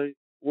is the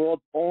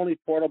world's only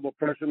portable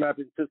pressure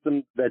mapping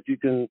system that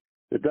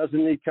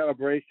doesn't need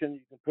calibration.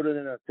 You can put it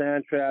in a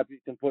sand trap. You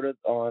can put it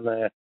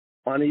on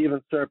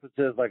uneven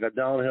surfaces like a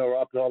downhill or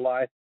uphill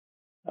lie.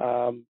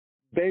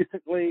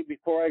 Basically,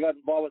 before I got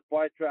involved with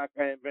body track,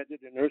 I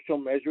invented inertial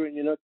measuring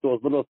units,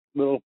 those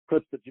little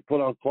clips that you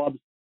put on clubs.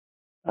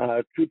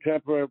 True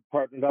Temper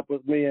partnered up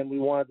with me, and we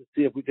wanted to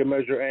see if we could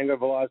measure angular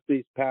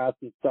velocities, paths,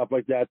 and stuff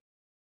like that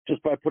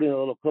just by putting a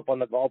little clip on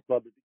the golf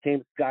club. It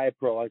became Sky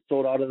Pro. I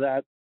sold out of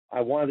that.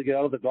 I wanted to get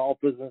out of the golf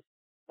business.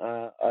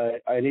 I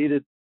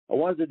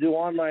wanted to do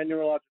online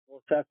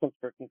neurological assessments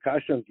for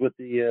concussions with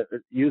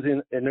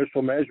using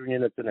inertial measuring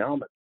units in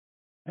helmets.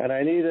 And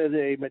I needed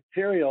a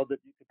material that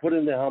you could put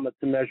in the helmet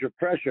to measure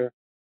pressure.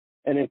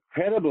 And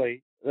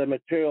incredibly, the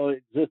material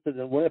existed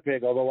in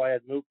Winnipeg, although I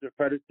had moved to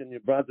Fredericton, New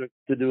Brunswick,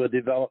 to do a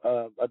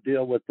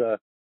deal with the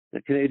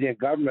Canadian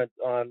government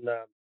on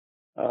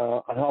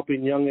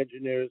helping young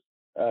engineers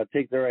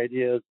take their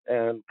ideas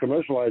and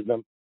commercialize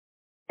them.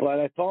 But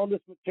I found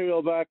this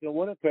material back in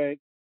Winnipeg,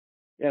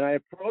 and I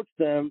approached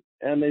them,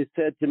 and they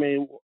said to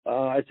me,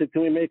 I said,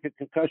 "Can we make a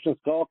concussion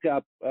skull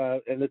cap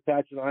and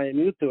attach an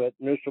IMU to it,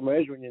 inertial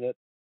measuring unit,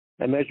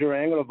 and measure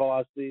angular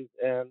velocities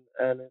and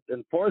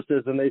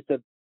forces?" And they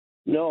said,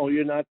 "No,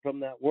 you're not from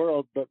that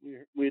world, but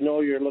we know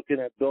you're looking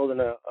at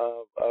building a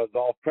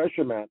golf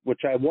pressure mat,"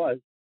 which I was.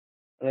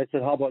 And I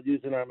said, "How about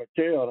using our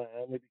material?"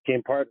 And we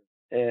became partners.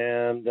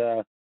 And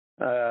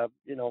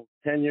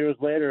 10 years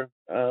later,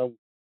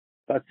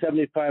 about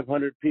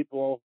 7,500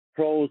 people,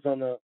 pros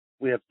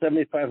we have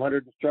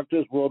 7,500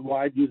 instructors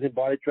worldwide using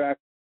body track.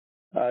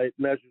 It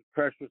measures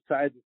pressure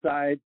side to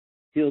side,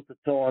 heel to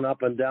toe, and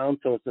up and down.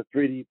 So it's a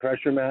 3D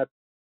pressure mat.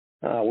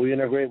 We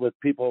integrate with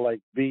people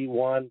like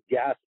V1,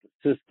 Gas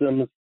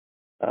Systems,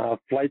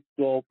 Flight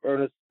Scope,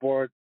 Earnest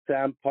Sport,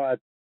 Sampot,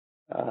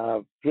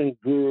 Swing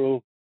Guru,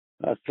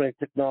 Strength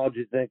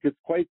Technologies Inc. It's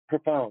quite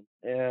profound.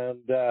 And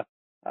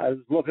I was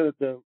looking at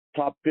the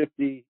top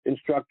 50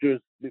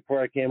 instructors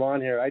before I came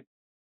on here.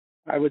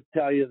 I would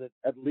tell you that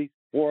at least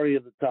 40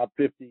 of the top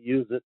 50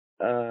 use it,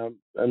 and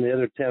the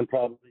other 10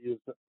 probably use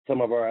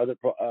some of our other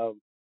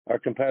our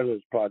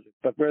competitors' projects.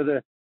 But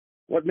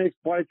what makes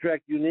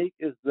BodyTrack unique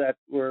is that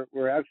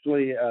we're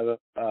actually a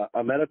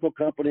medical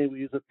company. We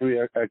use it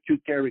for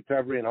acute care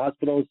recovery in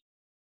hospitals,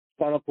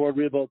 spinal cord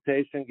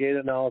rehabilitation, gait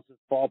analysis,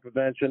 fall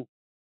prevention.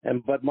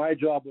 But my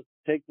job was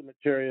to take the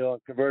material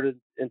and convert it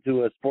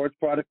into a sports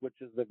product, which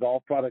is the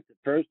golf product at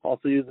first.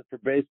 Also use it for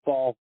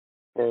baseball,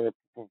 for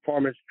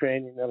performance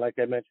training, and like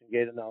I mentioned,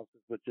 gait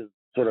analysis, which is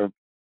sort of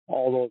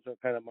all those are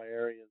kind of my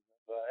areas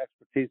of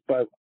expertise.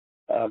 But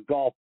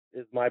golf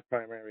is my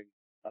primary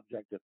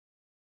objective.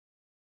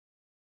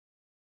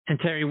 And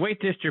Terry, weight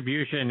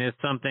distribution is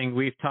something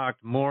we've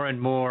talked more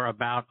and more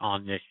about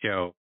on this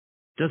show.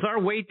 Does our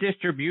weight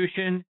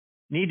distribution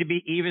need to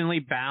be evenly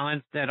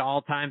balanced at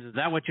all times? Is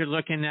that what you're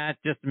looking at,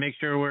 just to make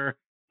sure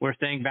we're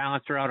staying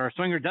balanced throughout our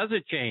swing, or does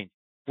it change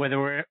whether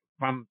we're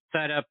from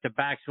setup to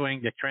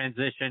backswing to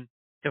transition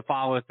to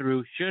follow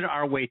through? Should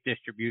our weight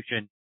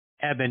distribution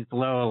ebb and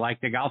flow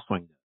like the golf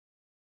swing does?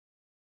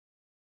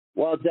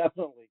 Well,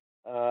 definitely.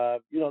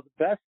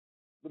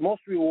 The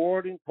most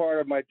rewarding part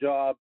of my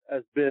job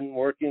has been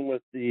working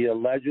with the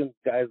legends,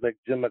 guys like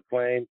Jim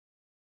McLean,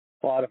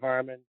 Claude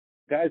Harmon,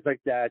 guys like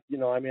that.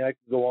 I could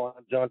go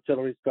on, John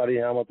Tillery, Scotty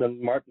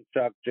Hamilton, Martin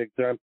Chuck, Jake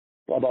Thurm,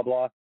 blah, blah,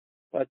 blah.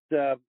 But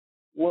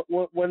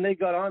when they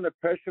got on the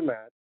pressure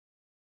mat,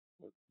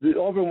 the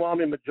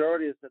overwhelming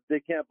majority is that they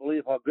can't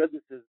believe how good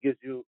this is,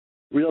 gives you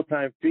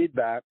real-time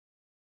feedback,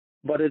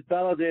 but it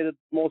validated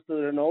most of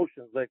their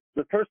notions. Like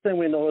the first thing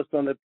we noticed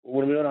when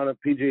we went on a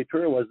PGA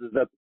Tour was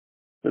that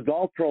the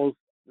golf pros,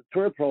 the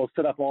tour pros,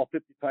 set up all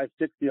 55,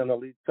 60 on the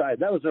lead side.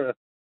 That was a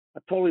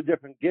totally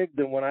different gig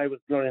than when I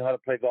was learning how to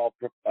play golf.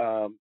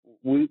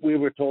 We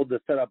were told to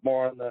set up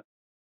more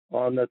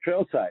on the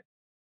trail side.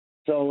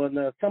 So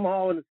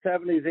somehow in the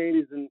 70s,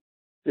 80s, and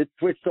it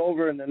switched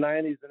over in the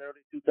 90s and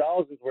early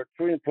 2000s where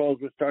touring pros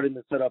were starting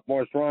to set up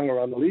more stronger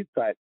on the lead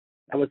side.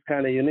 That was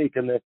kind of unique.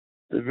 And the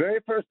very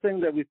first thing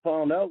that we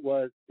found out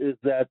is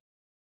that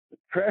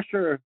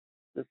the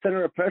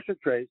center of pressure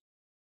trace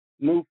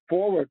moved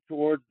forward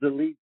towards the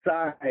lead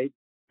side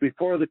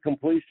before the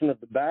completion of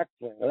the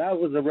backswing. And that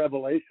was a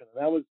revelation.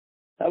 That was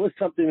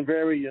something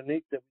very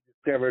unique that we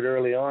discovered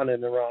early on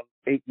in around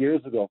 8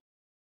 years ago.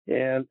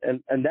 And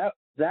that's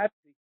a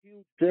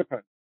huge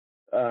difference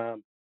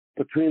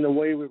between the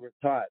way we were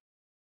taught.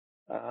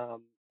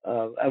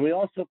 And we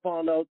also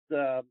found out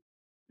a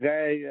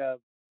guy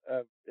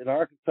in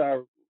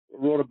Arkansas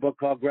wrote a book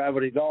called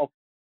Gravity Golf,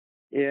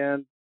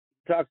 and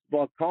he talks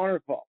about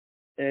counterfall.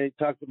 And he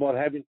talks about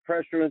having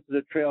pressure into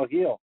the trail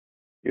heel,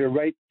 your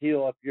right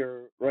heel if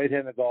you're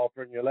right-handed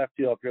golfer and your left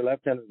heel if you're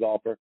left-handed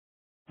golfer.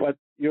 But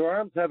your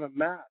arms have a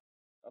mass,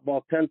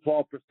 about 10,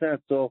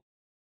 12%. So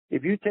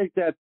if you take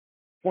that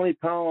 20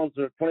 pounds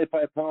or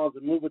 25 pounds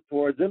and move it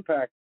towards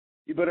impact,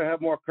 you better have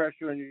more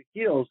pressure in your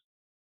heels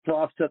to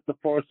offset the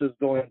forces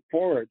going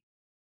forward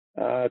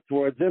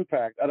towards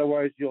impact.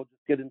 Otherwise, you'll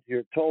just get into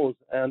your toes.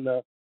 And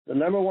the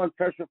number one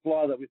pressure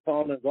flaw that we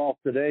found in golf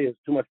today is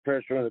too much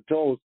pressure in the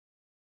toes.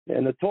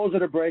 And the toes are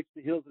the brakes,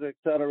 the heels are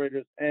the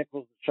accelerators,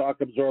 ankles, the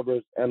shock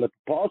absorbers, and the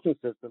propulsion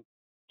system.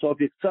 So if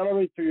you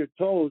accelerate through your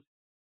toes,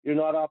 you're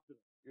not optimal.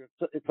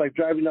 It's like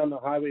driving down the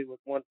highway with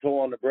one toe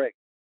on the brake.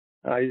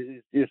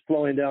 You're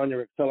slowing down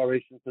your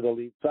acceleration to the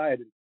lead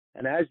side.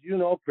 And as you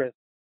know, Chris,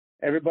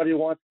 everybody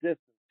wants distance.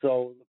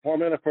 So the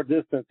formula for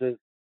distance is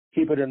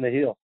keep it in the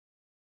heel.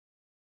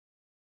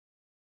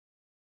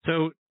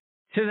 So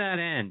to that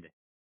end,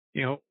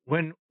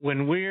 when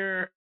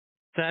we're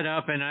set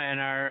up and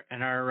our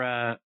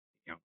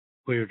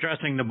we're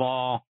addressing the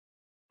ball,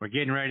 we're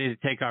getting ready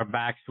to take our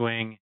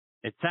backswing.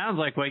 It sounds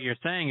like what you're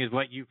saying is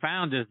what you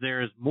found is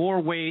there's more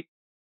weight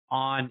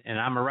on, and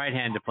I'm a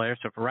right-handed player,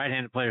 so for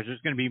right-handed players, there's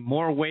going to be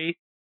more weight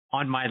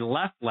on my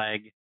left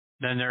leg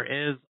than there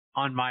is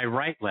on my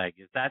right leg.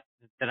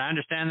 Did I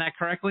understand that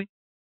correctly?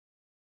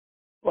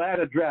 Well, at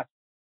address,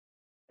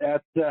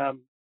 at P1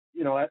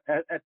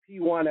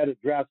 at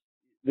address,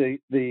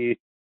 the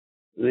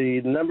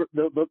number,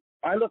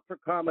 I look for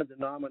common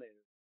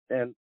denominators,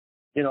 and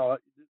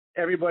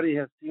everybody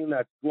has seen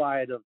that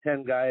slide of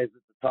 10 guys at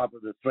the top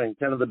of the swing,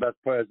 10 of the best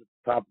players at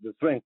the top of the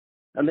swing,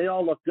 and they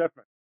all look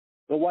different.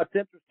 But what's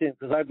interesting,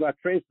 because I've got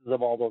traces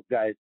of all those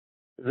guys,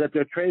 is that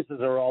their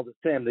traces are all the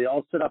same. They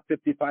all sit up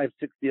 55,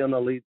 60 on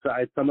the lead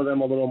side, some of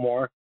them a little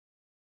more.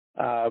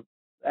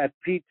 At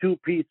P2,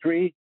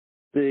 P3,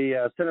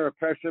 the center of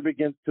pressure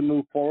begins to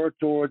move forward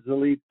towards the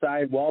lead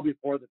side well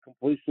before the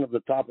completion of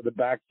the top of the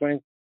backswing.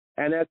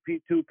 And at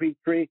P2,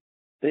 P3,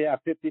 they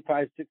have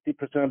 55,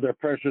 60% of their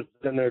pressures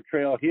in their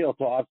trail heel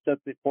to offset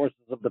the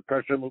forces of the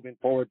pressure moving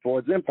forward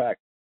towards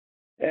impact.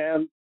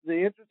 And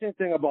the interesting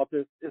thing about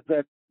this is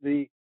that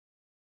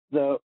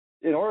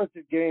in order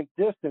to gain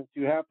distance,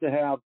 you have to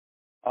have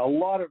a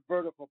lot of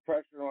vertical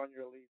pressure on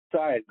your lead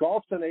side.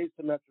 Golf's an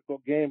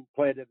asymmetrical game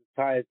played at its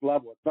highest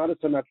level. It's not a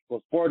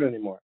symmetrical sport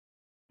anymore.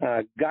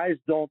 Guys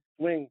don't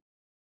swing,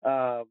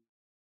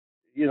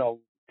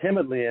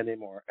 timidly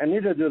anymore, and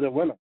neither do the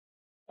women.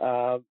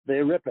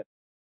 They rip it.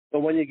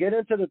 But when you get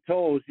into the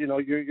toes,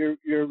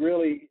 you're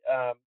really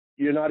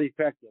you're not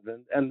effective.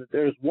 And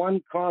there's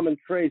one common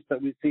trace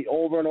that we see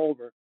over and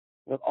over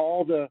with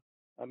all the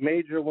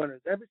major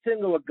winners. Every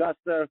single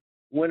Augusta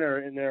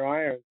winner in their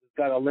irons has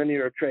got a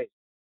linear trace.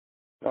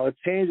 Now it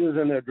changes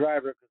in their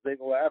driver because they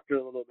go after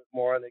it a little bit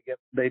more, and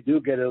they do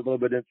get it a little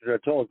bit into their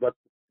toes. But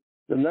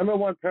the number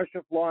one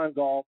pressure flaw in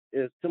golf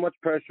is too much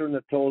pressure in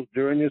the toes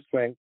during your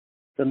swing.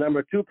 The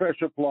number two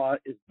pressure flaw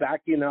is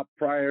backing up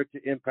prior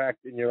to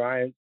impact in your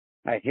irons.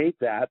 I hate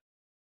that.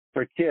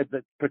 For kids,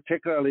 it's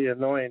particularly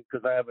annoying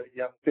because I have a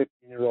young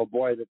 15-year-old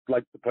boy that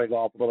likes to play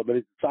golf a little bit.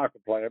 He's a soccer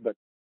player, but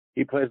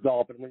he plays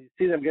golf. And when you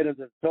see them get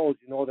into the toes,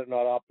 you know they're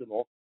not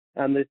optimal.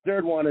 And the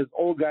third one is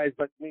old guys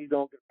like me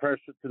don't get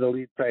pressure to the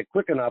lead side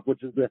quick enough,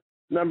 which is the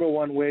number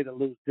one way to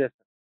lose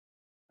distance.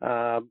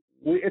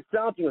 It's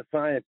down to a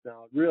science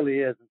now. It really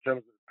is in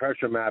terms of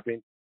pressure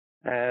mapping.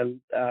 And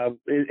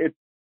it's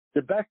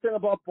the best thing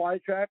about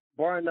BodyTrack,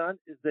 bar none,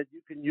 is that you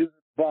can use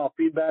ball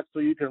feedback so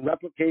you can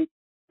replicate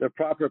the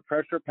proper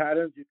pressure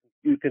patterns.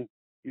 You can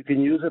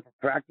use it for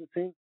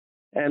practicing.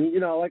 And,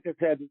 like I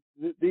said,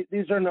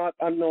 these are not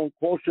unknown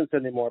quotients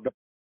anymore. But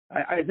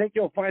I think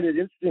you'll find it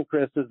interesting,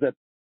 Chris, is that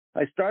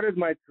I started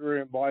my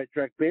career in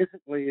BodyTrack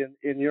basically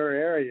in your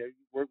area. You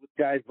work with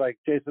guys like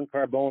Jason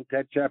Carbone,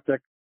 Ted Sheptick,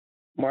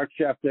 Mark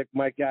Sheptick,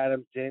 Mike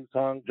Adams, James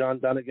Hong, John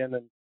Dunnigan,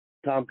 and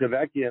Tom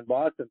Kavecki in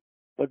Boston.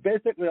 But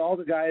basically all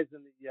the guys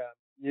in the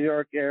New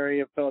York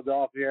area,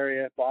 Philadelphia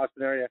area,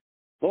 Boston area,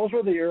 those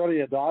were the early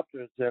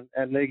adopters,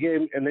 and they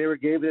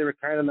were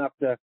kind enough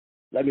to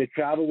let me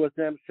travel with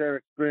them, share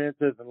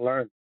experiences, and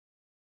learn.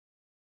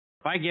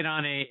 If I get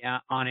on a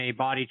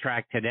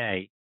BodyTrack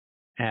today,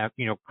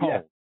 cold,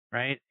 yeah.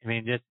 Right? I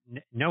mean, just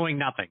knowing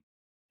nothing.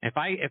 If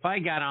I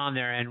got on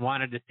there and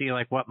wanted to see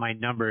like what my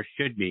numbers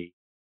should be,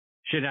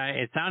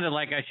 it sounded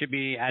like I should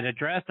be at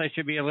address. I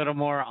should be a little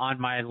more on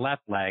my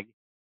left leg.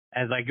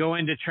 As I go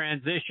into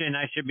transition,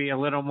 I should be a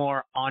little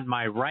more on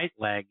my right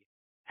leg,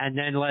 and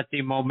then let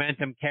the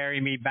momentum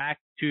carry me back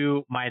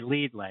to my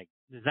lead leg.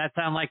 Does that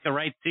sound like the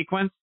right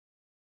sequence?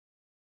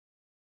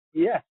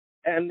 Yes.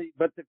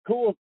 But the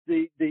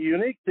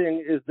unique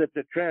thing is that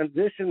the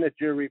transition that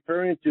you're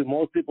referring to,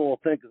 most people will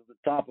think is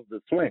the top of the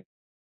swing,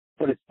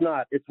 but it's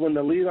not. It's when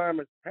the lead arm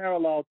is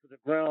parallel to the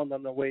ground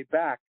on the way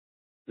back.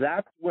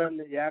 That's when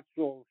the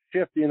actual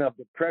shifting of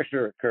the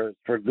pressure occurs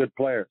for good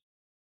players.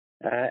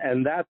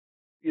 And that's,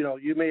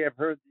 you may have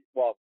heard,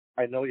 well,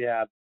 I know you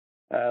have,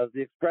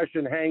 the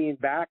expression hanging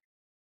back.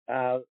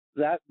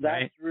 That's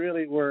right.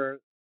 Really where,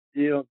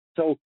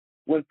 so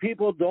when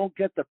people don't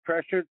get the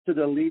pressure to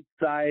the lead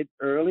side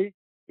early,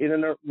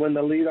 when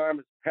the lead arm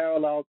is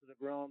parallel to the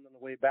ground on the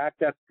way back,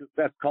 that's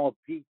called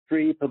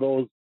P3 for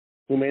those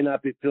who may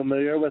not be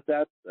familiar with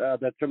that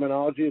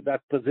terminology.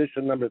 That's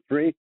position number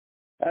 3.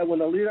 And when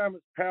the lead arm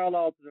is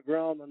parallel to the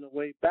ground on the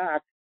way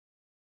back,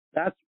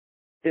 that's,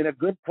 in a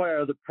good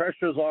player, the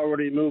pressure is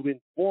already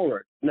moving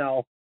forward.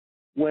 Now,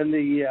 when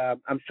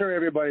I'm sure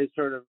everybody's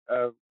heard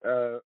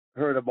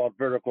about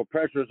vertical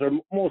pressures, or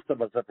most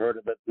of us have heard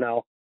of it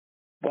now.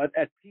 But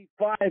at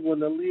P5, when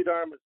the lead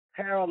arm is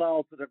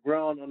parallel to the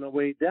ground on the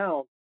way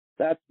down,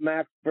 that's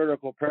max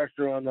vertical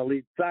pressure on the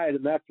lead side,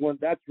 and that's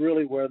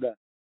really where the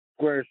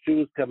square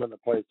shoes come into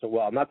play so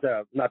well. Not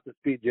to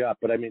speed you up,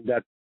 but I mean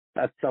that's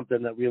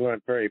something that we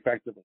learned very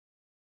effectively.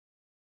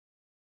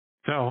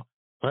 So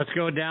let's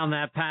go down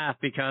that path,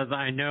 because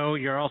I know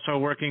you're also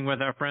working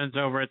with our friends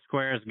over at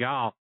Squares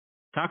Golf.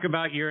 Talk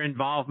about your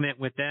involvement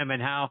with them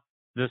and how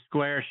the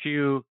square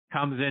shoe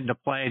comes into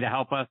play to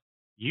help us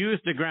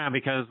use the ground,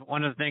 because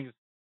one of the things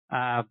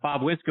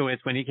Bob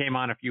Wiskowitz, when he came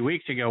on a few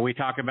weeks ago, we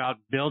talked about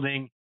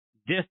building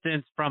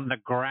distance from the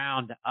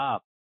ground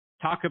up.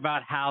 Talk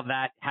about how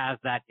that has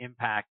that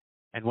impact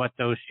and what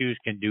those shoes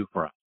can do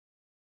for us.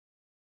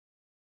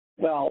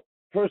 Well,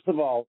 first of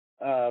all,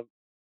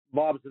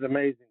 Bob's an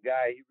amazing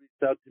guy. He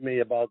reached out to me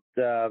about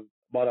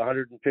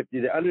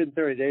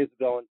 130 days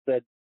ago and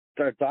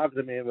started talking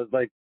to me. It was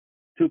like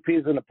two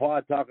peas in a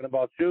pod talking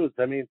about shoes.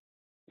 I mean,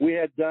 we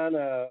had done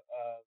the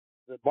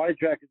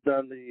BodyTrack had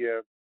done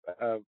the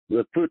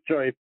Fruit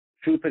Joy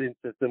shoe fitting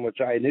system, which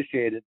I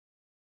initiated.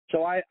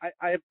 So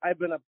I've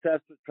been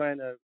obsessed with trying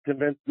to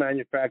convince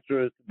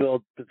manufacturers to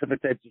build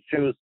specific types of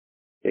shoes.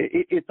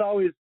 It's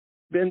always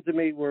been to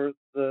me where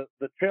the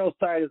trail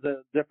side is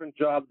a different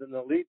job than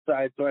the lead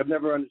side, so I've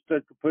never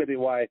understood completely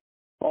why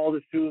all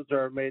the shoes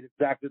are made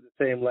exactly the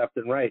same left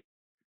and right.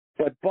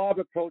 But Bob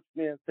approached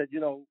me and said,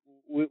 we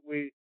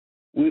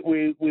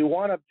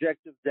want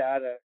objective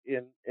data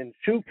in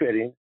shoe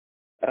fitting.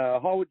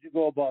 How would you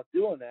go about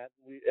doing that?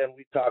 And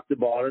we talked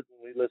about it, and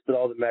we listed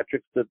all the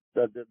metrics that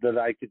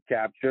I could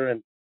capture.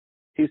 And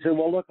he said,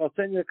 well, look, I'll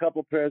send you a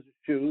couple pairs of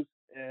shoes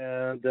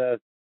and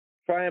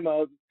try them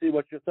out and see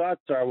what your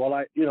thoughts are. Well,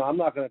 I'm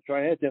not going to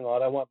try anything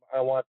out. I want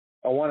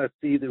I want to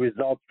see the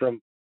results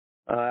from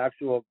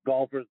actual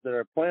golfers that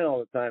are playing all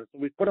the time. So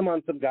we put them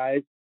on some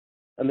guys,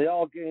 and they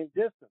all gained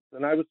distance.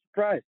 And I was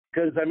surprised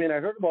because, I mean, I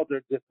heard about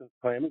their distance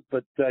claims,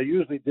 but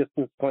usually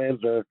distance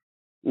claims are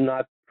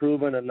not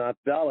proven and not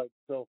valid.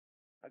 So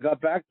I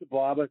got back to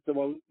Bob. I said,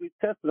 well, we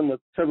tested them with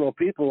several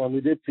people, and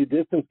we did see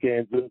distance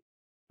gains.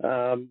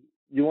 And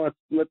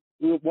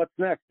what's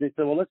next? They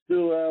said, well, let's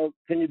do,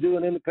 can you do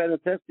an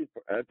independent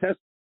test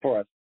for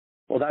us?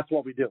 Well, that's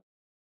what we do.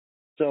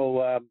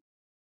 So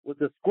with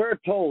the square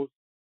toes,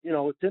 you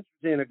know, it's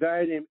interesting. A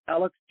guy named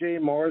Alex J.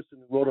 Morrison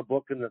wrote a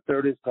book in the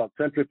 30s called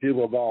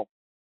Centrifugal Golf.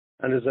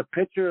 And there's a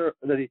picture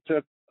that he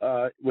took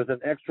with an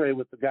x-ray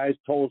with the guy's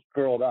toes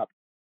curled up,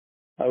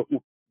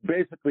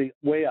 basically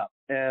way up.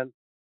 And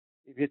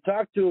if you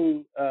talk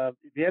to,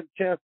 if you had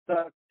a chance to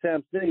talk to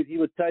Sam Snead, he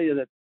would tell you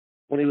that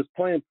when he was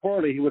playing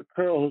poorly, he would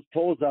curl his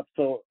toes up.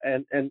 So,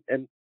 and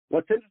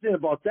what's interesting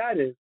about that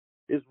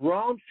is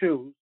round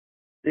shoes,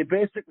 they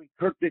basically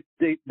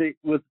they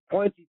with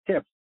pointy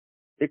tips,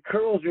 it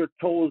curls your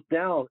toes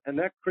down, and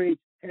that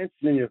creates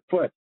tension in your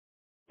foot.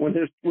 When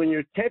there's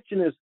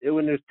tension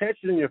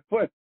in your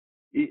foot,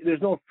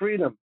 there's no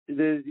freedom.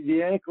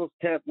 The ankles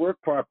can't work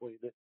properly.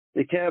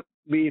 They can't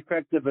be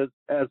effective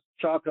as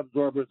shock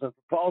absorbers and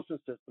propulsion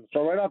systems.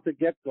 So right off the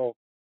get-go,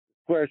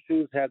 square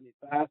shoes had me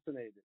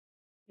fascinated.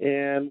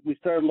 And we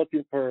started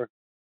looking for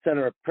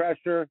center of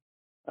pressure,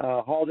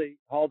 how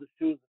the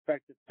shoes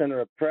affected center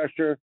of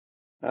pressure,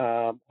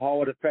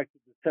 how it affected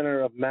the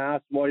center of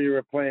mass while you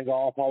were playing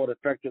golf, how it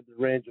affected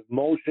the range of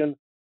motion,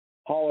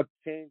 how it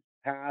changed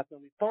path.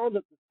 And we found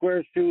that the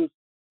square shoes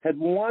had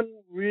one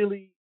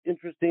really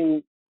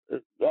interesting,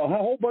 a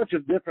whole bunch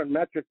of different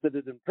metrics that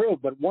it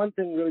improved, but one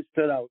thing really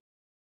stood out.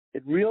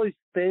 It really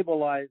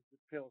stabilized the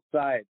trail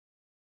side.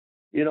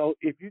 You know,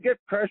 if you get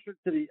pressure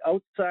to the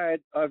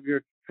outside of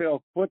your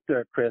trail foot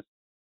there, Chris,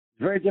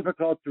 it's very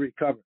difficult to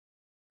recover.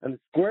 And the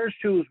square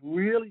shoes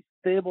really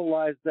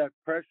stabilized that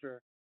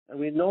pressure, and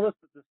we noticed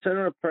that the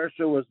center of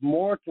pressure was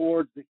more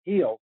towards the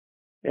heel,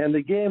 and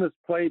the game is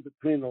played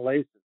between the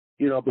laces,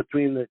 you know,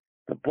 between the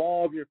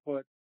ball of your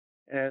foot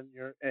and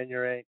your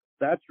ankle.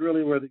 That's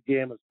really where the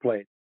game is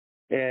played,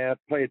 and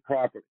played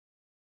properly.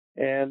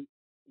 And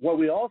what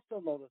we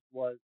also noticed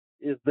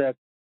is that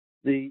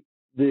the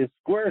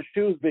square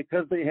shoes,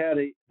 because they had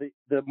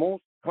the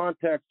most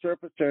contact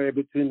surface area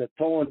between the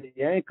toe and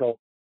the ankle,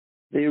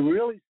 they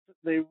really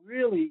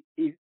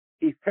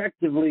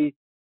effectively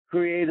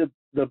created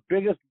the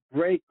biggest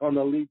break on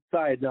the lead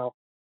side. Now,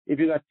 if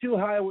you got two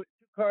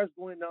cars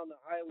going down the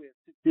highway at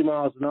 60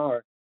 miles an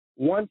hour,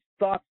 one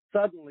stops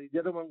suddenly, the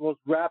other one goes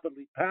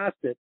rapidly past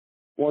it.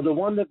 Well, the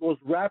one that goes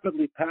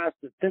rapidly past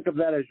it, think of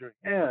that as your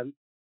hand,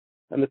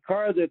 and the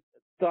car that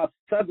stops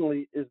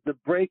suddenly is the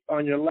brake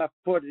on your left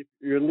foot. If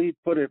your lead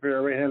foot, if you're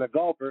a right-handed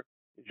golfer,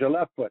 is your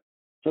left foot.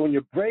 So when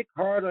you brake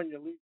hard on your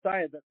lead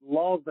side, that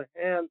allows the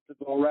hand to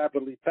go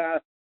rapidly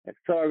past,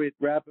 accelerate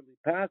rapidly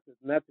past it,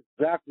 and that's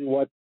exactly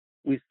what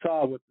we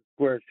saw with the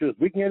square shoes.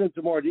 We can get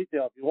into more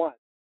detail if you want,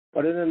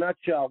 but in a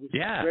nutshell, we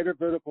saw greater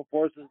vertical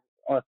forces.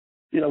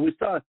 We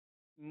saw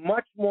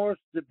much more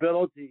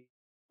stability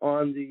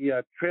on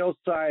the trail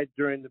side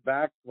during the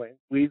backswing.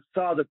 We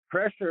saw the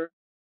pressure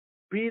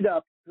speed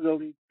up to the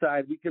lead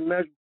side.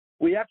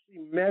 We actually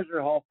measure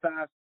how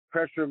fast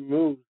pressure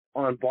moves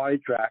on body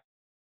track,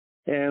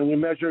 and we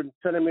measured in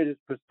centimeters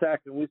per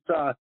second. We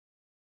saw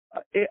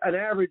an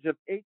average of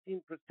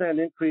 18%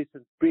 increase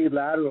in speed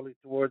laterally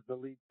towards the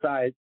lead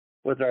side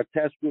with our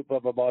test group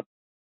of about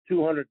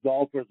 200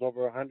 golfers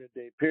over a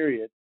 100-day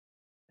period.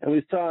 And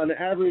we saw an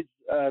average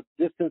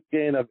distance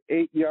gain of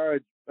 8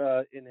 yards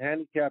in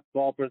handicapped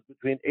golfers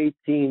between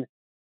 18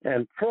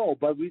 and pro.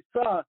 But we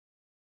saw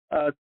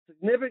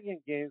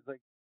significant gains like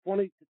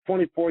 20 to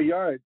 24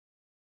 yards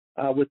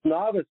with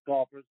novice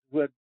golfers who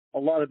had a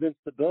lot of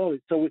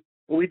instability. So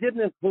we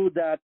didn't include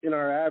that in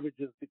our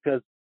averages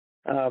because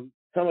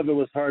some of it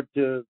was hard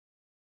to,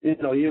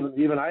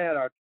 even I had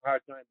a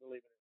hard time believing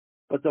it.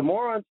 But the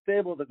more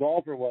unstable the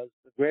golfer was,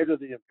 the greater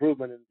the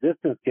improvement in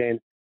distance gain,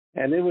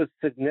 and it was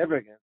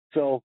significant.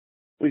 So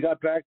we got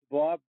back to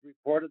Bob,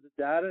 reported the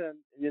data, and,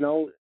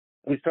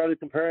 we started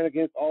comparing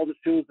against all the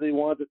shoes they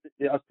wanted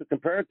us to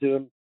compare to,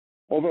 and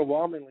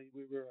overwhelmingly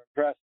we were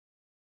impressed.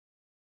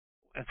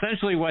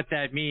 Essentially what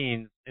that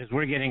means is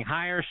we're getting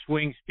higher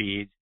swing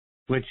speeds,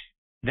 which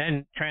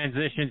then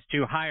transitions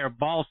to higher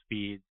ball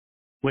speeds,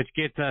 which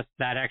gets us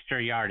that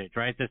extra yardage,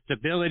 right? The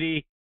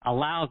stability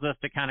allows us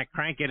to kind of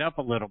crank it up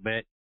a little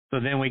bit, so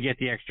then we get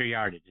the extra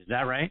yardage. Is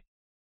that right?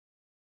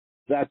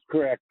 That's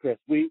correct, Chris.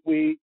 We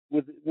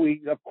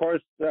of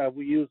course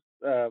we use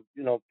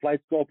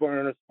Flight Scope or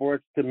Earner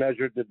Sports to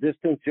measure the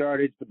distance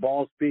yardage, the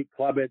ball speed,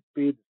 club head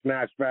speed, the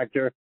smash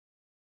factor.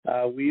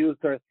 We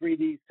used our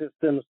 3D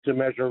systems to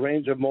measure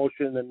range of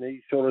motion in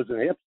knees, shoulders,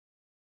 and hips,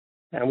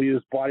 and we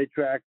use body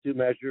track to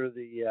measure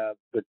the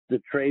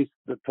trace,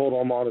 the total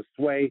amount of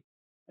sway,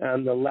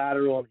 and the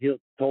lateral and heel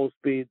toe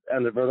speed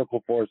and the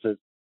vertical forces.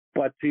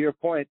 But to your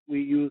point,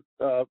 we used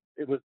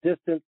it was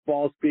distance,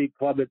 ball speed,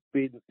 club head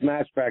speed, and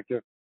smash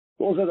factor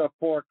Those are the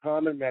 4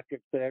 common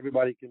metrics that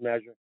everybody can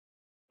measure.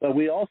 But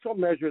we also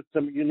measured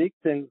some unique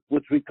things,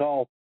 which we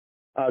call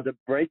the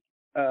break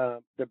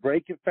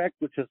effect,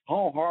 which is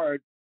how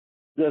hard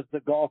does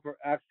the golfer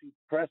actually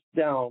press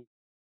down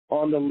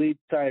on the lead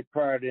side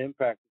prior to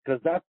impact,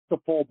 because that's the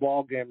full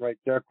ball game right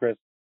there, Chris.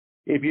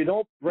 If you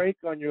don't break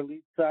on your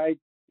lead side,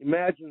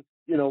 imagine,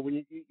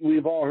 when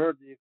we've all heard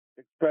the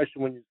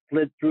expression, when you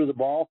slid through the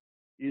ball,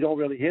 you don't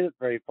really hit it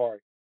very far.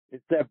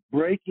 It's that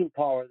braking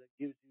power that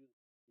gives you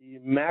the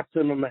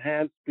maximum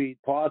hand speed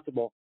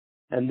possible,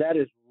 and that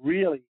is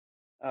really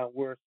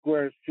where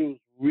square shoes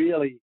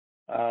really,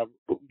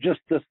 just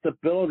the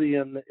stability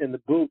in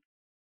the boot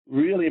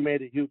really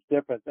made a huge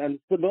difference. And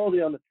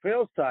stability on the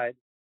trail side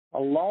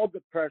allowed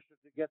the pressure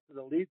to get to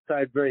the lead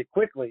side very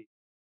quickly.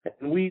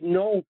 And we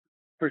know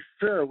for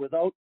sure,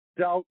 without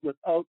doubt,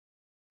 without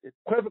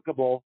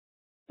equivocal,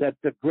 that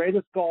the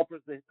greatest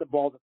golfers that hit the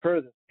ball the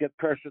furthest get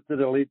pressure to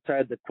the lead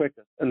side the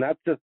quickest. And that's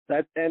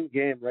end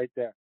game right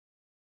there.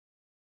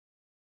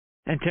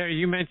 And Terry,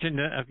 you mentioned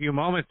a few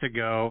moments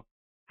ago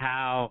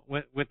how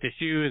with the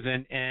shoes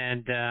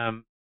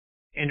and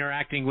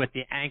interacting with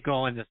the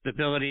ankle and the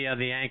stability of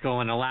the ankle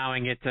and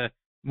allowing it to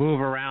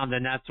move around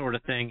and that sort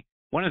of thing.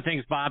 One of the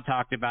things Bob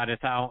talked about is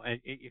how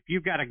if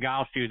you've got a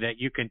golf shoe that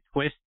you can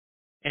twist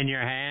in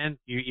your hand,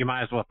 you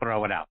might as well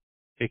throw it out,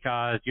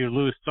 because you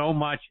lose so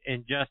much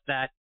in just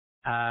that,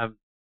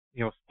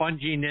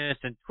 sponginess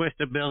and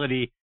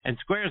twistability. And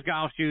Square's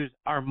golf shoes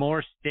are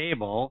more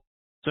stable.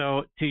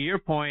 So to your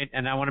point,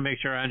 and I want to make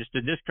sure I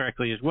understood this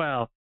correctly as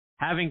well,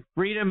 having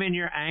freedom in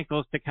your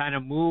ankles to kind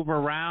of move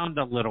around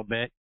a little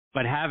bit,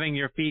 but having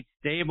your feet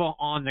stable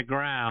on the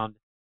ground.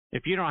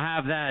 If you don't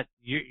have that,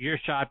 you're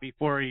shot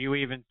before you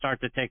even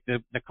start to take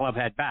the club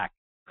head back,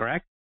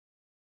 correct?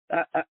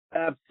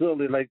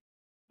 Absolutely.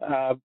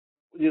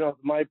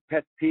 My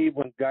pet peeve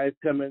when guys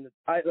come in,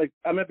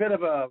 I'm a bit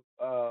of a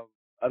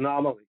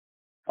anomaly.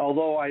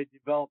 Although I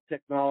develop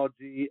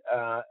technology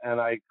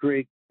and I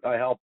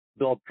help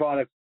build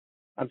products,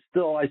 I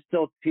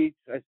still teach.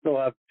 I still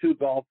have 2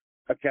 golf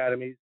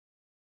academies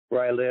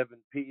where I live in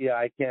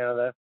PEI,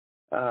 Canada.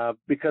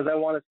 Because I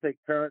want to stay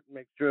current and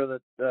make sure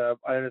that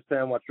I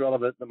understand what's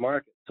relevant in the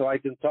market, so I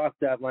can talk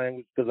that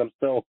language because I'm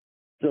still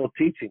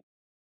teaching.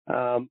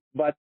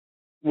 But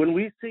when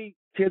we see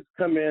kids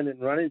come in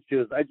running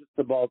shoes, I just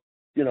about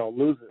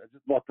lose it. I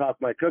just about toss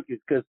my cookies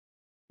because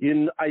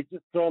I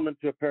just throw them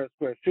into a pair of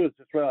square shoes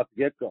just right off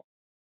the get go.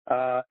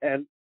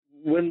 And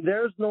when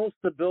there's no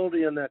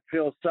stability on that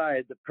trail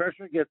side, the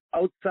pressure gets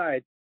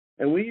outside,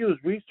 and we use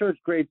research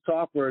grade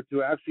software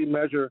to actually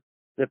measure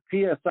the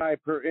PSI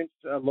per inch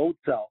load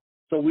cell.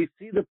 So we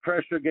see the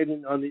pressure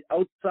getting on the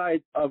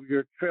outside of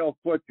your trail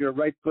foot, your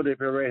right foot if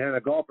you're a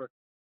right-handed golfer.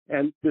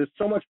 And there's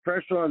so much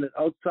pressure on the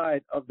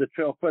outside of the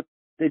trail foot,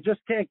 they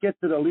just can't get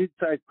to the lead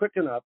side quick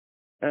enough.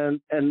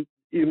 And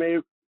you may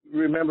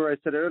remember I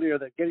said earlier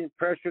that getting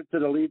pressure to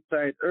the lead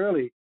side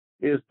early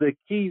is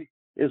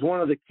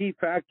one of the key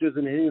factors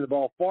in hitting the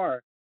ball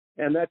far.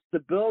 And that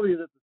stability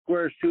that the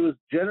square shoes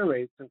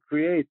generates and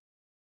creates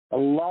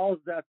allows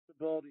that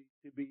stability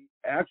to be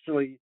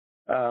actually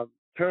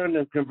turned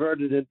and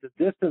converted into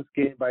distance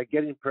gain by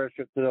getting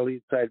pressure to the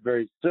lead side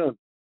very soon.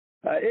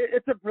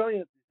 It's a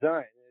brilliant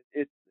design.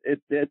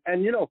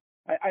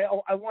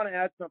 I want to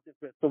add something,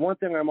 Chris. The one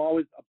thing I'm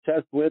always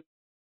obsessed with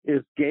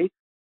is gait,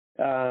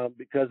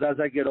 because as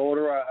I get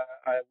older,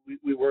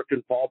 we work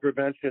in fall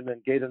prevention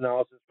and gait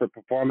analysis for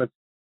performance.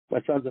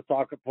 My son's a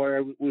soccer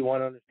player. We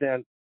want to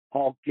understand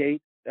how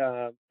gait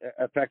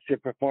affects your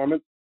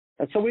performance.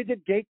 And so we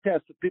did gait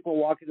tests with people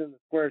walking in the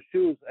square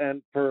shoes,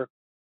 and for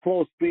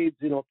flow speeds,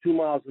 2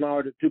 miles an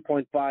hour to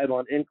 2.5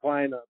 on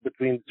incline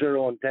between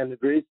 0 and 10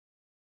 degrees.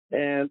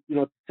 And,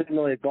 to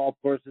simulate golf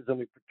courses, and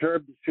we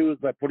perturbed the shoes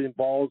by putting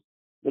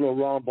little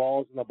round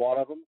balls in the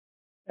bottom of them.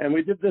 And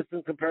we did this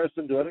in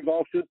comparison to other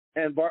golf shoes,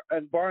 and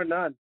bar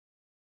none,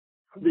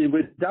 the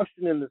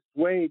reduction in the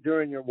sway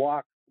during your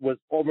walk was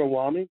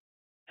overwhelming.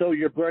 So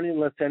you're burning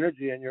less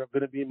energy, and you're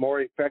going to be more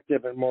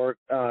effective and more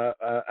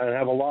and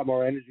have a lot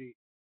more energy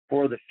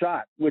for the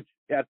shot, which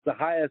at the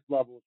highest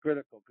level is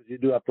critical because you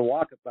do have to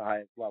walk at the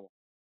highest level.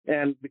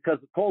 And because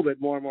of COVID,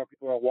 more and more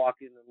people are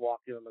walking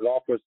on the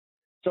golf course.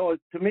 So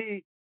to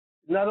me,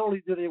 not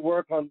only do they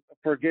work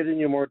for getting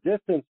you more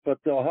distance, but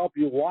they'll help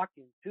you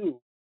walking too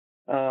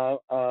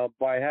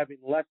by having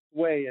less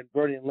sway and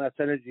burning less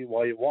energy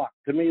while you walk.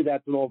 To me,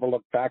 that's an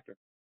overlooked factor.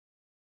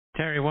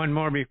 Terry, one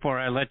more before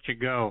I let you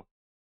go.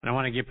 I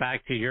want to get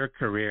back to your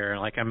career.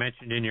 Like I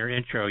mentioned in your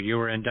intro, you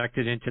were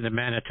inducted into the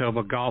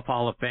Manitoba Golf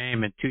Hall of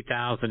Fame in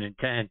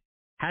 2010.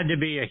 Had to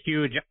be a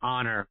huge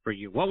honor for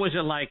you. What was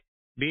it like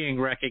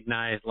being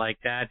recognized like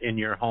that in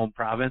your home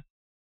province?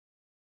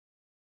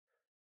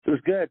 It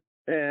was good,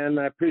 and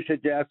I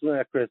appreciate you asking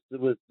that, Chris. It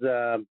was,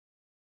 I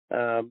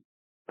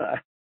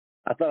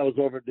thought it was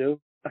overdue.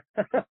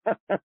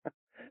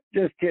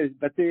 Just kidding.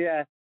 But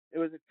it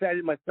was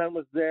exciting. My son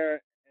was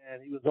there,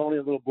 and he was only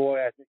a little boy.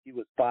 I think he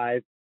was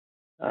 5.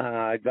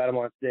 I got him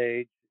on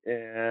stage,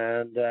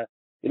 and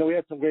we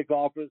had some great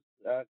golfers.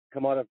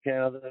 come out of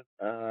Canada.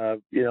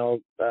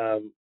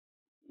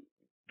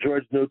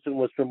 George Knudsen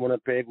was from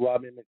Winnipeg.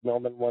 Robbie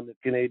McMillan won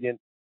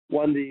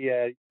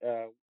the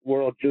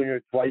World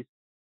Junior twice.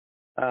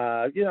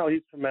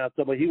 He's from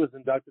Manitoba. He was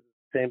inducted at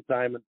the same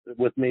time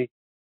with me,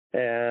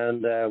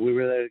 and we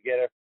were there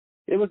together.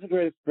 It was a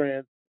great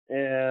experience,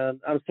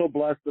 and I'm so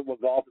blessed at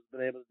what golf has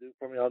been able to do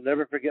for me. I'll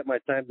never forget my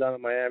time down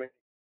in Miami.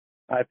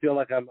 I feel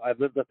like I've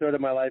lived a third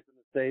of my life in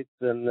the States,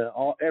 and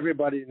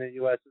everybody in the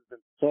U.S. has been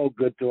so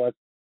good to us.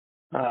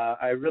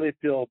 I really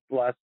feel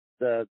blessed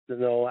to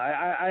know.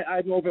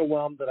 I'm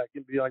overwhelmed that I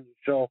can be on your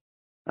show.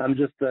 I'm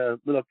just a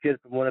little kid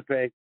from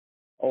Winnipeg,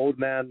 old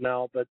man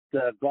now, but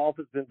golf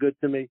has been good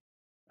to me.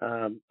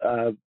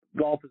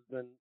 Golf has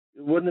been.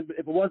 If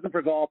it wasn't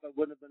for golf, I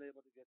wouldn't have been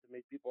able to get to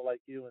meet people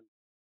like you,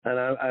 and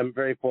I'm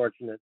very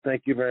fortunate.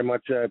 Thank you very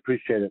much. I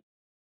appreciate it.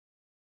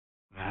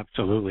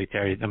 Absolutely,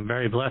 Terry. I'm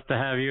very blessed to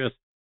have you as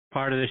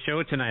part of the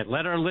show tonight.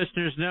 Let our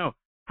listeners know,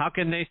 how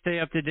can they stay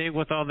up to date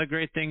with all the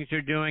great things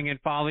you're doing and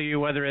follow you,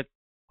 whether it's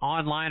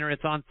online or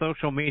it's on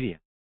social media?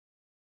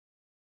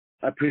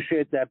 I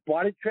appreciate that.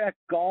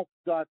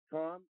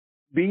 BodyTrackGolf.com,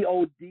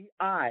 BODITRAK,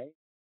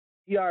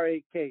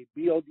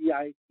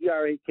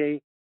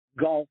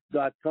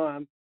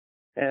 golf.com.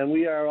 And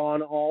we are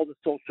on all the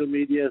social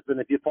medias. And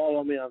if you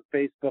follow me on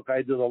Facebook,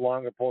 I do the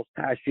longer post,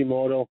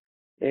 Hashimoto.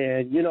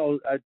 And,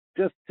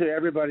 just to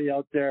everybody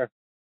out there,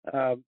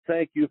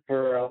 thank you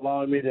for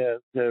allowing me to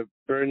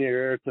burn your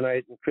ear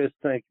tonight. And Chris,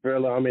 thank you for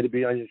allowing me to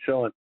be on your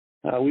show.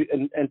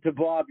 And to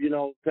Bob,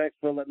 thanks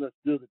for letting us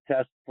do the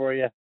test for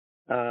you,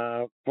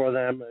 for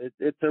them.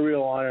 It's a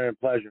real honor and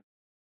pleasure.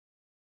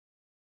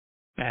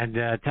 And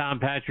Tom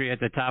Patri at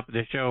the top of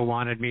the show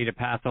wanted me to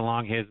pass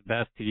along his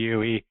best to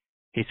you.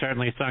 He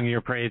certainly sung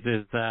your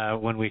praises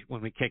when we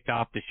kicked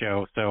off the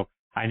show. So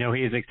I know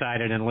he's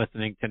excited and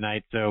listening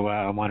tonight. So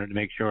I wanted to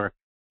make sure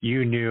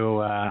you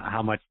knew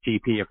how much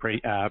TP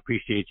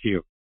appreciates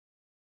you.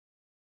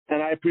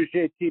 And I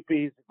appreciate TP.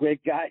 He's a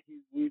great guy.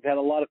 We've had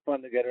a lot of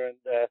fun together.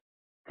 And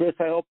Chris,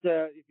 I hope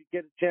if you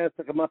get a chance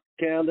to come up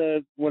to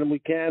Canada when we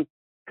can,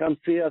 come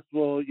see us.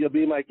 You'll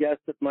be my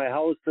guest at my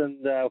house, and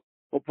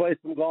we'll play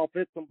some golf,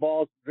 hit some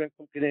balls, drink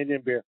some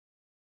Canadian beer.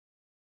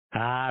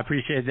 I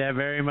appreciate that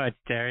very much,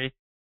 Terry.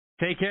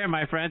 Take care,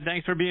 my friend.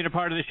 Thanks for being a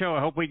part of the show.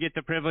 I hope we get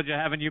the privilege of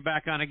having you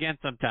back on again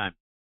sometime.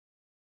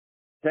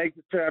 Thank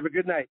you, sir. Have a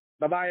good night.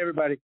 Bye-bye,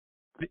 everybody.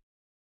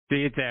 See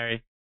you,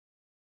 Terry.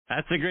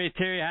 That's the great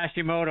Terry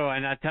Hashimoto.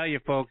 And I tell you,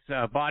 folks,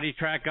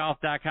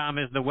 BodyTrackGolf.com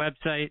is the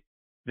website.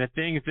 The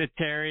things that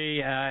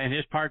Terry and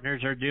his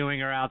partners are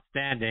doing are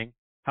outstanding,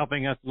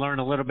 helping us learn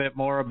a little bit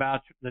more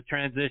about the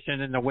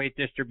transition and the weight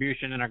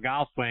distribution in our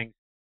golf swings.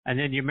 And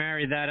then you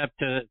marry that up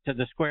to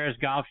the Squares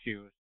golf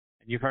shoes.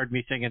 And you've heard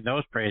me singing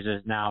those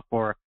praises now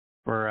for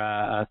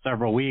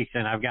several weeks.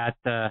 And I've got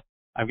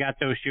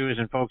those shoes.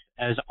 And folks,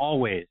 as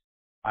always,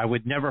 I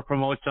would never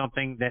promote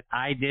something that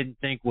I didn't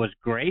think was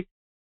great.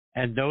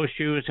 And those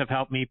shoes have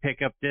helped me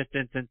pick up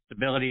distance and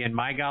stability in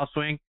my golf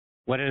swing.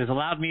 What it has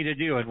allowed me to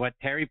do, and what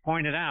Terry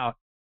pointed out,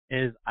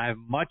 is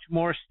I'm much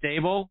more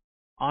stable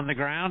on the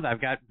ground.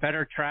 I've got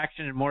better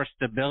traction and more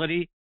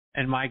stability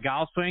in my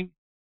golf swing,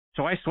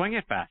 so I swing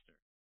it faster.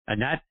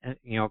 And that,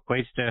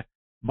 equates to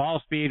ball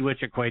speed,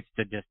 which equates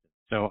to distance.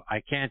 So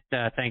I can't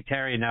thank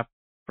Terry enough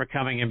for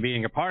coming and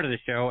being a part of the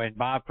show, and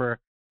Bob for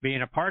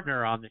being a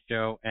partner on the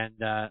show. And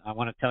I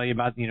want to tell you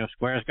about,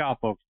 Squares Golf,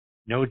 folks.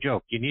 No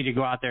joke. You need to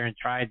go out there and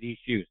try these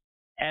shoes.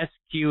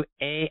 SQAIRZ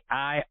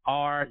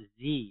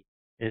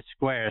is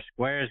Squares,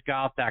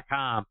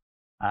 squaresgolf.com.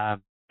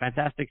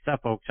 Fantastic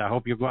stuff, folks. I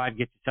hope you go out and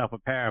get yourself a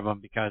pair of them,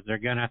 because they're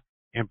going to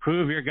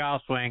improve your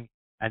golf swing,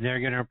 and they're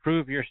going to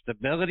improve your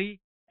stability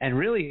and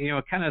really,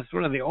 kind of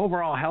sort of the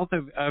overall health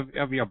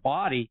of your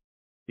body.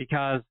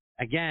 Because,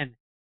 again,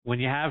 when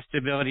you have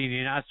stability and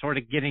you're not sort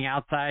of getting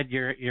outside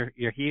your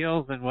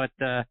heels and what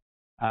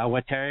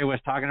Terry was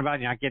talking about,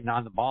 you're not getting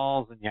on the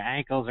balls and your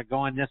ankles are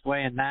going this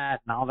way and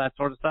that and all that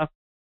sort of stuff,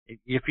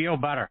 you feel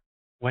better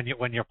when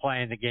you're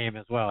playing the game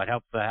as well. It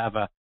helps to have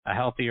a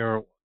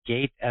healthier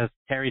gait, as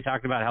Terry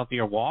talked about, a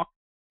healthier walk,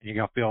 and you're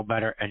going to feel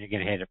better and you're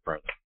going to hit it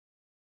further.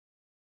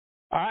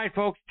 All right,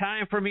 folks,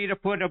 time for me to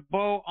put a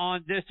bow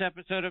on this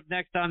episode of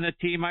Next on the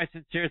Tee. My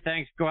sincere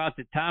thanks go out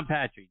to Tom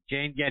Patri,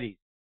 Jane Geddes,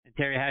 and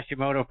Terry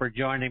Hashimoto for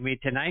joining me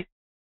tonight.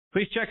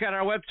 Please check out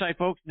our website,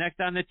 folks,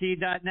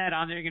 nextonthetee.net.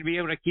 On there, you're going to be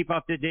able to keep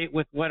up to date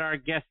with what our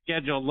guest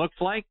schedule looks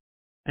like.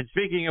 And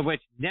speaking of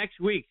which, next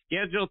week,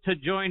 scheduled to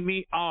join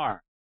me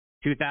are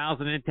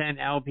 2010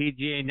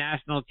 LPGA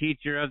National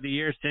Teacher of the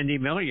Year, Cindy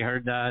Miller. You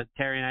heard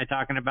Terry and I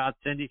talking about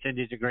Cindy.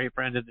 Cindy's a great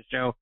friend of the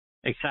show.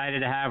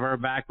 Excited to have her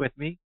back with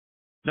me.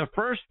 The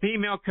first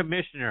female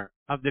commissioner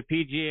of the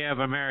PGA of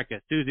America,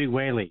 Susie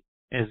Whaley,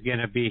 is going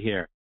to be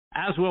here,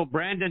 as will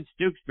Brandon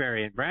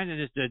Stooksbury. And Brandon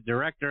is the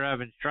Director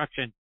of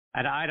Instruction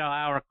at Idle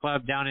Hour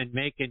Club down in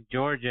Macon,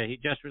 Georgia. He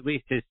just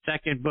released his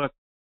second book,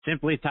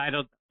 simply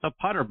titled The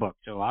Putter Book.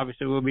 So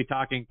obviously we'll be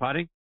talking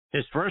putting.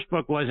 His first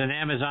book was an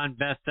Amazon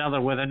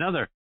bestseller with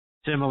another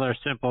similar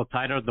simple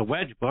title, The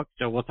Wedge Book.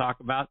 So we'll talk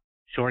about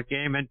short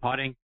game and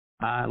putting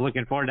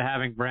Looking forward to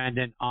having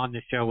Brandon on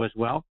the show as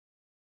well.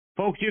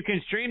 Folks, you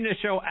can stream the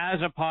show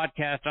as a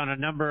podcast on a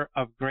number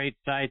of great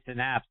sites and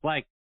apps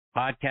like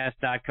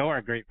podcast.co,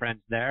 our great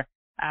friends there,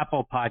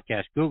 Apple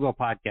Podcasts, Google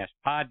Podcasts,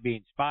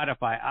 Podbean,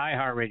 Spotify,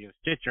 iHeartRadio,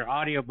 Stitcher,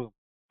 Audio Boom,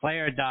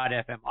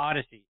 Player.fm,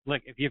 Odyssey.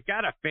 Look, if you've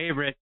got a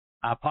favorite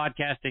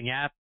podcasting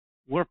app,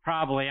 we're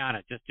probably on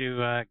it. Just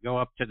to go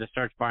up to the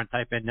search bar and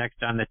type in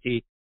Next on the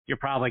Tee. You're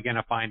probably going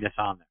to find us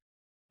on there.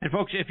 And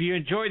folks, if you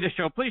enjoy the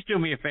show, please do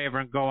me a favor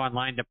and go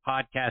online to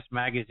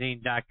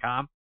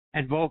podcastmagazine.com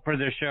and vote for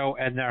their show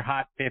and their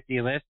Hot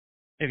 50 list.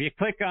 If you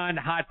click on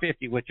Hot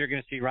 50, which you're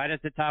going to see right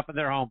at the top of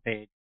their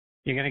homepage,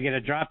 you're going to get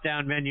a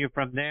drop-down menu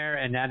from there,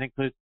 and that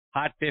includes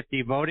Hot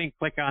 50 voting.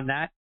 Click on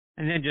that,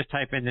 and then just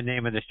type in the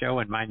name of the show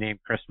and my name,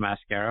 Chris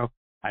Mascaro.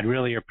 I'd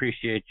really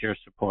appreciate your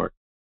support.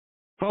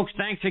 Folks,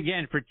 thanks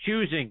again for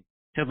choosing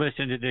to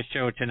listen to this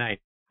show tonight.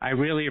 I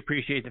really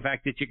appreciate the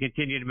fact that you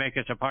continue to make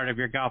us a part of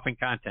your golfing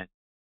content.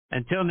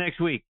 Until next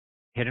week,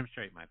 hit 'em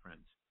straight, my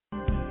friends.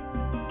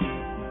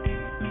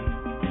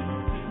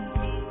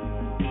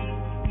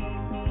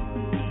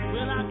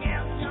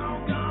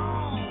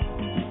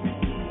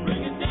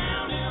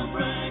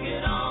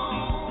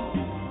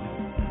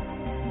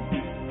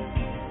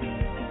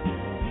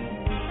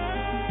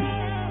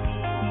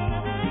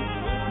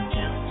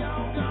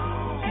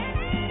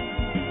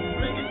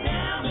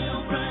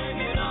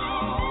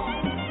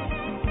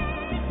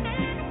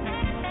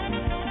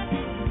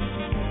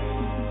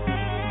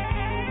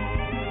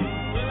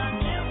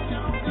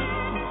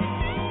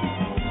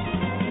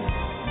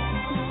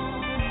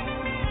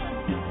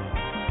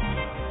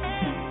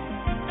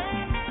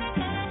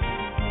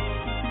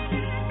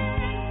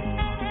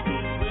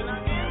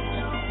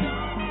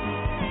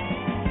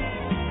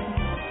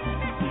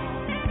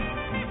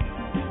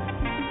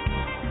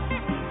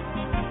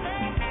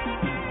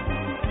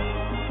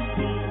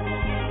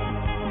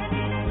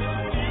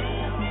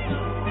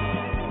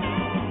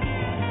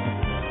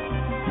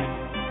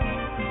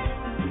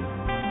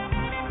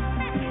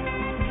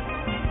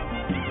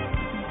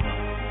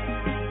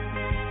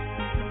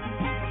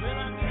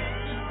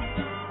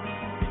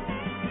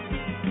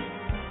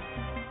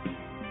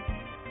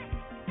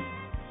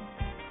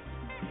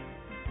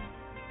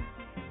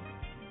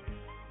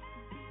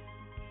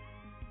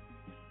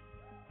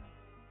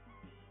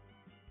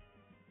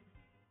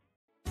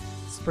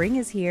 Spring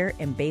is here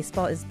and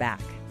baseball is back.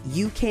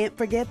 You can't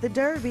forget the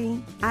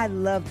Derby. I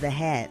love the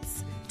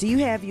hats. Do you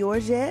have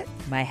yours yet?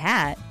 My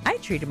hat? I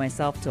treated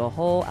myself to a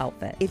whole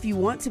outfit. If you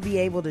want to be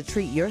able to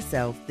treat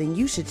yourself, then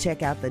you should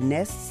check out the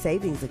Nest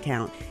Savings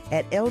Account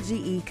at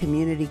LGE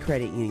Community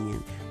Credit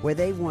Union, where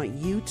they want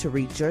you to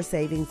reach your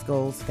savings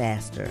goals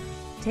faster.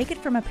 Take it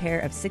from a pair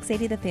of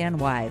 680 The Fan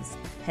wives.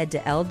 Head to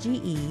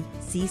lgeccu.org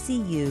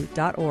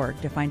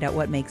to find out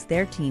what makes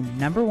their team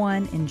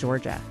 #1 in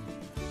Georgia.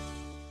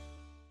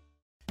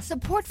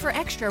 Support for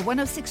Extra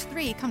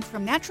 106.3 comes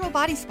from Natural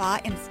Body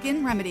Spa and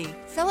Skin Remedy,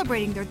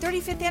 celebrating their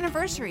 35th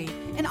anniversary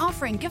and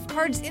offering gift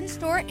cards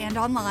in-store and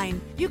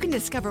online. You can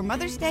discover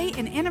Mother's Day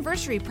and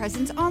anniversary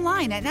presents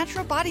online at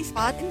Natural Body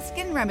Spa and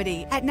Skin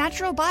Remedy at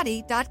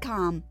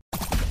naturalbody.com.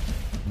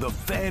 The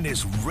Fan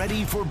is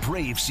ready for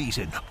Brave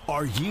season.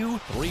 Are you?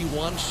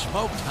 3-1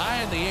 smoked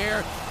high in the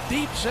air,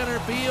 deep center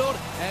field,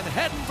 and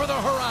heading for the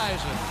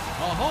horizon.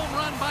 A home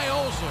run by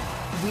Olsen.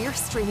 We're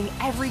streaming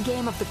every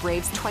game of the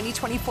Braves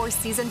 2024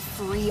 season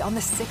free on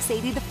the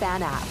 680 The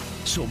Fan app.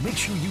 So make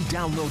sure you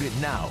download it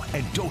now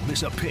and don't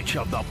miss a pitch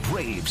of the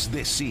Braves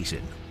this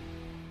season.